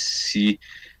 parce que si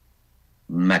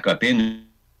ma copine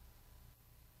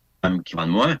qui vend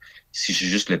de moi, si je suis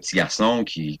juste le petit garçon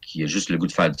qui a juste le goût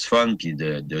de faire du fun puis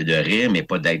de rire, mais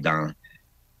pas d'être dans...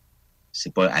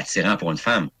 C'est pas attirant pour une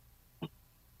femme.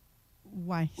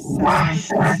 Oui,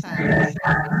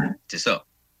 c'est ça,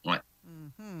 ouais.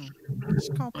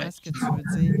 Je comprends ce que tu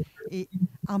veux dire. Et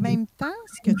en même temps,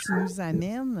 ce que tu nous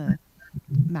amènes,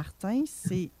 Martin,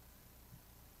 c'est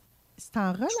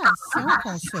en relation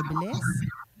qu'on se blesse,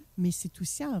 mais c'est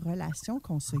aussi en relation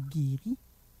qu'on se guérit.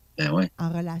 Ben ouais. En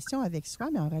relation avec soi,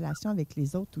 mais en relation avec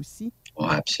les autres aussi. Oui,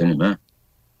 absolument.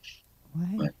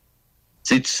 Ouais.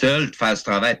 Tu sais, tout seul, faire du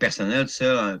travail personnel, tout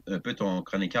seul, un peu ton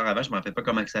chroniqueur avant, je ne me rappelle pas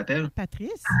comment il s'appelle.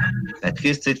 Patrice,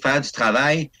 tu sais, de faire du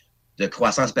travail de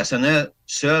croissance personnelle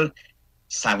seul,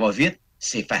 ça va vite,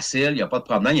 c'est facile, il n'y a pas de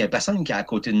problème. Il n'y a personne qui est à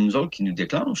côté de nous autres qui nous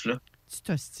déclenche, là. Tu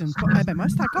t'estimes pas. Ben moi,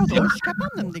 c'est encore drôle. Je suis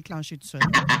capable de me déclencher tout seul.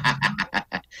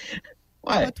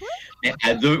 Ouais. Pas toi? Mais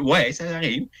à 2, ouais, ça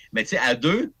arrive. Mais tu sais, à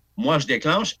 2, moi, je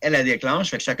déclenche, elle déclenche.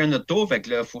 Fait que chacun notre tour. Fait que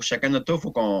là, chacun notre tour, il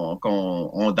faut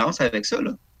qu'on danse avec ça,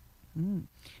 là.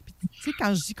 Puis, tu sais,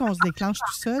 quand je dis qu'on se déclenche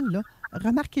tout seul, là,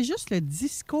 remarquez juste le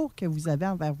discours que vous avez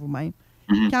envers vous-même.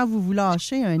 Quand vous vous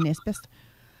lâchez un espèce de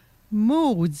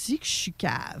maudit que je suis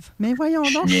cave. Mais voyons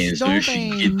donc, je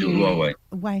suis donc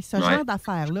ouais, ce genre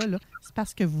d'affaires-là, là, c'est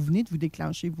parce que vous venez de vous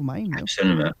déclencher vous-même. Là.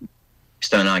 Absolument.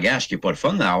 C'est un langage qui n'est pas le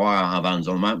fun à avoir envers nous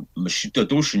autres. Je suis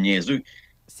Toto, je suis niaiseux.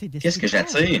 Qu'est-ce que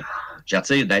j'attire?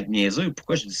 J'attire d'être niaiseux.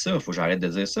 Pourquoi je dis ça? Il faut que j'arrête de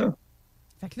dire ça.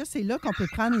 Fait que là, c'est là qu'on peut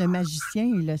prendre le magicien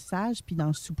et le sage puis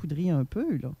d'en saupoudrer un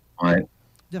peu, là. Ouais.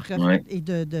 Et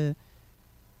de...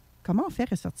 Comment on fait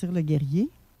ressortir le guerrier?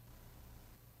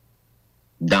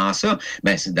 Dans ça,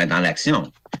 ben, c'est dans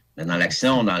l'action. Dans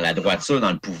l'action, dans la droiture,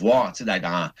 dans le pouvoir, tu sais,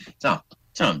 dans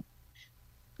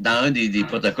un des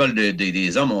protocoles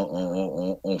des hommes,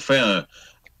 on fait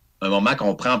un moment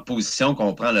qu'on prend position,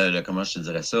 qu'on prend comment je te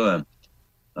dirais ça,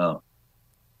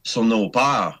 sur nos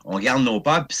peurs. On garde nos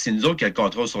peurs, puis c'est nous autres qui avons le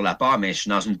contrôle sur la peur, mais je suis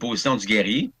dans une position du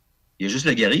guerrier. Il y a juste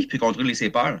le guerrier qui peut contrôler ses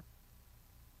peurs.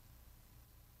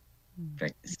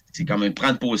 Fait, c'est comme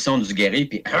prendre position du guerrier,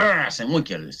 puis c'est moi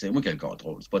qui ai le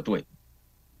contrôle, c'est pas toi.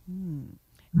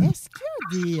 Est-ce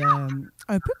qu'il y a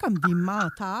un peu comme des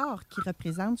mentors qui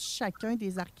représentent chacun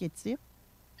des archétypes?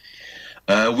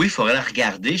 Oui, il faudrait la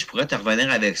regarder. Je pourrais te revenir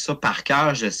avec ça par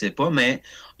cœur, je ne sais pas, mais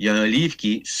il y a un livre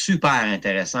qui est super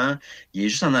intéressant. Il est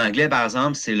juste en anglais, par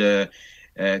exemple, c'est le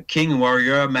King,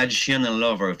 Warrior, Magician and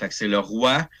Lover. Fait que c'est le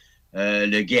roi,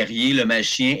 le guerrier, le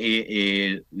magicien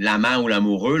et l'amant ou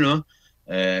l'amoureux, là,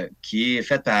 qui est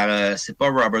fait par, c'est pas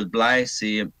Robert Bly,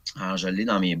 c'est, je l'ai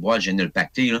dans mes boîtes, j'ai le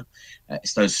pacté, là.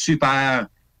 C'est un super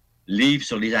livre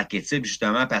sur les archétypes,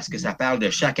 justement, parce que ça parle de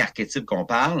chaque archétype qu'on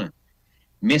parle,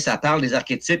 mais ça parle des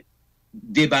archétypes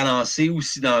débalancés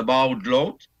aussi d'un bord ou de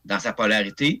l'autre, dans sa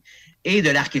polarité, et de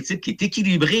l'archétype qui est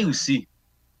équilibré aussi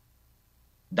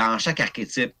dans chaque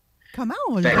archétype. Comment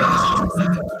on l'a cet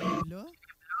équilibre-là?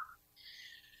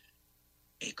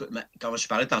 Écoute, comme je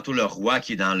parlais tantôt, le roi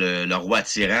qui est dans le roi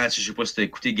tyran, je ne sais pas si tu as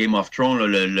écouté Game of Thrones, là,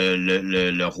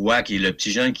 le roi qui est le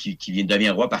petit jeune qui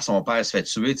devient roi par son père, se fait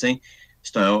tuer, tu sais.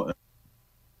 C'est un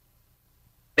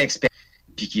expert,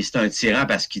 puis c'est un tyran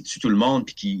parce qu'il tue tout le monde,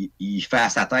 puis qu'il fait à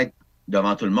sa tête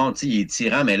devant tout le monde. Tu sais, il est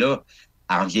tyran, mais là,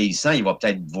 en vieillissant, il va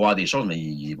peut-être voir des choses, mais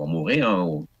il va mourir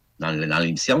dans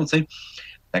l'émission, tu sais.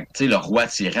 Fait que, tu sais, le roi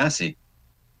tyran, c'est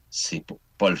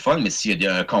pas le fun, mais s'il y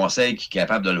a un conseil qui est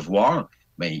capable de le voir,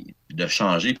 ben, de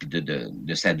changer puis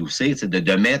de s'adoucir,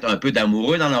 de mettre un peu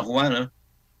d'amoureux dans le roi, là.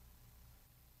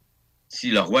 Si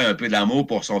le roi a un peu d'amour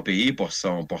pour son pays, pour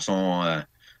son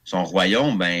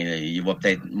royaume, ben il va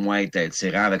peut-être moins être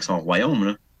tyran avec son royaume,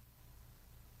 là.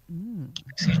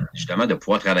 C'est justement de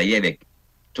pouvoir travailler avec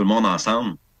tout le monde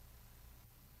ensemble.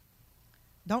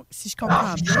 Donc, si je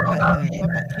comprends bien, pas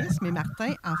Patrice, mais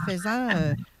Martin, en faisant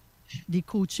des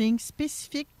coachings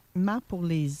spécifiquement pour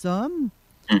les hommes,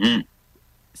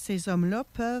 ces hommes-là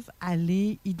peuvent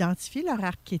aller identifier leur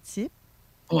archétype.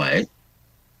 Ouais.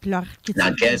 Puis leur archétype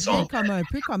devient comme un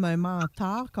peu comme un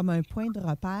mentor, comme un point de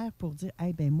repère pour dire,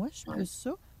 hey, ben moi, je suis plus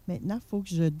ça. Maintenant, il faut que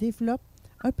je développe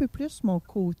un peu plus mon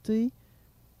côté,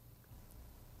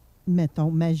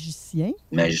 mettons, magicien.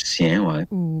 Magicien, oui.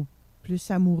 Ou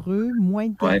plus amoureux, moins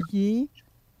de guerrier,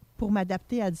 pour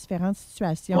m'adapter à différentes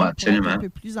situations, pour être un peu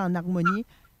plus en harmonie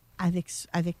avec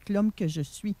l'homme que je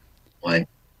suis. Oui.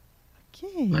 OK.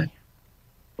 Ouais.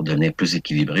 Pour devenir plus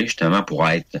équilibré, justement, pour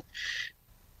être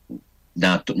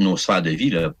dans toutes nos sphères de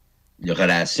vie, là, les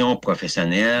relations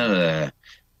professionnelles,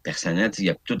 personnelles, il y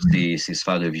a toutes ces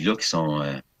sphères de vie-là qui sont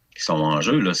en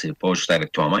jeu. Là. C'est pas juste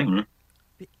avec toi-même. Là.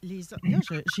 Là,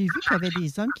 j'ai vu qu'il y avait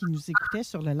des hommes qui nous écoutaient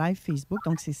sur le live Facebook,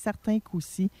 donc c'est certain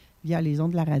qu'aussi, via les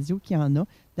ondes de la radio, qu'il y en a.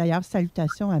 D'ailleurs,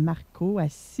 salutations à Marco, à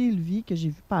Sylvie, que j'ai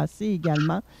vu passer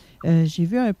également. J'ai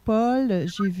vu un Paul,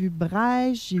 j'ai vu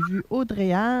Brèche, j'ai vu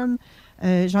Audrey-Anne.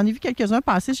 J'en ai vu quelques-uns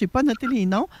passer, je n'ai pas noté les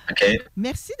noms. Okay.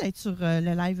 Merci d'être sur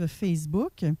le live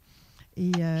Facebook.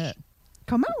 Et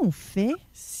comment on fait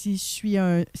si je suis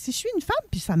une femme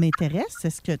puis ça m'intéresse?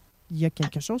 Est-ce qu'il y a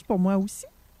quelque chose pour moi aussi?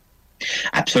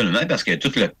 Absolument, parce que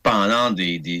tout le pendant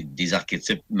des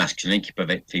archétypes masculins qui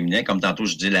peuvent être féminins, comme tantôt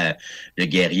je dis le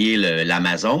guerrier,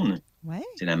 l'Amazone. Ouais.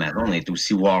 L'Amazone est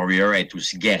aussi warrior, est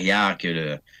aussi guerrière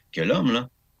que l'homme, là.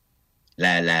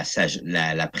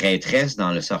 La prêtresse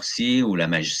dans le sorcier ou la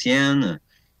magicienne,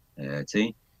 tu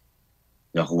sais,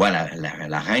 le roi,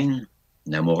 la reine,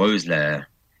 l'amoureuse,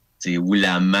 ou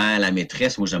l'amant, la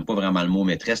maîtresse. Moi, j'aime pas vraiment le mot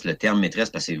maîtresse, le terme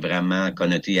maîtresse, parce que c'est vraiment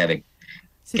connoté avec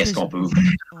qu'est-ce qu'on peut.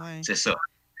 Ouais. C'est ça.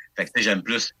 Fait que j'aime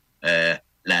plus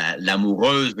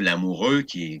l'amoureuse ou l'amoureux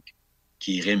qui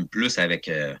rime plus avec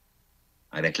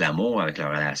l'amour, avec la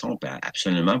relation. Puis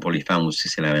absolument, pour les femmes aussi,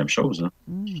 c'est la même chose.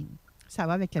 Ça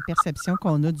va avec la perception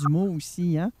qu'on a du mot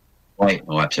aussi, hein? Oui,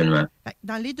 absolument.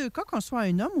 Dans les deux cas, qu'on soit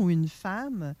un homme ou une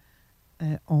femme,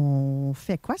 on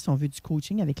fait quoi si on veut du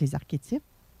coaching avec les archétypes?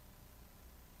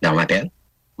 On m'appelle,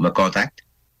 on me contacte.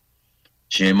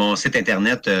 J'ai mon site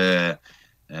internet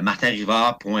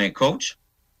martinrivard.coach.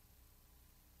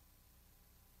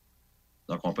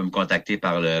 Donc, on peut me contacter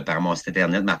par mon site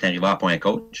internet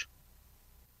martinrivard.coach.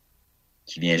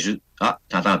 Qui vient juste... Ah,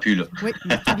 t'entends plus, là. Oui,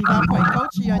 martinrivard.coach.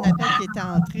 Il y a un appel qui était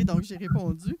entré, donc j'ai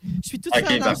répondu. Je suis toute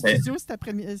seule dans le studio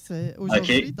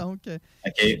aujourd'hui, donc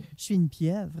je suis une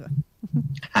pieuvre.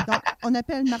 Donc, on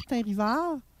appelle Martin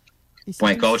Rivard.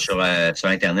 .coach sur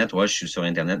Internet. Oui, je suis sur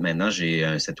Internet maintenant. J'ai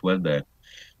un site web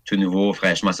tout nouveau,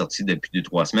 fraîchement sorti depuis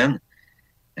 2-3 semaines.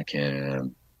 Que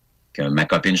ma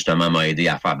copine, justement, m'a aidé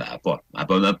à faire.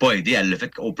 Elle m'a pas aidé, elle l'a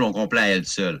fait au plomb complet à elle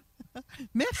seule.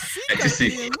 Merci,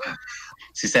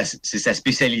 c'est sa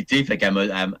spécialité, fait qu'elle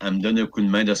me donne un coup de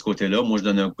main de ce côté-là. Moi, je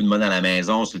donne un coup de main dans la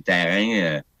maison, sur le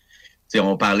terrain.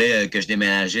 On parlait que je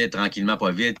déménageais tranquillement,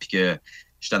 pas vite, puis que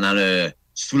j'étais dans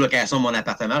sous-location de mon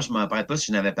appartement. Je ne m'en rappelle pas si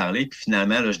je n'avais parlé. Puis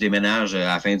finalement, là, je déménage à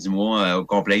la fin du mois au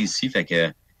complet ici, fait que je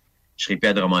ne serai plus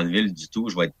à Drummondville du tout.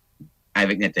 Je vais être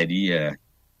avec Nathalie.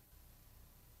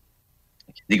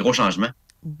 Des gros changements.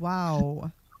 Wow!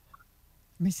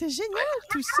 Mais c'est génial,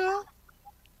 tout ça!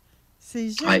 C'est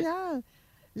génial!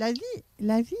 Ouais.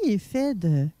 La vie est faite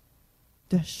de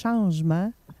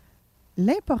changements.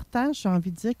 L'important, j'ai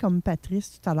envie de dire, comme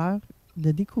Patrice tout à l'heure,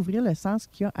 de découvrir le sens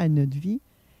qu'il y a à notre vie.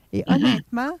 Et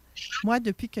honnêtement, moi,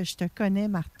 depuis que je te connais,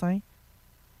 Martin,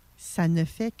 ça ne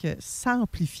fait que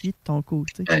s'amplifier de ton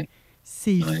côté. Ouais.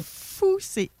 C'est fou,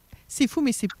 c'est fou,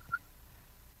 mais c'est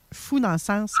fou dans le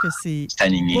sens que c'est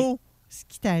beau ce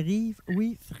qui t'arrive.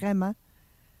 Oui, vraiment.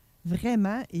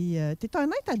 Vraiment. Et tu es un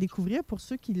être à découvrir pour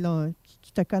ceux qui ne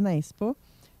te connaissent pas.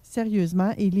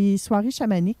 Sérieusement. Et les soirées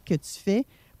chamaniques que tu fais,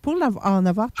 pour en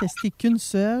avoir testé qu'une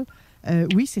seule,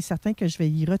 oui, c'est certain que je vais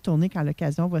y retourner quand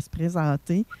l'occasion va se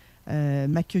présenter.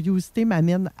 Ma curiosité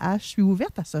m'amène je suis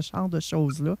ouverte à ce genre de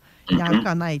choses-là et à en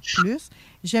connaître plus.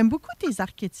 J'aime beaucoup tes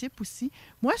archétypes aussi.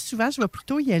 Moi, souvent, je vais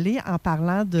plutôt y aller en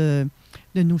parlant de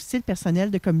nos styles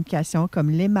personnels de communication comme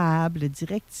l'aimable, le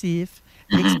directif,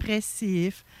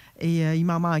 l'expressif et il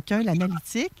m'en manque un,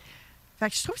 l'analytique. Fait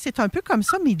que je trouve que c'est un peu comme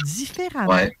ça, mais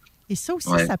différemment. Ouais. Et ça aussi,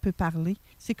 ça peut parler.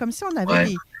 C'est comme si on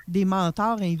avait des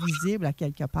mentors invisibles à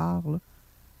quelque part. Là.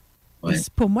 Ouais.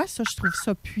 Pour moi, ça, je trouve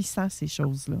ça puissant, ces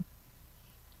choses-là.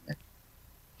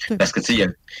 Parce que, tu sais,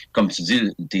 comme tu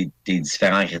dis, tes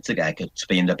différents critiques à que tu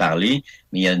viens de parler,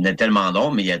 mais il y en a tellement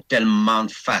d'autres, mais il y a tellement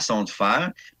de façons de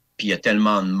faire, puis il y a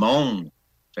tellement de monde.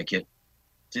 Fait que,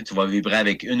 tu vas vibrer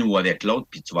avec une ou avec l'autre,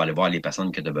 puis tu vas aller voir les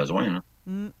personnes que tu as besoin.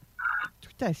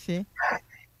 Tout à fait.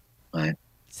 Ouais.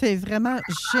 C'est vraiment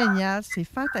génial, c'est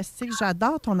fantastique.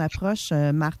 J'adore ton approche,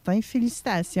 Martin.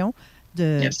 Félicitations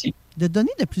de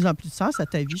donner de plus en plus de sens à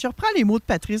ta vie. Je reprends les mots de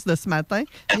Patrice de ce matin.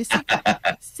 Mais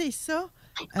c'est ça.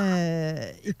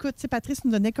 Écoute, Patrice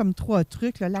nous donnait comme 3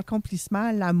 trucs, là,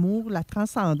 l'accomplissement, l'amour, la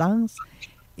transcendance.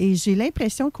 Et j'ai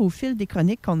l'impression qu'au fil des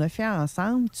chroniques qu'on a fait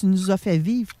ensemble, tu nous as fait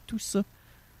vivre tout ça.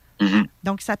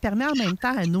 Donc, ça permet en même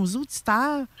temps à nos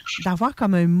auditeurs d'avoir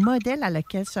comme un modèle à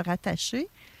lequel se rattacher.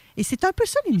 Et c'est un peu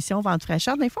ça, l'émission Vente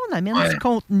fraîcheur. Des fois, on amène du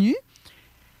contenu.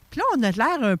 Puis là, on a de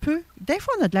l'air un peu... Des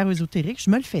fois, on a de l'air ésotérique. Je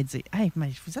me le fais dire. Hey,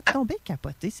 mais vous êtes tombé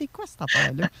capoté. C'est quoi cette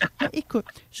affaire-là? Écoute,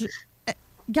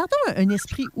 gardons un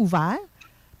esprit ouvert.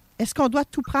 Est-ce qu'on doit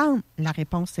tout prendre? La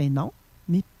réponse est non.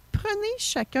 Mais prenez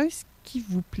chacun ce qui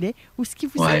vous plaît ou ce qui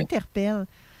vous interpelle.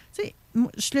 Tu sais,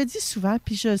 je le dis souvent,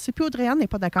 puis je sais plus, Audrey-Anne n'est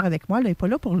pas d'accord avec moi, elle n'est pas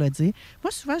là pour le dire. Moi,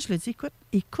 souvent, je le dis,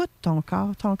 écoute ton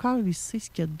corps. Ton corps, il sait ce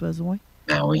qu'il a de besoin.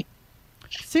 Ben oui.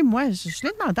 Tu sais, moi, je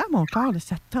l'ai demandé à mon corps, là,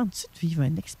 ça te tente-tu de vivre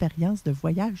une expérience de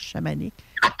voyage chamanique?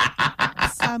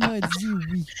 Ça m'a dit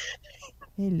oui.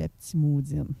 Et le petit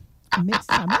maudine. Mais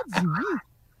ça m'a dit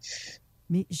oui.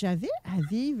 Mais j'avais à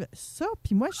vivre ça,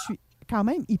 puis moi, je suis quand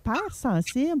même hyper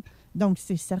sensible. Donc,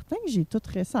 c'est certain que j'ai tout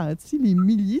ressenti, les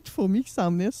milliers de fourmis qui s'en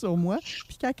venaient sur moi,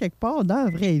 puis qu'à quelque part, dans la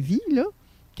vraie vie, là,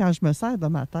 quand je me sers dans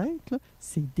ma tête, là,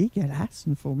 c'est dégueulasse,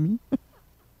 une fourmi.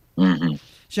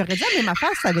 J'aurais dit à même affaire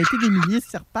si ça avait été des milliers de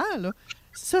serpents, là.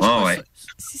 Ça,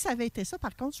 si ça avait été ça,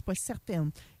 par contre, je ne suis pas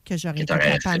certaine que j'aurais été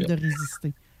capable de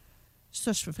résister.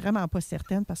 Ça, je suis vraiment pas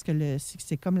certaine parce que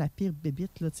c'est comme la pire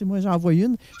bébite, là. Tu sais, moi, j'en vois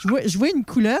une. Je vois une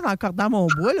couleuvre encore dans mon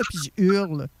bois, là, puis je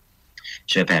hurle.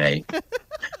 Je fais pareil.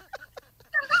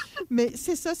 Mais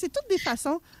c'est ça, c'est toutes des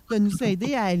façons de nous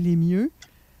aider à aller mieux.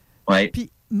 Oui.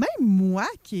 Puis même moi,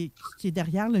 qui est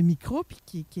derrière le micro puis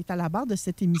qui est à la barre de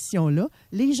cette émission-là,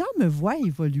 les gens me voient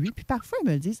évoluer. Puis parfois, ils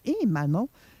me disent « Hé, Manon,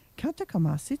 quand tu as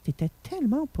commencé, tu n'étais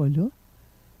tellement pas là.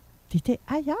 Tu étais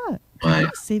ailleurs. » Ouais.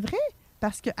 C'est vrai,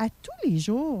 parce qu'à tous les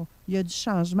jours, il y a du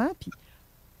changement, puis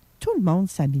tout le monde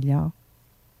s'améliore.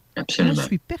 Absolument. Moi, je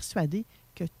suis persuadée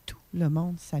que tout le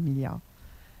monde s'améliore.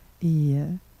 Et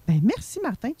merci,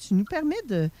 Martin. Tu nous permets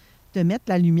de mettre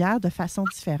la lumière de façon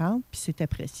différente, puis c'est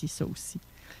apprécié, ça aussi.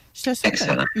 Je te souhaite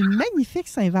une magnifique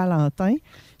Saint-Valentin.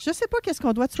 Je ne sais pas qu'est-ce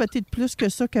qu'on doit te souhaiter de plus que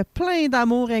ça, que plein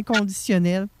d'amour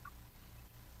inconditionnel.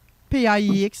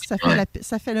 P-A-I-X,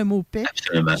 ça fait le mot paix.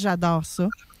 Absolument. J'adore ça.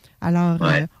 Alors,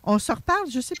 on se reparle,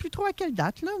 je ne sais plus trop à quelle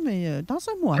date, là, mais dans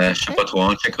un mois. Je ne sais pas trop,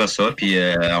 on checkera ça. Puis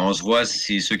on se voit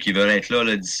si ceux qui veulent être là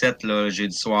le 17, là,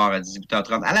 jeudi soir à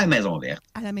 18h30, à la Maison Verte.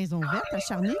 À la Maison Verte, à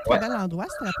Charny. Très bel endroit.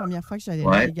 C'était la première fois que j'allais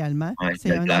là également.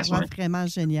 C'est un endroit vraiment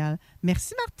génial.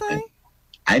 Merci, Martin.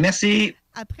 Hey, merci.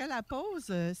 Après la pause,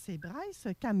 c'est Bryce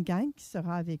Camgang qui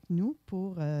sera avec nous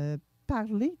pour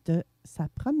parler de sa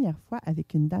première fois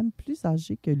avec une dame plus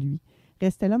âgée que lui.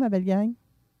 Restez là, ma belle gang.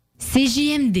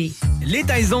 CJMD. Les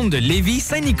Taizones de Lévis,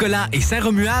 Saint-Nicolas et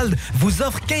Saint-Romuald vous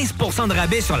offrent 15 % de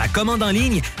rabais sur la commande en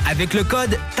ligne avec le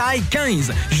code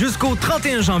TAI15 jusqu'au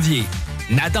 31 janvier.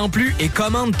 N'attends plus et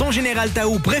commande ton Général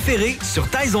Tao préféré sur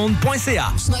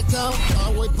taizone.ca.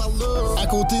 À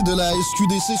côté de la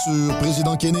SQDC sur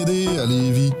Président Kennedy à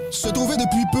Lévis, se trouvait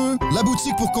depuis peu la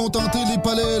boutique pour contenter les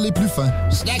palais les plus fins.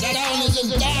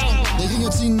 Des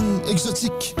grignotines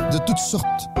exotiques de toutes sortes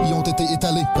y ont été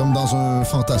étalées comme dans un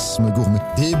fantasme gourmet.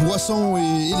 Des boissons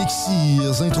et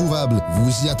élixirs introuvables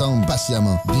vous y attendent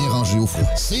patiemment, bien rangés au froid.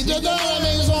 C'est dedans la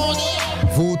maison!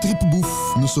 Vos tripes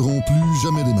bouffe ne seront plus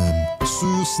jamais les mêmes.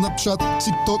 Sur Snapchat,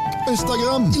 TikTok,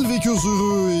 Instagram, ils vécurent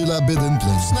heureux et la bed and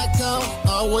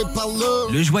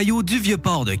Le joyau du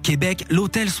Vieux-Port de Québec,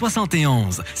 l'Hôtel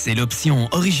 71. C'est l'option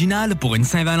originale pour une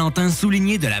Saint-Valentin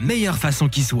soulignée de la meilleure façon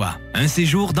qui soit. Un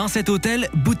séjour dans cet hôtel,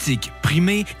 boutique,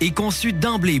 primé et conçu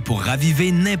d'emblée pour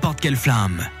raviver n'importe quelle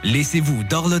flamme. Laissez-vous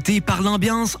dorloter par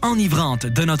l'ambiance enivrante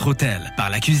de notre hôtel, par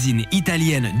la cuisine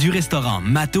italienne du restaurant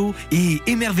Mato et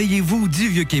émerveillez-vous du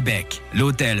Vieux-Québec.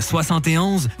 L'Hôtel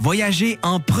 71, voyagez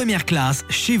en première classe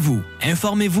chez vous.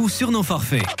 Informez-vous sur nos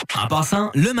forfaits. En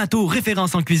passant, le Mato,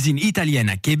 référence en cuisine italienne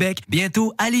à Québec,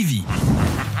 bientôt à Lévis.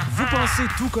 Vous pensez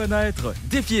tout connaître?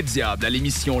 Défiez le diable à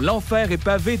l'émission L'Enfer est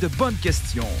pavé de bonnes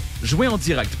questions. Jouez en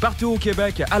direct partout au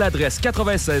Québec à l'adresse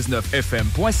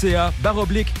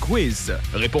 969fm.ca/quiz.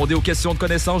 Répondez aux questions de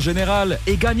connaissance générale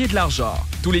et gagnez de l'argent.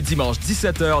 Tous les dimanches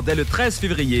 17h dès le 13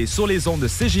 février sur les ondes de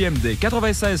CJMD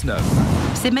 96.9.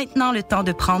 C'est maintenant le temps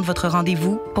de prendre votre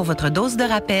rendez-vous pour votre dose de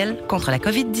rappel contre la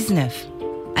COVID-19.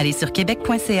 Allez sur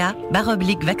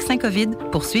québec.ca/vaccin COVID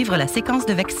pour suivre la séquence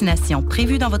de vaccination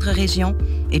prévue dans votre région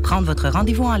et prendre votre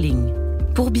rendez-vous en ligne.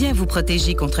 Pour bien vous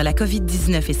protéger contre la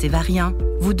COVID-19 et ses variants,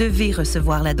 vous devez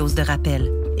recevoir la dose de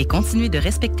rappel et continuer de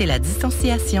respecter la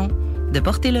distanciation, de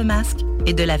porter le masque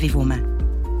et de laver vos mains.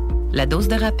 La dose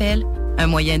de rappel, un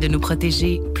moyen de nous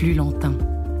protéger plus longtemps.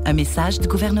 Un message du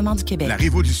gouvernement du Québec. La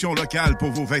révolution locale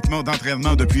pour vos vêtements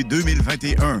d'entraînement depuis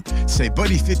 2021, c'est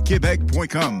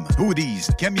bodyfitquebec.com. Hoodies,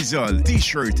 camisoles,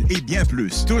 t-shirts et bien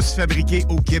plus. Tous fabriqués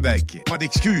au Québec. Pas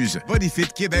d'excuses.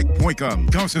 bodyfitquebec.com.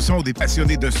 Quand ce sont des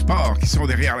passionnés de sport qui sont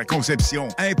derrière la conception,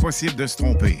 impossible de se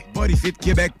tromper.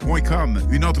 bodyfitquebec.com.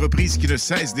 Une entreprise qui ne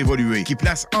cesse d'évoluer, qui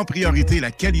place en priorité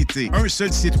la qualité. Un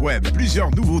seul site web.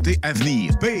 Plusieurs nouveautés à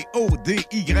venir.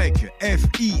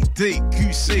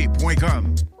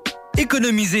 bodyfitqc.com.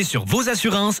 Économiser sur vos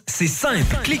assurances, c'est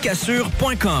simple.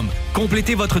 Clicassure.com.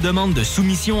 Complétez votre demande de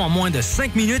soumission en moins de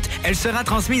 5 minutes. Elle sera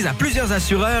transmise à plusieurs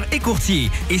assureurs et courtiers.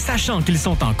 Et sachant qu'ils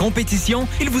sont en compétition,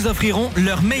 ils vous offriront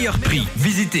leur meilleur prix.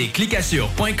 Visitez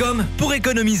clicassure.com pour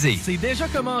économiser. C'est déjà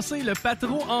commencé, le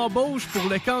patron embauche pour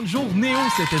le camp de jour Néo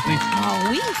cet été. Ah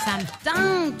oui, ça me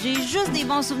tente. J'ai juste des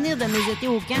bons souvenirs de mes étés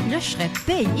au camp. Là, je serais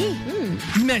payé.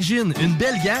 Imagine, une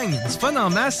belle gang, du fun en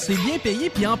masse, c'est bien payé,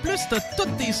 puis en plus, t'as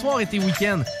toutes tes soirs et tes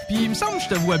week-ends. Puis il me semble que je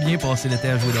te vois bien passer l'été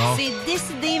à jouer dehors. C'est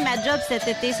décidé, ma job cet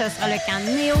été, ce sera le camp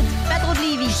Néo du Patro de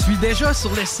Lévis. Je suis déjà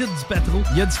sur le site du Patro.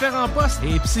 Il y a différents postes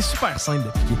et puis c'est super simple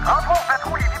d'appliquer. Rentre au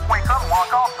patrolévis.com ou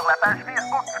encore sur la page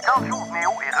Facebook du camp de jour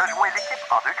Néo et rejoins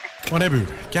l'équipe en 2 clics. On a vu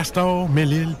Castor,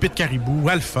 Mélile, Pit Caribou,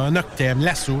 Alpha, Noctem,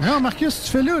 Lasso. Non, Marcus,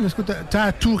 tu fais là? Est-ce que t'as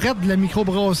la tourette de la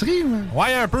microbrasserie?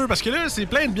 Ouais, un peu, parce que là, c'est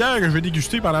plein de bières que je vais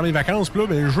déguster pendant mes vacances. Puis là,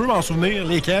 ben, je veux m'en souvenir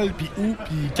lesquelles, puis où,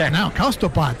 puis quand. Non, casse-toi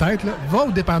pas la tête, là. Va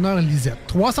au dépanneur Lisette.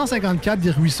 354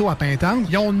 des Ruisseaux à Pintante.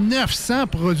 Ils ont 900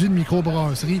 produits de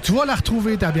microbrasserie. Tu vas la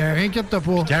retrouver, ta bière. Inquiète-toi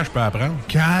pas. Puis quand je peux apprendre?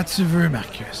 Quand tu veux,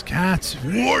 Marcus. Quand tu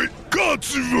veux. Ouais! quand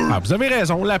tu veux. Ah, vous avez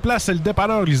raison. La place, c'est le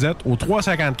dépanneur Lisette, au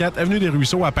 354 Avenue des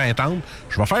Ruisseaux à Pintante.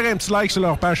 Je vais faire un petit like sur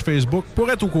leur page Facebook pour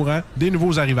être au courant des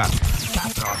nouveaux arrivages.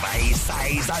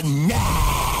 96 à 9.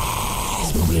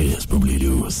 C'est pas oublié lui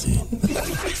aussi.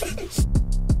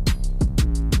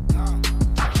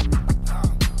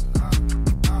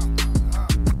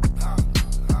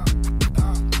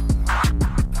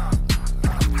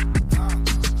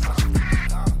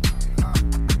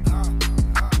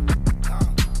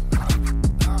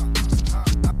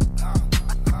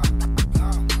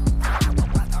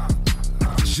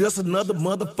 Just another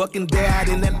motherfucking day out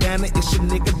in Atlanta. It's your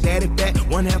nigga Daddy Fat.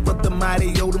 One half of the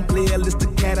mighty Odom playlist to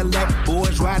Cadillac.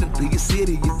 Boys riding through your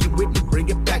city. If you with me, bring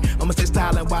it back. I'ma stay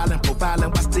styling, wildin',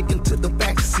 profiling while sticking to the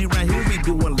facts. See, right here we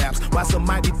doing laps. While some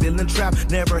might be feeling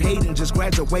trapped. Never hating, just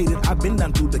graduated. I've been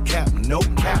down through the cap. No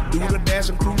cap. Do the dash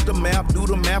and cruise the map. Do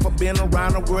the math. I've been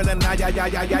around the world and now,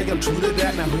 I'm true to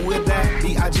that. Now who is that?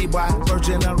 B.I.G. boy. First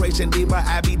generation diva.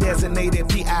 I be designated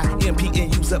P.I.M.P.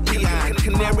 and use up P.I.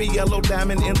 Canary yellow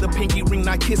diamond in the pinky ring,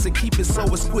 not kiss it, keep it so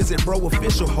exquisite, bro.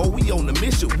 Official, ho, we on the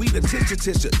mission, we the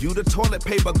tissue. You the toilet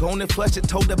paper, gone and flush it.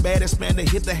 Told the baddest man to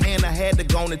hit the hand, I had to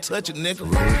go and touch it, nigga.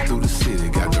 Rolling through the city,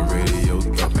 got the radio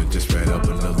thumping, just read up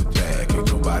another bag. Ain't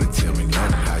nobody tell me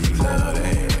nothing. How you love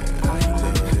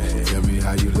that? Tell me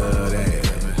how you love that.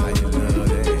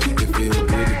 It feel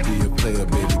good to be a player,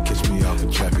 baby. Catch me off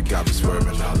the traffic, I be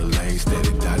swerving all the lanes,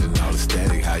 steady dodging all the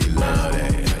static. How you love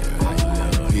that?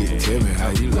 Yeah, tell me how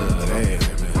you love that.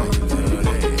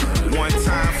 One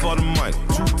time for the money,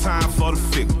 two times for the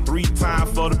figure, three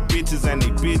times for the bitches and they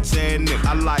bitch ass niggas.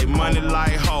 I like money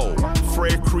like hoe,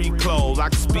 Fred Creek clothes. I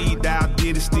can speed dial,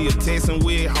 did it still texting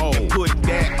with hoe. Put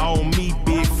that on me,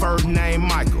 big first name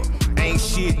Michael. Ain't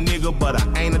shit nigga, but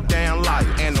I ain't a damn liar.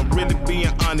 And I'm really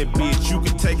being honest, bitch, you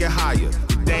can take it higher.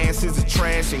 Dance is a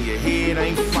trash and your head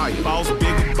ain't fire.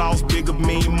 Boss bigger,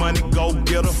 mean money, go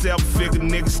get her. Self-figure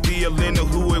nigga still in the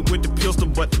hood with the pistol,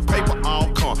 but the paper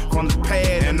all come from the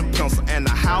pad and the pencil, and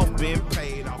the house been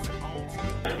paid off.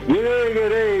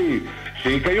 Yeah,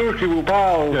 c'est Caillou qui vous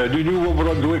parle du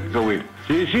Nouveau-Brunswick, oui.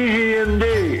 C'est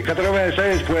CJMD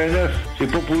 96.9.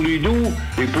 C'est pas pour les doux,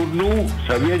 c'est pour nous.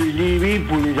 Ça vient de Lévis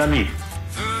pour les amis.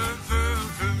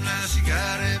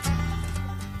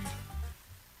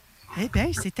 Eh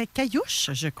bien, c'était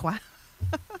Caillouche, je crois.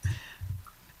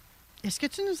 Est-ce que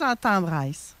tu nous entends,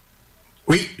 Bryce?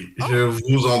 Oui, je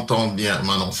vous entends bien.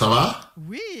 Manon, ça va?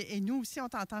 Oui, et nous aussi, on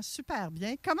t'entend super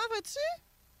bien. Comment vas-tu?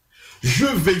 Je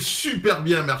vais super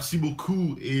bien, merci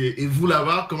beaucoup. Et vous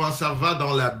là-bas, comment ça va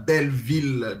dans la belle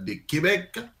ville de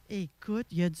Québec? Écoute,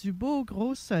 il y a du beau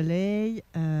gros soleil.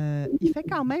 Il fait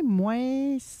quand même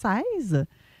moins 16.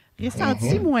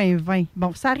 Ressenti moins 20.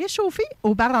 Bon, ça a réchauffé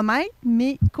au baromètre,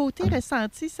 mais côté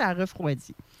ressenti, ça a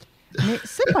refroidi. Mais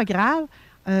c'est pas grave.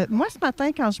 Moi, ce matin,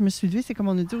 quand je me suis levée, c'est comme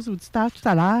on a dit aux auditeurs tout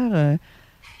à l'heure,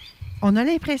 on a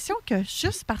l'impression que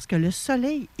juste parce que le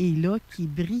soleil est là, qui est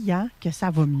brillant, que ça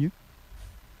va mieux.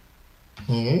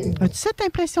 As-tu cette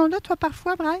impression-là, toi,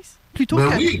 parfois, Bryce? Plutôt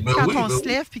que quand on se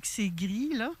lève et que c'est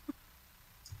gris, là?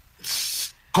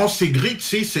 Quand c'est gris,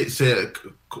 tu sais, c'est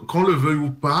qu'on le veuille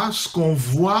ou pas, ce qu'on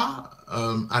voit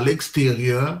à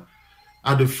l'extérieur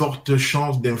a de fortes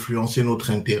chances d'influencer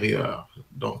notre intérieur.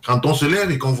 Donc, quand on se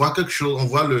lève et qu'on voit quelque chose, on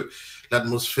voit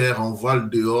l'atmosphère, on voit le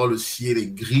dehors, le ciel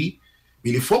est gris,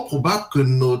 il est fort probable que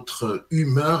notre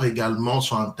humeur également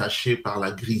soit entachée par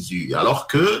la grisure. Alors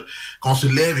que quand on se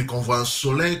lève et qu'on voit un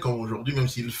soleil comme aujourd'hui, même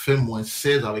s'il fait moins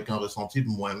 16 avec un ressenti de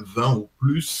moins 20 ou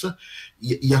plus,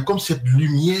 il y a comme cette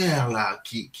lumière-là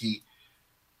qui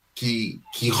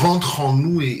rentre en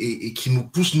nous et qui nous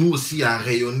pousse nous aussi à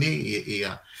rayonner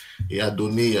et à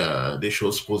donner des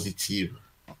choses positives.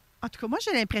 En tout cas, moi,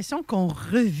 j'ai l'impression qu'on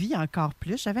revit encore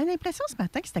plus. J'avais l'impression ce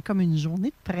matin que c'était comme une journée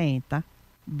de printemps.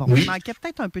 Bon, il manquait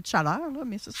peut-être un peu de chaleur, là,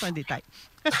 mais ça, c'est un détail.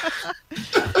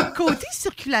 Côté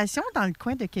circulation dans le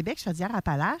coin de Québec,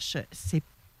 Chaudière-Appalaches, c'est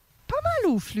pas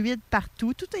mal au fluide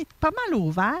partout. Tout est pas mal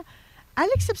ouvert. À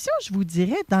l'exception, je vous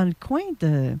dirais, dans le coin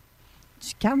du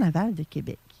Carnaval de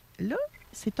Québec. Là,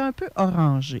 c'est un peu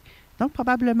orangé. Donc,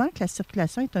 probablement que la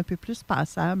circulation est un peu plus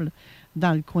passable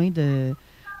dans le coin de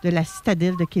la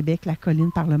citadelle de Québec, la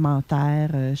colline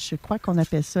parlementaire. Je crois qu'on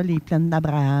appelle ça les plaines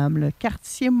d'Abraham. Le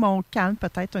quartier Montcalm,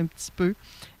 peut-être un petit peu,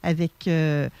 avec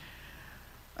un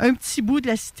petit bout de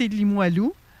la cité de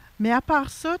Limoilou. Mais à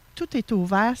part ça, tout est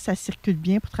ouvert. Ça circule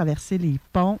bien pour traverser les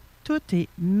ponts. Tout est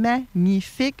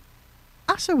magnifique.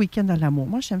 Ah, ce week-end de l'amour.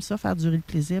 Moi, j'aime ça, faire durer le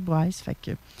plaisir, Bryce. Fait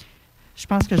que je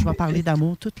pense que je vais parler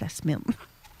d'amour toute la semaine.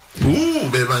 Ouh,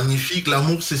 ben magnifique.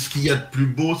 L'amour, c'est ce qu'il y a de plus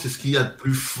beau, c'est ce qu'il y a de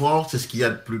plus fort, c'est ce qu'il y a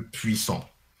de plus puissant.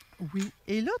 Oui.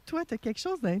 Et là, toi, tu as quelque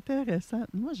chose d'intéressant.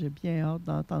 Moi, j'ai bien hâte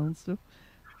d'entendre ça.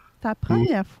 Ta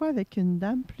première fois avec une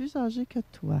dame plus âgée que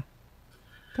toi.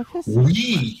 T'as fait ça?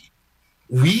 Oui.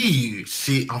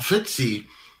 C'est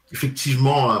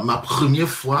effectivement ma première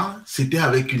fois, c'était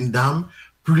avec une dame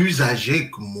plus âgée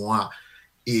que moi.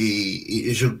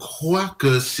 Et je crois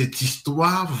que cette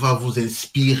histoire va vous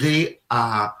inspirer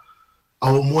à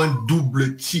au moins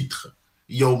double titre.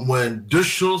 Il y a au moins 2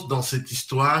 choses dans cette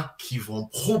histoire qui vont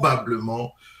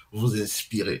probablement vous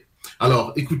inspirer.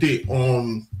 Alors, écoutez,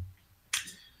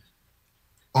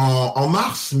 en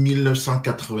mars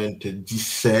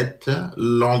 1997,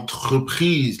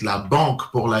 l'entreprise, la banque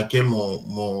pour laquelle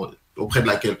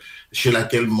chez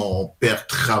laquelle mon père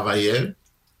travaillait,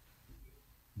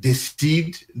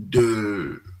 décide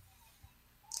de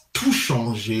tout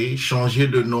changer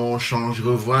de nom,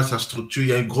 revoir sa structure. Il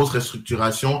y a une grosse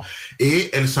restructuration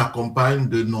et elle s'accompagne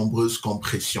de nombreuses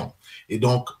compressions. Et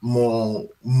donc, mon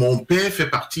père fait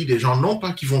partie des gens, non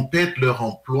pas qui vont perdre leur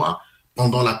emploi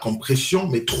pendant la compression,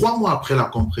 mais 3 mois après la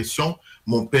compression,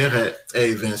 mon père est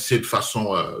évincé de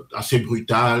façon assez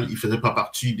brutale. Il ne faisait pas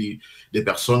partie des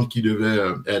personnes qui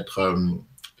devaient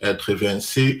être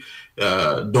évincées.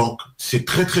 Donc, c'est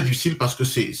très, très difficile parce que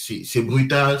c'est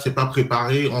brutal, c'est pas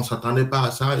préparé, on ne s'attendait pas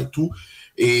à ça et tout.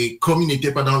 Et comme il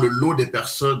n'était pas dans le lot des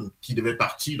personnes qui devaient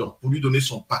partir, donc pour lui donner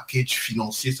son package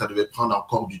financier, ça devait prendre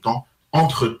encore du temps.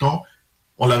 Entre-temps,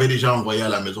 on l'avait déjà envoyé à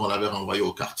la maison, on l'avait renvoyé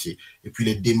au quartier. Et puis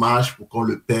les démarches pour qu'on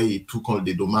le paye et tout, qu'on le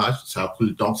dédommage, ça a pris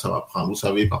le temps que ça va prendre. Vous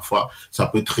savez, parfois, ça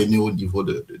peut traîner au niveau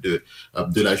de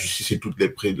la justice et toutes les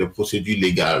procédures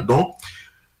légales. Donc,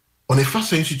 on est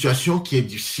face à une situation qui est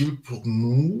difficile pour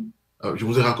nous. Je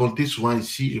vous ai raconté souvent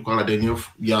ici, je crois la dernière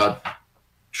fois, il y a,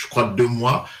 2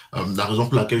 mois, la raison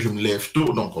pour laquelle je me lève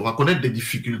tôt. Donc, on va connaître des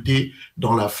difficultés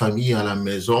dans la famille, à la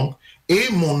maison. Et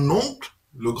mon oncle,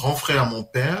 le grand frère à mon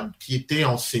père, qui était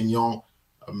enseignant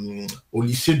au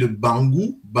lycée de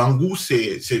Bangou. Bangou,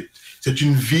 c'est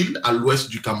une ville à l'ouest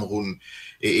du Cameroun.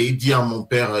 Et il dit à mon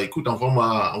père, écoute,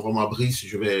 envoie-moi Brice,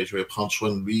 je vais prendre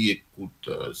soin de lui. Écoute,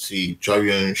 si tu as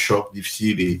eu un choc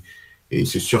difficile et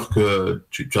c'est sûr que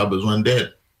tu as besoin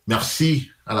d'aide. Merci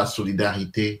à la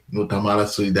solidarité, notamment à la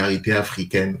solidarité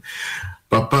africaine.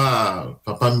 Papa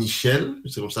Michel,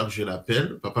 c'est comme ça que je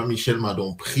l'appelle, Papa Michel m'a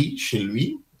donc pris chez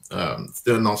lui.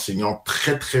 C'était un enseignant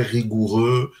très, très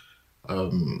rigoureux.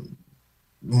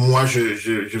 Moi,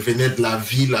 je venais de la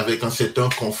ville avec un certain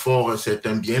confort, un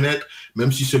certain bien-être,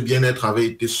 même si ce bien-être avait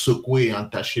été secoué et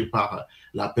entaché par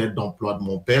la perte d'emploi de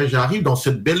mon père. J'arrive dans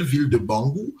cette belle ville de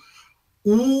Bangou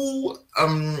où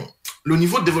le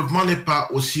niveau de développement n'est pas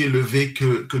aussi élevé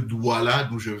que Douala,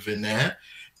 d'où je venais.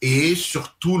 Et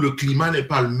surtout, le climat n'est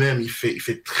pas le même. Il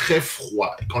fait très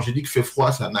froid. Et quand je dis qu'il fait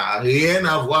froid, ça n'a rien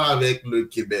à voir avec le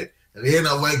Québec, rien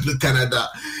à voir avec le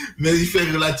Canada. Mais il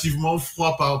fait relativement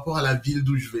froid par rapport à la ville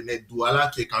d'où je venais,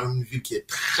 Douala, qui est quand même une ville qui est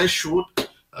très chaude.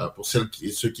 Pour ceux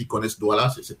qui connaissent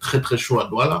Douala, c'est très très chaud à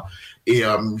Douala. Et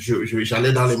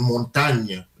j'allais dans les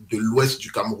montagnes de l'ouest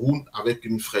du Cameroun avec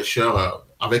une fraîcheur,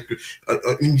 avec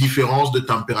une différence de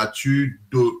température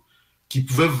qui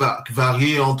pouvait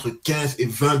varier entre 15 et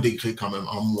 20 degrés quand même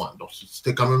en moins. Donc,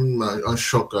 c'était quand même un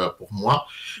choc pour moi.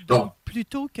 Donc,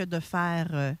 plutôt que de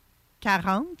faire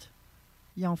 40,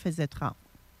 il en faisait 30.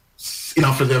 Il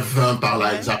en faisait 20 par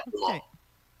là, exactement. Okay.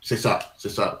 C'est ça.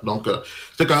 Donc,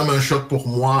 c'était quand même un choc pour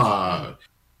moi.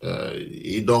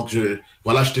 Et donc,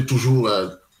 j'étais toujours...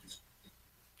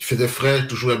 il faisait frais,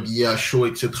 toujours habillé à chaud,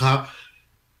 etc.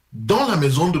 Dans la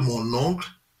maison de mon oncle,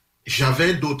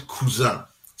 j'avais d'autres cousins.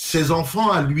 Ses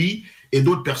enfants à lui et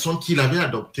d'autres personnes qu'il avait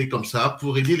adoptées comme ça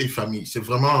pour aider les familles. C'est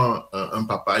vraiment un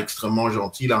papa extrêmement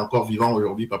gentil. Il est encore vivant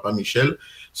aujourd'hui, Papa Michel.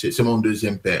 C'est mon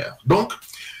deuxième père. Donc,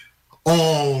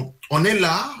 on est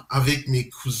là avec mes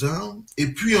cousins.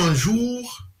 Et puis un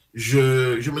jour,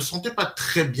 je me sentais pas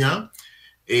très bien.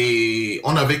 Et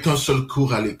on n'avait qu'un seul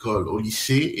cours à l'école, au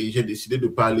lycée. Et j'ai décidé de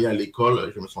ne pas aller à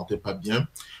l'école. Je me sentais pas bien.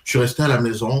 Je suis resté à la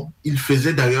maison. Il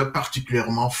faisait d'ailleurs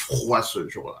particulièrement froid ce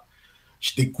jour-là.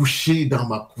 J'étais couché dans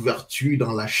ma couverture,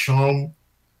 dans la chambre,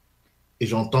 et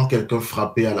j'entends quelqu'un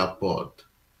frapper à la porte.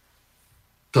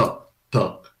 Toc,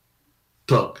 toc,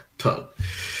 toc, toc.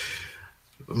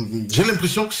 J'ai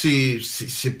l'impression que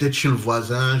c'est peut-être chez le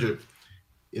voisin,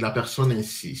 et la personne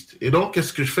insiste. Et donc,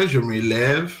 qu'est-ce que je fais? Je me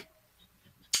lève,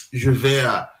 je vais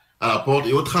à la porte,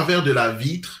 et au travers de la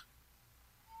vitre,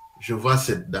 je vois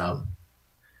cette dame.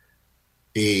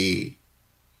 Et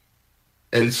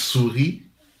elle sourit.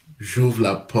 J'ouvre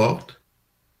la porte.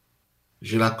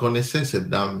 Je la connaissais,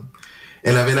 cette dame.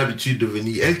 Elle avait l'habitude de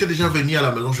venir. Elle était déjà venue à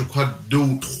la maison, je crois, 2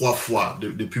 ou 3 fois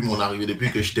depuis mon arrivée,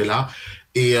 depuis que j'étais là.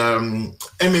 Et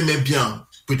elle m'aimait bien.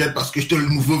 peut-être parce que j'étais le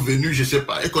nouveau venu, je sais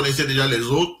pas. Elle connaissait déjà les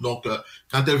autres, donc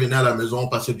quand elle venait à la maison, on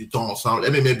passait du temps ensemble.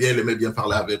 Elle aimait bien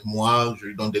parler avec moi. Je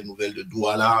lui donne des nouvelles de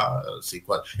Douala. C'est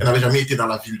quoi? Elle n'avait jamais été dans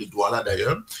la ville de Douala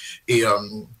d'ailleurs. Et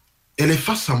elle est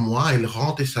face à moi, elle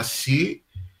rentre et s'assied.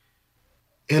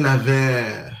 Elle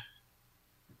avait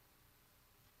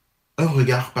un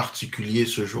regard particulier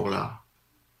ce jour-là.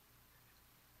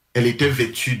 Elle était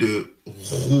vêtue de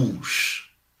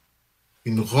rouge.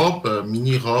 Une robe,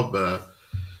 mini-robe,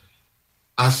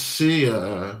 assez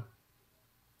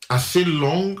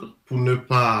longue pour ne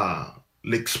pas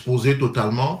l'exposer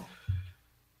totalement,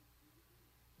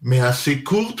 mais assez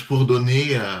courte pour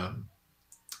donner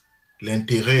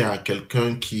l'intérêt à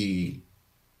quelqu'un qui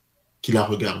la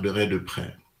regarderait de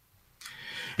près.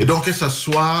 Et donc, elle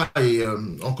s'assoit et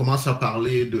on commence à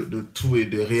parler de tout et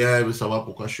de rien. Elle veut savoir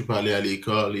pourquoi je ne suis pas allé à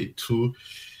l'école et tout.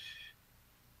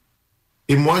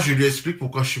 Et moi, je lui explique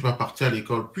pourquoi je ne suis pas parti à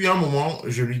l'école. Puis, à un moment,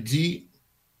 je lui dis,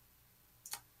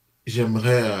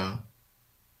 j'aimerais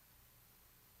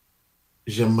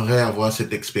avoir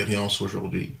cette expérience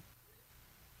aujourd'hui.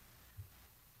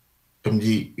 Elle me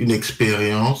dit, une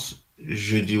expérience?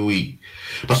 Je dis oui.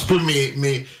 Parce que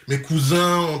mes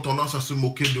cousins ont tendance à se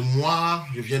moquer de moi.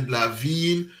 Je viens de la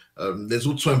ville. Les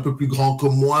autres sont un peu plus grands que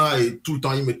moi et tout le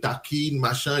temps, ils me taquinent,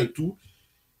 machin et tout.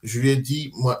 Je lui ai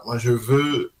dit, moi je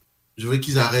veux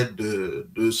qu'ils arrêtent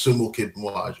de se moquer de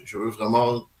moi. Je veux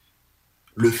vraiment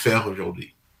le faire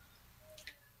aujourd'hui.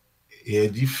 Et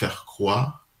elle dit, faire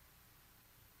quoi?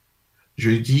 Je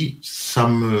lui dis,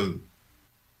 je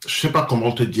sais pas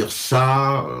comment te dire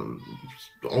ça.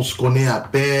 On se connaît à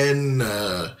peine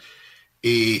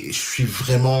et je suis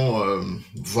vraiment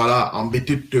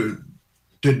embêté de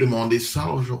te demander ça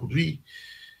aujourd'hui.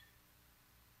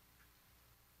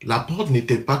 La porte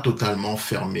n'était pas totalement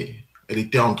fermée, elle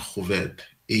était entrouverte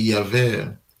et il y avait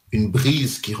une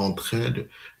brise qui rentrait,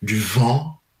 du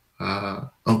vent,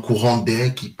 un courant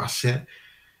d'air qui passait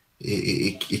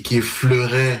et qui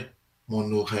effleurait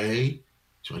mon oreille.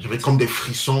 J'avais comme des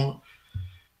frissons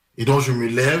et donc je me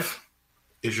lève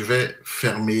et je vais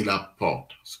fermer la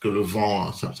porte, parce que le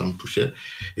vent, ça me touchait.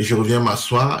 Et je reviens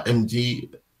m'asseoir, elle me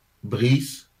dit,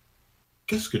 Brice,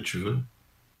 qu'est-ce que tu veux?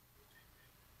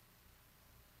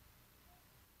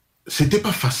 C'était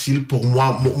pas facile pour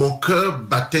moi. Mon cœur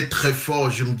battait très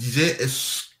fort. Je me disais,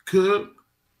 est-ce que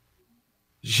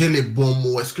j'ai les bons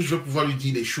mots? Est-ce que je vais pouvoir lui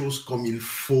dire les choses comme il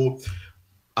faut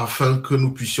afin que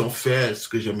nous puissions faire ce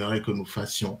que j'aimerais que nous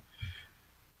fassions?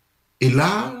 Et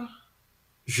là,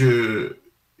 je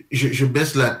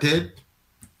baisse la tête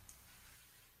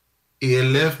et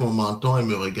elle lève mon menton, elle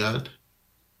me regarde.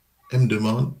 Elle me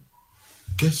demande,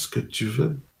 qu'est-ce que tu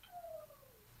veux?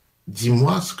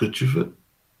 Dis-moi ce que tu veux.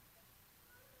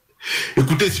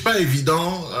 Écoutez, c'est pas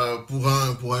évident pour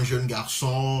un jeune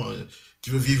garçon qui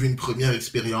veut vivre une première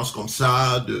expérience comme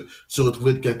ça, de se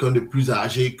retrouver de quelqu'un de plus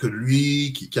âgé que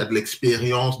lui, qui a de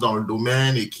l'expérience dans le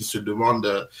domaine et qui se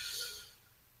demande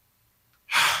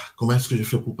comment est-ce que je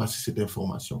fais pour passer cette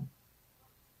information?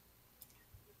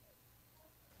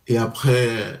 Et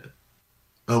après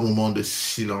un moment de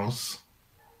silence,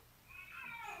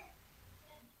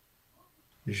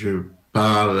 je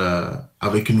parle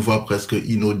avec une voix presque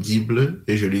inaudible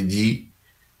et je lui dis,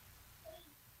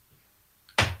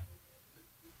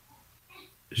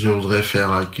 je voudrais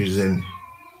faire la cuisine.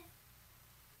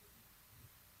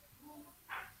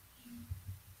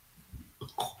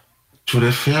 Tu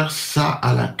voulais faire ça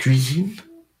à la cuisine?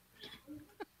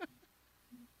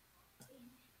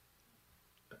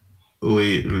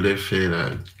 Oui, je voulais faire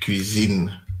la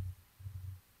cuisine.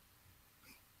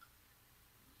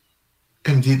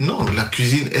 Elle me dit, non, la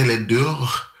cuisine, elle est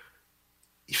dehors.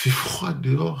 Il fait froid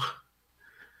dehors.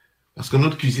 Parce que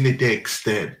notre cuisine était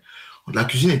externe. La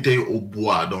cuisine était au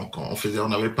bois, donc on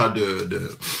n'avait pas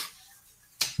de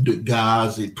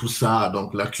gaz et tout ça.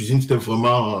 Donc la cuisine, c'était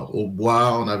vraiment au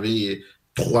bois. On avait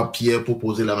 3 pierres pour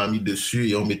poser la marmite dessus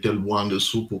et on mettait le bois en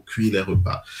dessous pour cuire les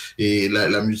repas. Et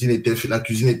la cuisine n'était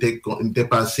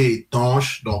pas assez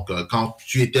étanche. Donc quand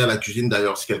tu étais à la cuisine,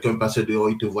 d'ailleurs, si quelqu'un passait dehors,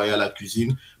 il te voyait à la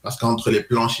cuisine parce qu'entre les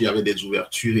planches, il y avait des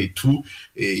ouvertures et tout.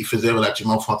 Et il faisait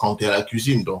relativement froid quand on était à la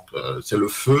cuisine. Donc c'est le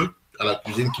feu à la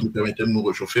cuisine qui nous permettait de nous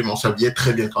réchauffer, mais on s'habillait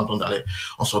très bien quand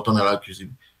on sortait à la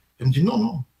cuisine. Elle me dit,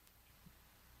 non.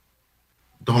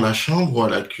 Dans la chambre ou à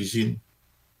la cuisine?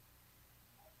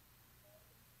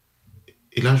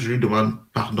 Et là, je lui demande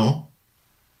pardon.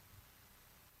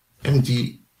 Elle me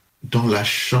dit, dans la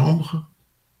chambre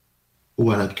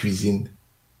ou à la cuisine?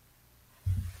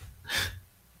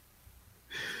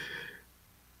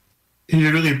 Et je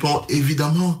lui réponds,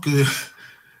 évidemment que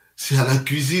c'est à la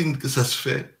cuisine que ça se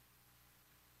fait.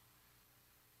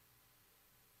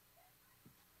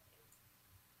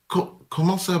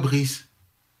 comment ça, Brice?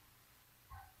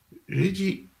 Je lui ai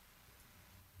dit,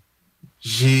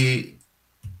 je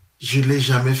ne l'ai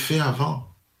jamais fait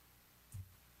avant.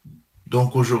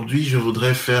 Donc aujourd'hui, je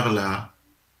voudrais faire la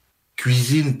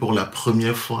cuisine pour la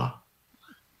première fois.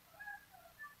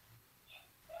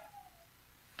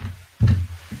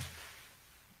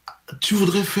 Tu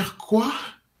voudrais faire quoi?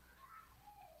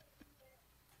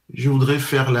 Je voudrais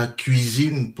faire la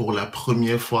cuisine pour la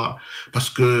première fois parce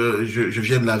que je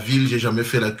viens de la ville, j'ai jamais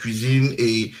fait la cuisine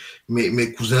et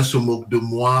mes cousins se moquent de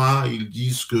moi. Ils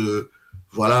disent que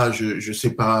voilà, je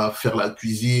sais pas faire la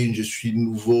cuisine, je suis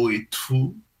nouveau et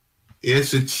tout. Et elle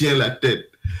se tient la tête.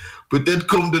 Peut-être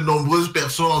comme de nombreuses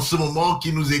personnes en ce moment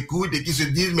qui nous écoutent et qui se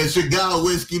disent, mais ce gars, où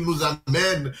est-ce qu'il nous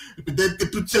amène? Peut-être que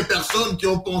toutes ces personnes qui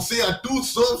ont pensé à tout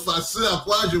sauf à ce à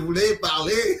quoi je voulais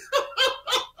parler.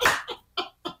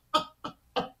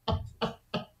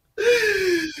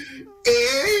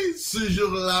 Et ce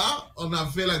jour-là, on a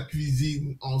fait la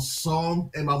cuisine ensemble.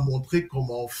 Elle m'a montré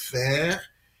comment faire.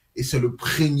 Et c'est le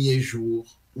premier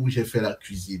jour où j'ai fait la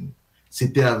cuisine.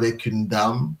 C'était avec une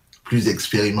dame plus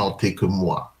expérimentée que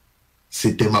moi.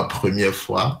 C'était ma première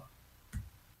fois.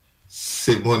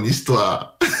 C'est mon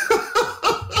histoire.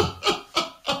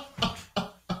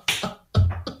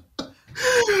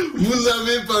 Vous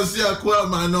avez pensé à quoi,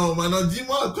 Manon? Manon,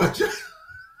 dis-moi, toi, tu...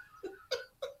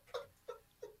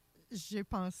 J'ai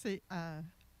pensé à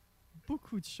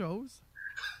beaucoup de choses,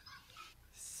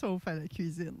 sauf à la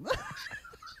cuisine.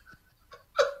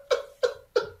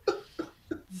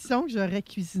 Disons que j'aurais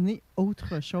cuisiné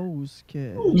autre chose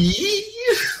que... Oui!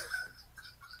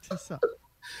 C'est ça.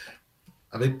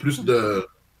 Avec plus de...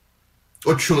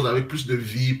 Autre chose, avec plus de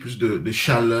vie, plus de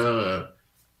chaleur.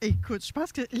 Écoute, je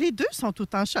pense que les deux sont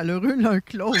autant chaleureux l'un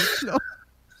que l'autre, là.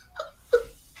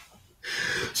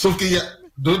 Sauf qu'il y a...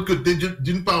 D'autre côté,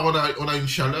 d'une part, on a une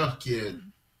chaleur qui est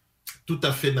tout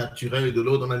à fait naturelle et de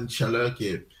l'autre, on a une chaleur qui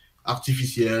est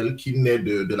artificielle, qui naît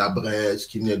de la braise,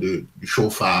 qui naît du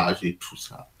chauffage et tout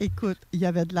ça. Écoute, il y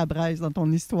avait de la braise dans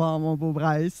ton histoire, mon beau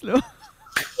Bryce, là.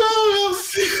 Oh,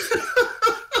 merci!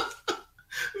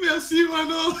 Merci,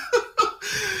 Manon!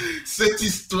 Cette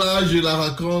histoire, je la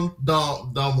raconte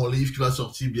dans mon livre qui va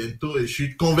sortir bientôt et je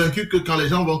suis convaincu que quand les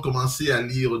gens vont commencer à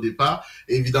lire au départ,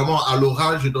 évidemment, à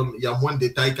l'oral, il y a moins de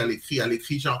détails qu'à l'écrit. À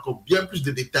l'écrit, j'ai encore bien plus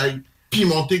de détails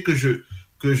pimentés que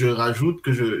je rajoute,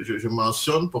 que je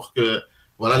mentionne pour que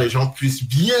voilà, les gens puissent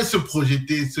bien se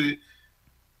projeter,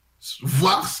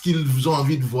 voir ce qu'ils ont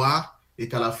envie de voir et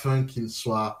qu'à la fin, qu'ils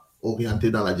soient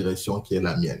orientés dans la direction qui est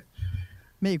la mienne.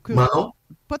 Mais écoute, Manon?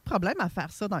 Pas de problème à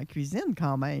faire ça dans la cuisine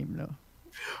quand même, là.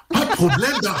 Pas de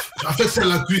problème. En fait, c'est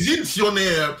la cuisine si on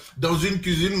est dans une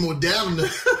cuisine moderne.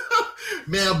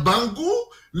 Mais à Bangou,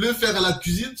 le faire à la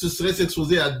cuisine, ce serait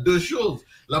s'exposer à deux choses.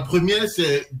 La première,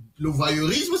 c'est le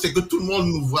voyeurisme, c'est que tout le monde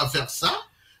nous voit faire ça.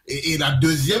 Et la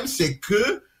deuxième, c'est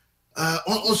que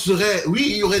on serait, oui,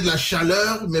 il y aurait de la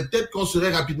chaleur, mais peut-être qu'on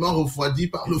serait rapidement refroidi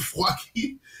par le froid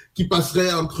qui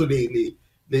passerait entre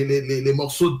les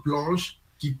morceaux de planche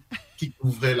qui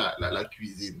couvraient la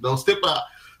cuisine. Donc,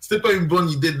 c'était pas une bonne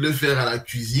idée de le faire à la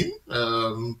cuisine.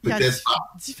 Peut-être pas.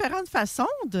 Différentes façons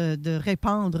de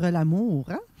répandre l'amour,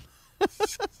 hein?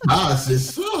 Ah, c'est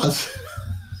ça!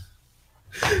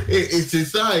 Et c'est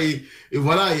ça, et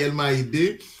voilà, et elle m'a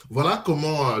aidé. Voilà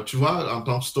comment, tu vois, en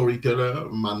tant que storyteller,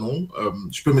 Manon,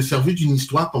 je peux me servir d'une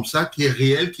histoire comme ça, qui est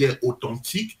réelle, qui est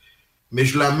authentique, mais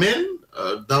je l'amène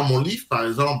dans mon livre, par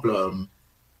exemple,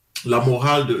 la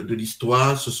morale de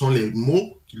l'histoire, ce sont les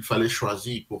mots qu'il fallait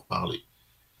choisir pour parler.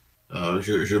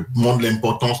 Je montre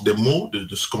l'importance des mots,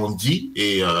 de ce qu'on dit,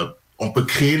 et on peut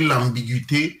créer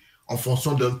l'ambiguïté en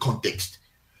fonction d'un contexte.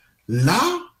 Là,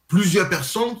 plusieurs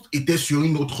personnes étaient sur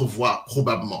une autre voie,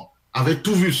 probablement, avaient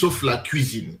tout vu sauf la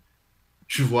cuisine,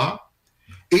 tu vois.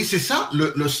 Et c'est ça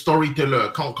le storyteller,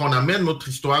 quand on amène notre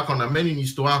histoire, quand on amène une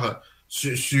histoire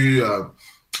sur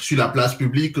la place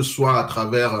publique, que ce soit à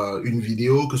travers une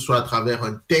vidéo, que ce soit à travers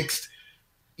un texte,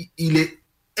 il est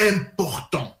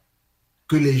important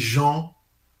que les gens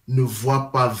ne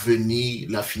voient pas venir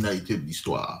la finalité de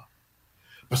l'histoire.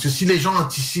 Parce que si les gens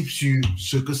anticipent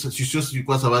sur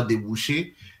quoi ça va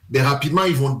déboucher, ben rapidement,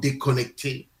 ils vont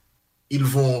déconnecter. Ils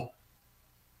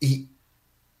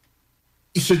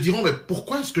se diront, mais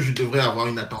pourquoi est-ce que je devrais avoir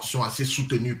une attention assez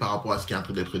soutenue par rapport à ce qui est en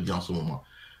train d'être dit en ce moment?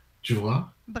 Tu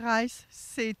vois? Bryce,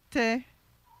 c'était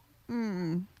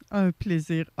un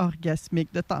plaisir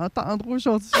orgasmique de t'entendre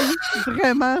aujourd'hui.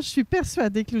 Vraiment, je suis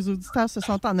persuadée que les auditeurs se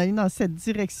sont en allés dans cette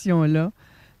direction-là.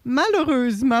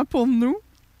 Malheureusement pour nous,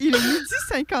 il est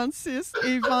 12h56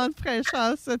 et Vente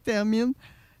fraîcheur se termine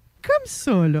comme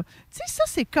ça, là. Tu sais, ça,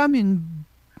 c'est comme une...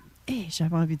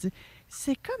 j'avais envie de dire...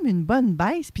 C'est comme une bonne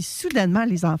baisse, puis soudainement,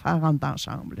 les enfants rentrent dans la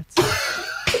chambre. Là,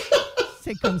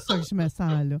 c'est comme ça que je me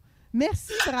sens, là.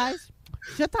 Merci, Thérèse.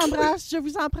 Je t'embrasse, je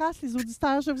vous embrasse, les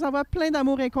auditeurs. Je vous envoie plein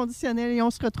d'amour inconditionnel et on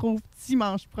se retrouve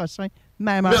dimanche prochain.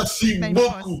 Même heure, merci même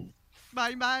beaucoup. Poste.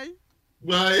 Bye, bye.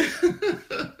 Bye.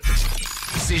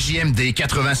 CJMD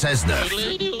 96.9.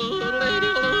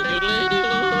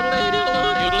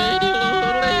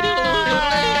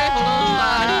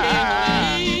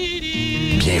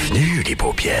 Bienvenue, les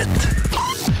paupiètes.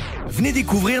 Venez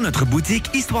découvrir notre boutique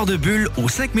Histoire de Bulle au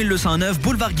 5209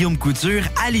 Boulevard Guillaume Couture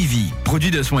à Lévis. Produit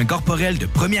de soins corporels de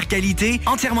première qualité,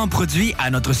 entièrement produit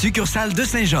à notre succursale de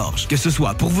Saint-Georges. Que ce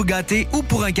soit pour vous gâter ou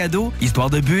pour un cadeau,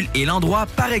 Histoire de Bulle est l'endroit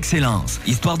par excellence.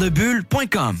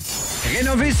 Histoiredebulle.com.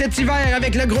 Rénovez cet hiver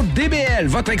avec le groupe DBL,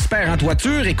 votre expert en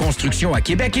toiture et construction à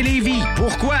Québec et Lévis.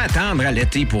 Pourquoi attendre à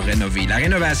l'été pour rénover? La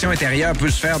rénovation intérieure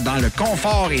peut se faire dans le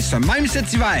confort et ce même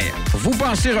cet hiver. Vous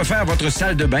pensez refaire votre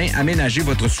salle de bain, aménager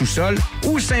votre sous-sol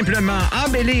ou simplement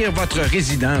embellir votre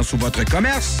résidence ou votre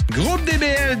commerce? Groupe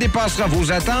DBL dépassera vos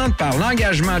attentes par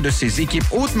l'engagement de ses équipes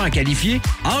hautement qualifiées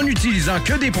en n'utilisant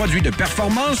que des produits de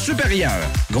performance supérieure.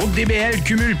 Groupe DBL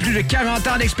cumule plus de 40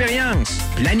 ans d'expérience.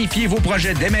 Planifiez vos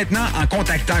projets dès maintenant en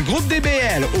contactant Groupe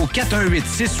DBL au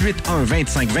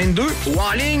 418-681-2522 ou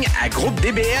en ligne à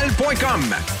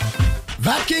groupedbl.com.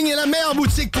 Vapking est la meilleure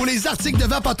boutique pour les articles de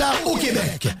vapoteurs au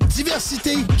Québec.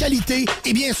 Diversité, qualité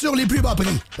et bien sûr les plus bas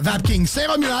prix. Vapking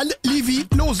Saint-Romuald, Lévis,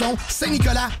 Lauson,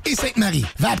 Saint-Nicolas et Sainte-Marie.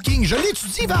 Vapking, je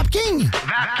l'étudie, Vapking!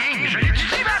 Vapking, je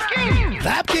l'étudie, Vapking!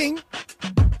 Vapking!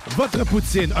 Votre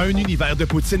poutine, un univers de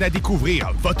poutine à découvrir.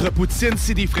 Votre poutine,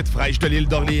 c'est des frites fraîches de l'île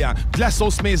d'Orléans, de la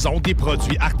sauce maison, des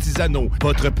produits artisanaux.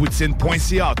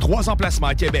 Votrepoutine.ca, 3 emplacements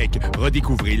à Québec.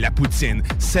 Redécouvrez la poutine,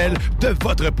 celle de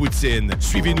votre poutine.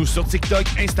 Suivez-nous sur TikTok,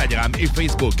 Instagram et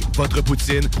Facebook.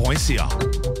 Votrepoutine.ca.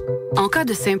 En cas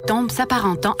de symptômes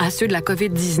s'apparentant à ceux de la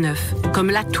COVID-19, comme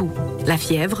la toux, la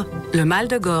fièvre, le mal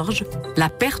de gorge, la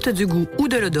perte du goût ou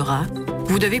de l'odorat,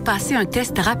 vous devez passer un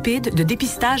test rapide de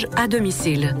dépistage à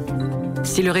domicile.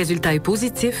 Si le résultat est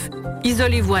positif,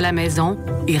 isolez-vous à la maison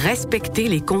et respectez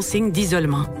les consignes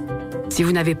d'isolement. Si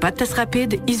vous n'avez pas de test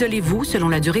rapide, isolez-vous selon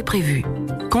la durée prévue.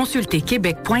 Consultez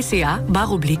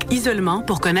québec.ca/isolement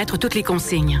pour connaître toutes les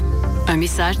consignes. Un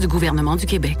message du gouvernement du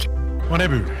Québec. On a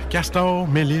vu Castor,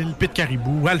 Mélile, Pit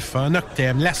Caribou, Alpha,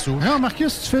 Noctem, Lasso. Non,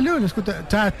 Marcus, tu fais là? Est-ce que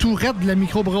t'as la tourette de la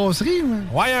microbrasserie?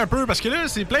 Ouais, un peu, parce que là,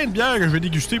 c'est plein de bières que je vais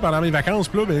déguster pendant mes vacances.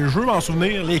 Puis là, ben, je veux m'en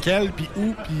souvenir lesquelles, puis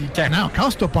où, puis quand. Non,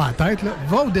 casse-toi pas la tête. Là.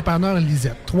 Va au dépanneur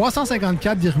Lisette.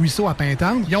 354 des Ruisseaux à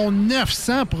Pintante. Ils ont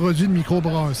 900 produits de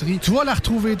microbrasserie. Tu vas la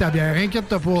retrouver, ta bière.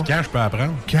 Inquiète-toi pas. Quand je peux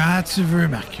apprendre? Quand tu veux,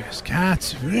 Marcus. Quand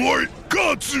tu veux. Ouais,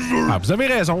 quand tu veux. Ah, vous avez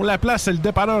raison. La place, c'est le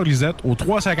dépanneur Lisette, au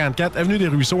 354 Avenue des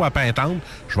Ruisseaux à Pintante.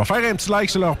 Je vais faire un petit like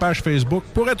sur leur page Facebook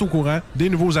pour être au courant des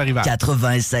nouveaux arrivages.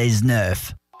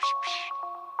 96.9.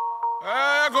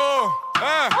 Hey, gros!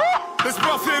 Hein?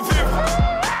 L'espoir fait vivre!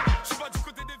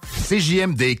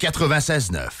 CJMD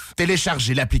 96.9.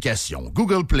 Téléchargez l'application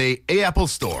Google Play et Apple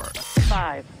Store.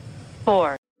 5,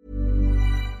 4.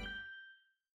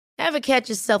 Ever catch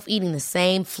yourself eating the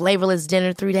same flavorless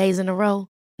dinner 3 days in a row?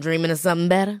 Dreaming of something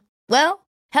better? Well,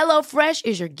 HelloFresh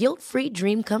is your guilt-free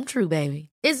dream come true, baby.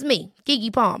 It's me,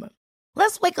 Keke Palmer.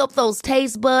 Let's wake up those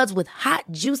taste buds with hot,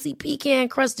 juicy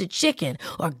pecan-crusted chicken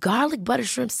or garlic butter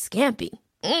shrimp scampi.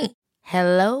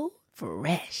 Hello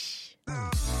Fresh.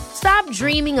 Stop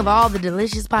dreaming of all the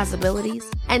delicious possibilities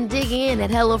and dig in at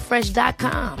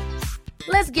HelloFresh.com.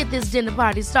 Let's get this dinner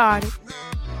party started.